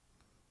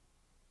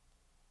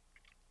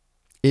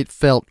 It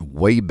felt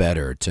way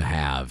better to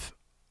have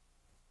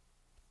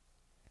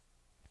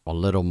a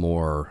little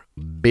more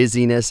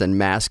busyness and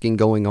masking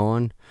going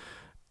on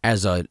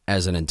as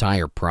an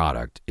entire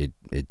product.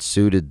 It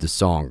suited the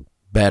song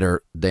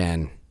better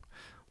than,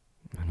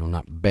 I know,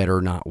 not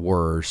better, not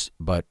worse,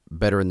 but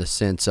better in the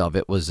sense of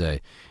it was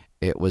a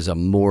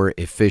more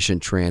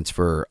efficient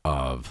transfer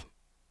of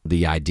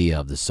the idea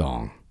of the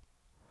song.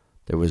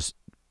 There was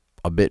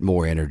a bit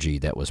more energy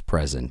that was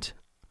present.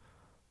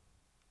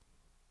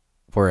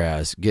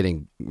 Whereas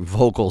getting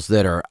vocals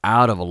that are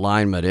out of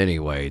alignment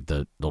anyway,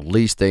 the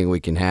least thing we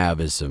can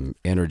have is some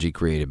energy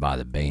created by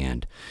the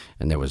band.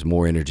 And there was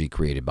more energy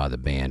created by the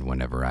band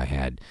whenever I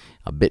had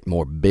a bit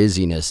more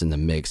busyness in the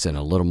mix and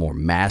a little more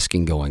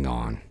masking going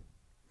on.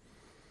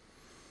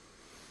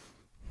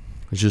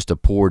 It's just a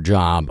poor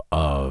job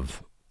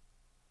of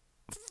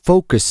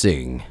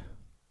focusing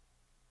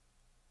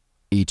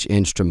each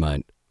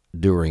instrument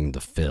during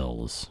the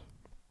fills.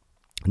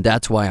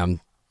 That's why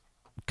I'm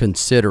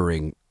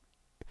considering,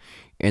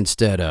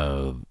 instead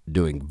of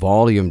doing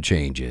volume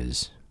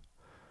changes,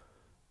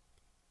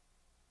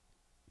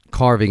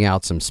 carving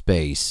out some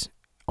space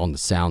on the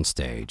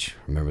soundstage.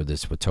 Remember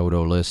this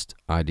WATODO list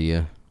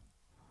idea?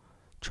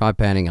 Try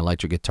panning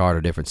electric guitar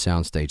to different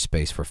soundstage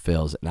space for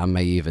fills, and I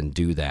may even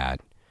do that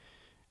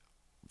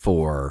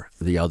for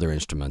the other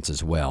instruments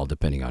as well,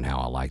 depending on how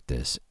I like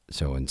this.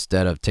 So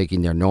instead of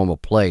taking their normal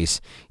place,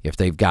 if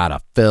they've got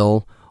a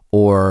fill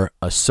or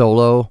a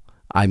solo,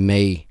 I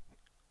may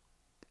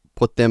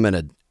put them in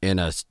a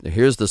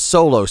here's the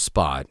solo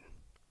spot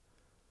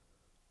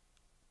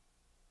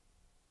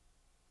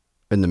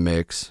in the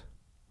mix,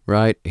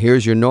 right?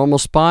 Here's your normal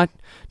spot,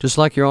 just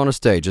like you're on a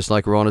stage, just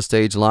like we're on a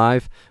stage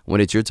live. When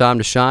it's your time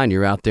to shine,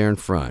 you're out there in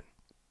front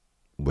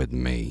with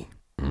me.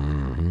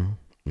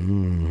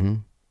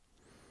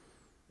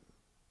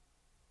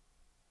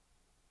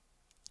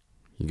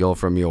 You go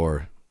from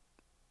your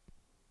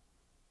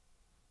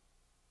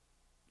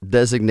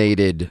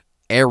designated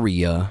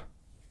area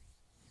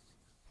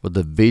with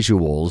the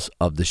visuals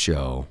of the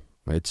show.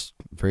 It's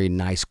very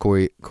nice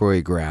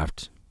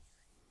choreographed.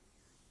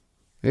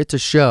 It's a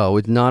show.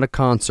 It's not a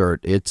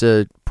concert. It's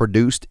a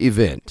produced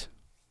event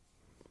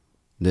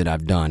that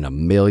I've done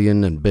 1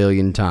 million and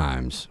billion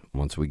times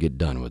once we get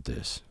done with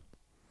this.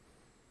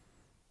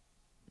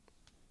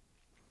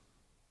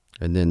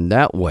 And then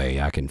that way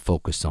I can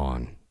focus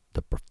on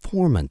the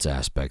performance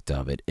aspect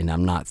of it. And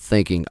I'm not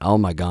thinking, oh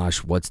my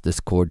gosh, what's this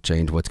chord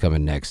change? What's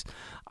coming next?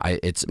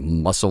 It's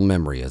muscle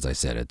memory, as I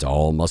said. It's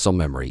all muscle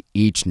memory.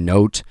 Each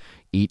note,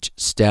 each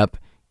step,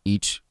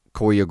 each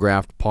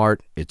choreographed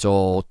part, it's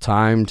all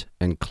timed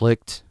and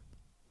clicked.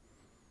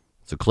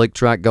 It's a click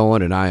track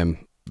going, and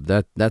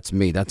that's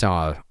me. That's how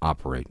I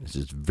operate. It's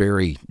just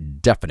very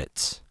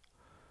definite.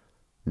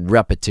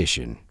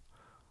 Repetition.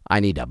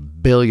 I need 1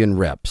 billion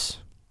reps.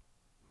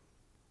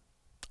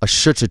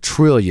 Such a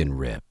trillion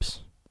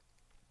reps.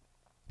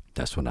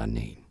 That's what I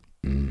need.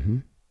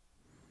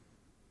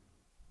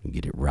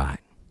 Get it right.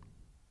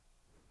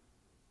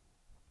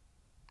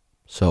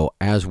 So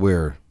as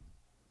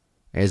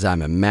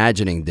I'm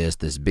imagining this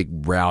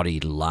big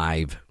rowdy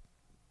live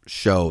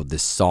show,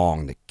 this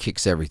song that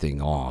kicks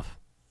everything off,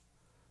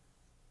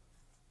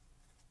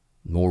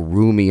 more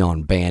roomy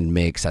on band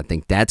mix, I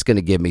think that's going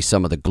to give me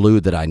some of the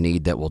glue that I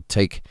need that will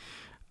take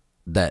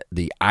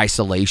the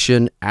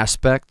isolation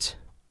aspect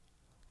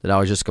that I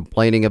was just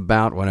complaining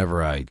about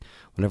whenever I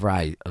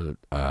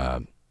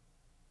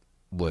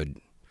would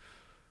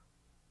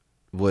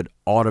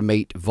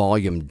automate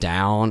volume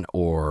down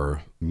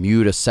or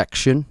mute a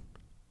section.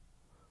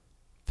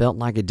 Felt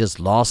like it just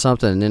lost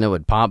something, and then it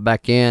would pop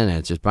back in, and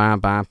it's just bam,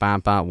 bam,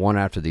 bam, bam, one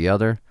after the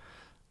other.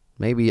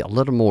 Maybe a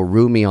little more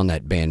roomy on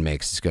that band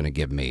mix is going to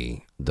give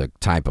me the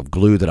type of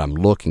glue that I'm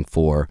looking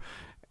for,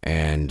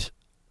 and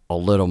a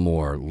little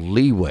more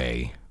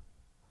leeway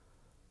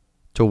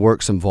to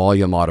work some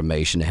volume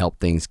automation to help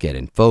things get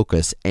in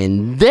focus.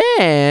 And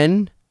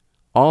then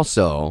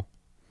also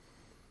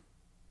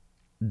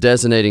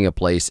designating a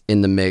place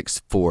in the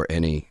mix for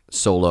any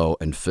solo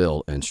and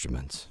fill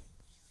instruments.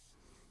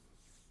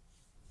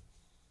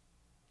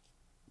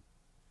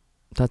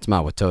 That's my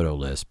WATODO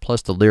list,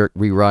 plus the lyric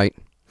rewrite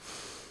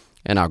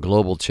and our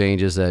global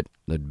changes, that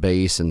the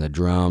bass and the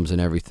drums and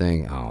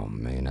everything. Oh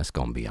man, that's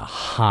going to be a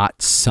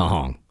hot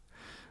song.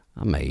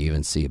 I may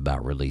even see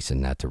about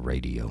releasing that to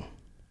radio.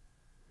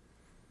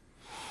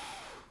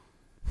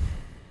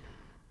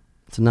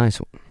 It's a nice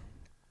one.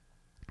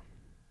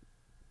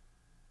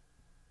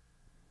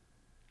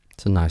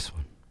 It's a nice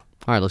one.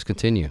 All right, let's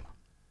continue.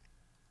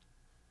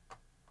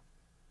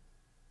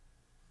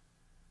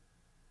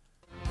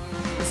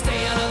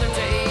 Stay another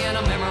day and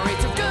a memory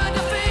too good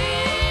to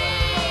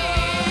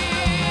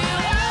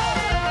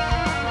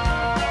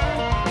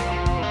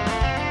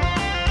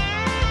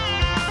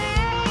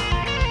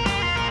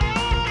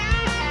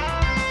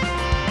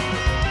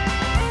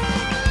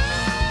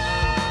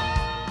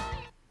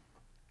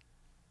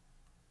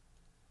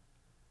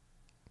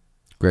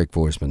Greg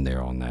Forsman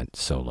there on that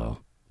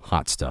solo.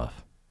 Hot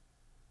stuff.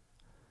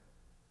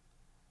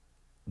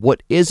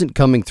 What isn't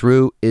coming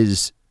through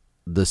is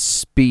the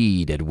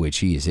speed at which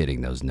he is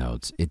hitting those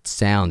notes. It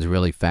sounds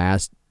really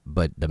fast,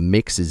 but the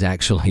mix is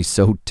actually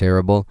so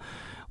terrible.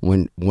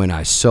 When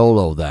I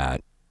solo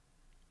that,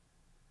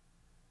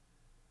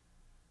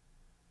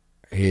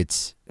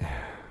 it's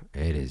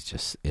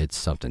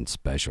something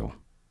special.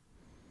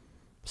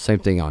 Same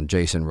thing on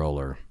Jason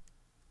Roller.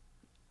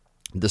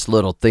 This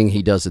little thing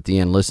he does at the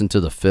end, listen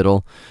to the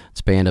fiddle. It's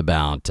panned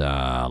about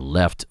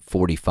left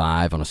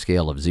 45 on a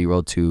scale of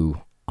 0 to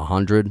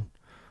 100.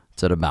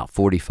 It's at about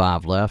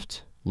 45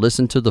 left.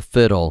 Listen to the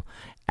fiddle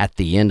at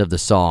the end of the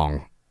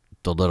song.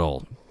 The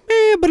little,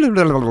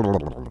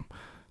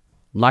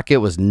 like it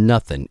was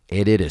nothing.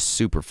 It is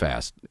super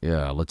fast.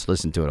 Yeah, let's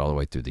listen to it all the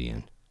way through the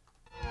end.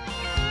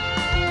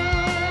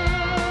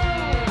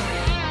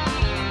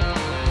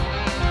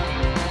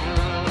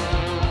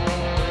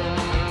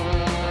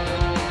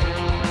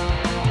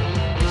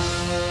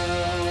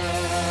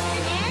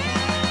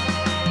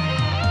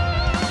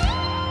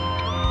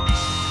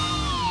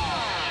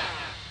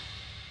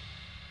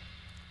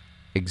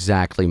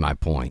 Exactly my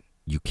point.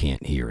 You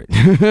can't hear it.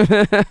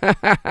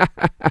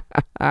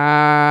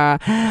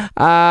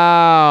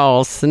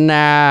 Oh,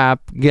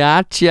 snap.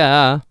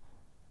 Gotcha.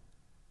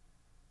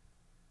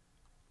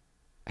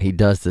 He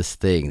does this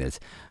thing that's...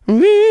 But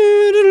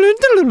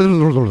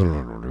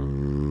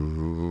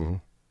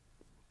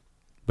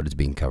it's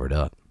being covered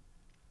up.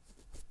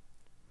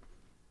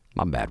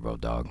 My bad,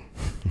 Road Dog.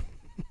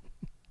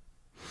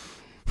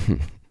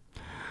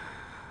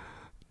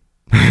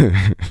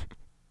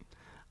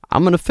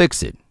 I'm going to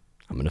fix it.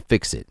 I'm going to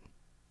fix it.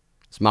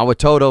 It's my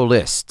WATODO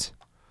list.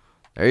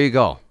 There you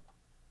go.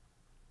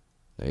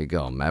 There you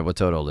go. My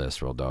WATODO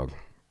list, Road Dog.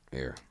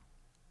 Here.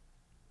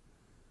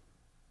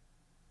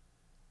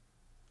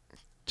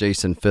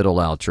 Jason Fiddle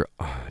outro.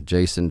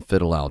 Jason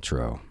Fiddle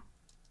outro.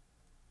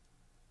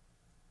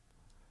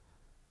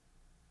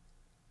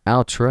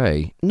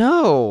 Outre?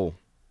 No.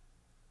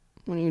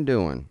 What are you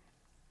doing?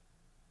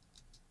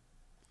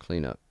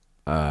 Clean up.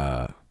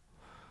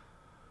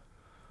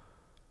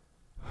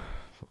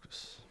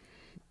 Focus.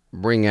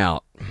 Bring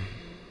out.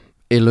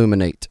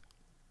 Illuminate.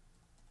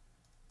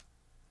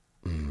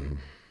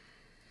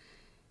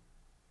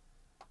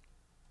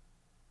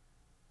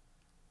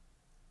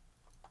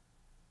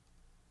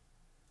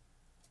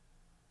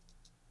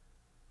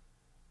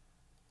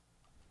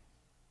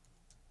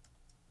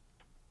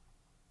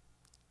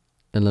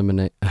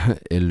 Eliminate.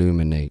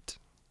 Illuminate.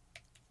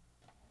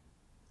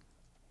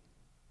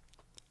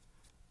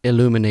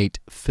 Illuminate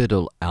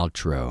fiddle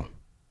outro.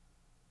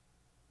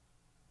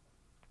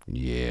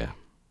 Yeah.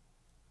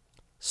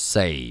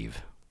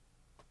 Save.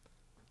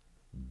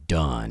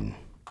 Done.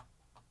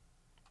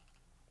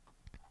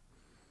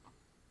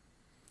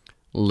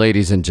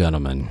 Ladies and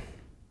gentlemen,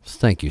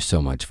 thank you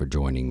so much for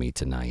joining me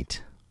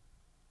tonight.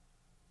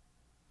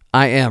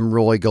 I am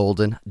Roy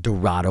Golden,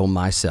 Dorado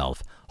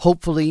myself.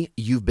 Hopefully,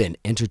 you've been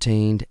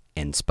entertained,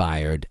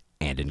 inspired,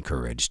 and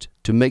encouraged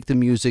to make the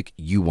music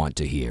you want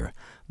to hear.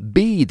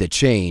 Be the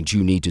change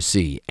you need to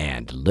see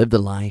and live the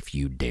life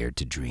you dared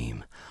to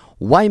dream.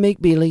 Why make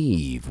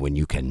believe when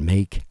you can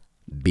make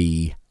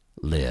be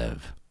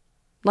live?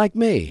 Like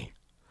me.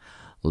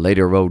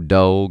 Later, road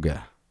dog.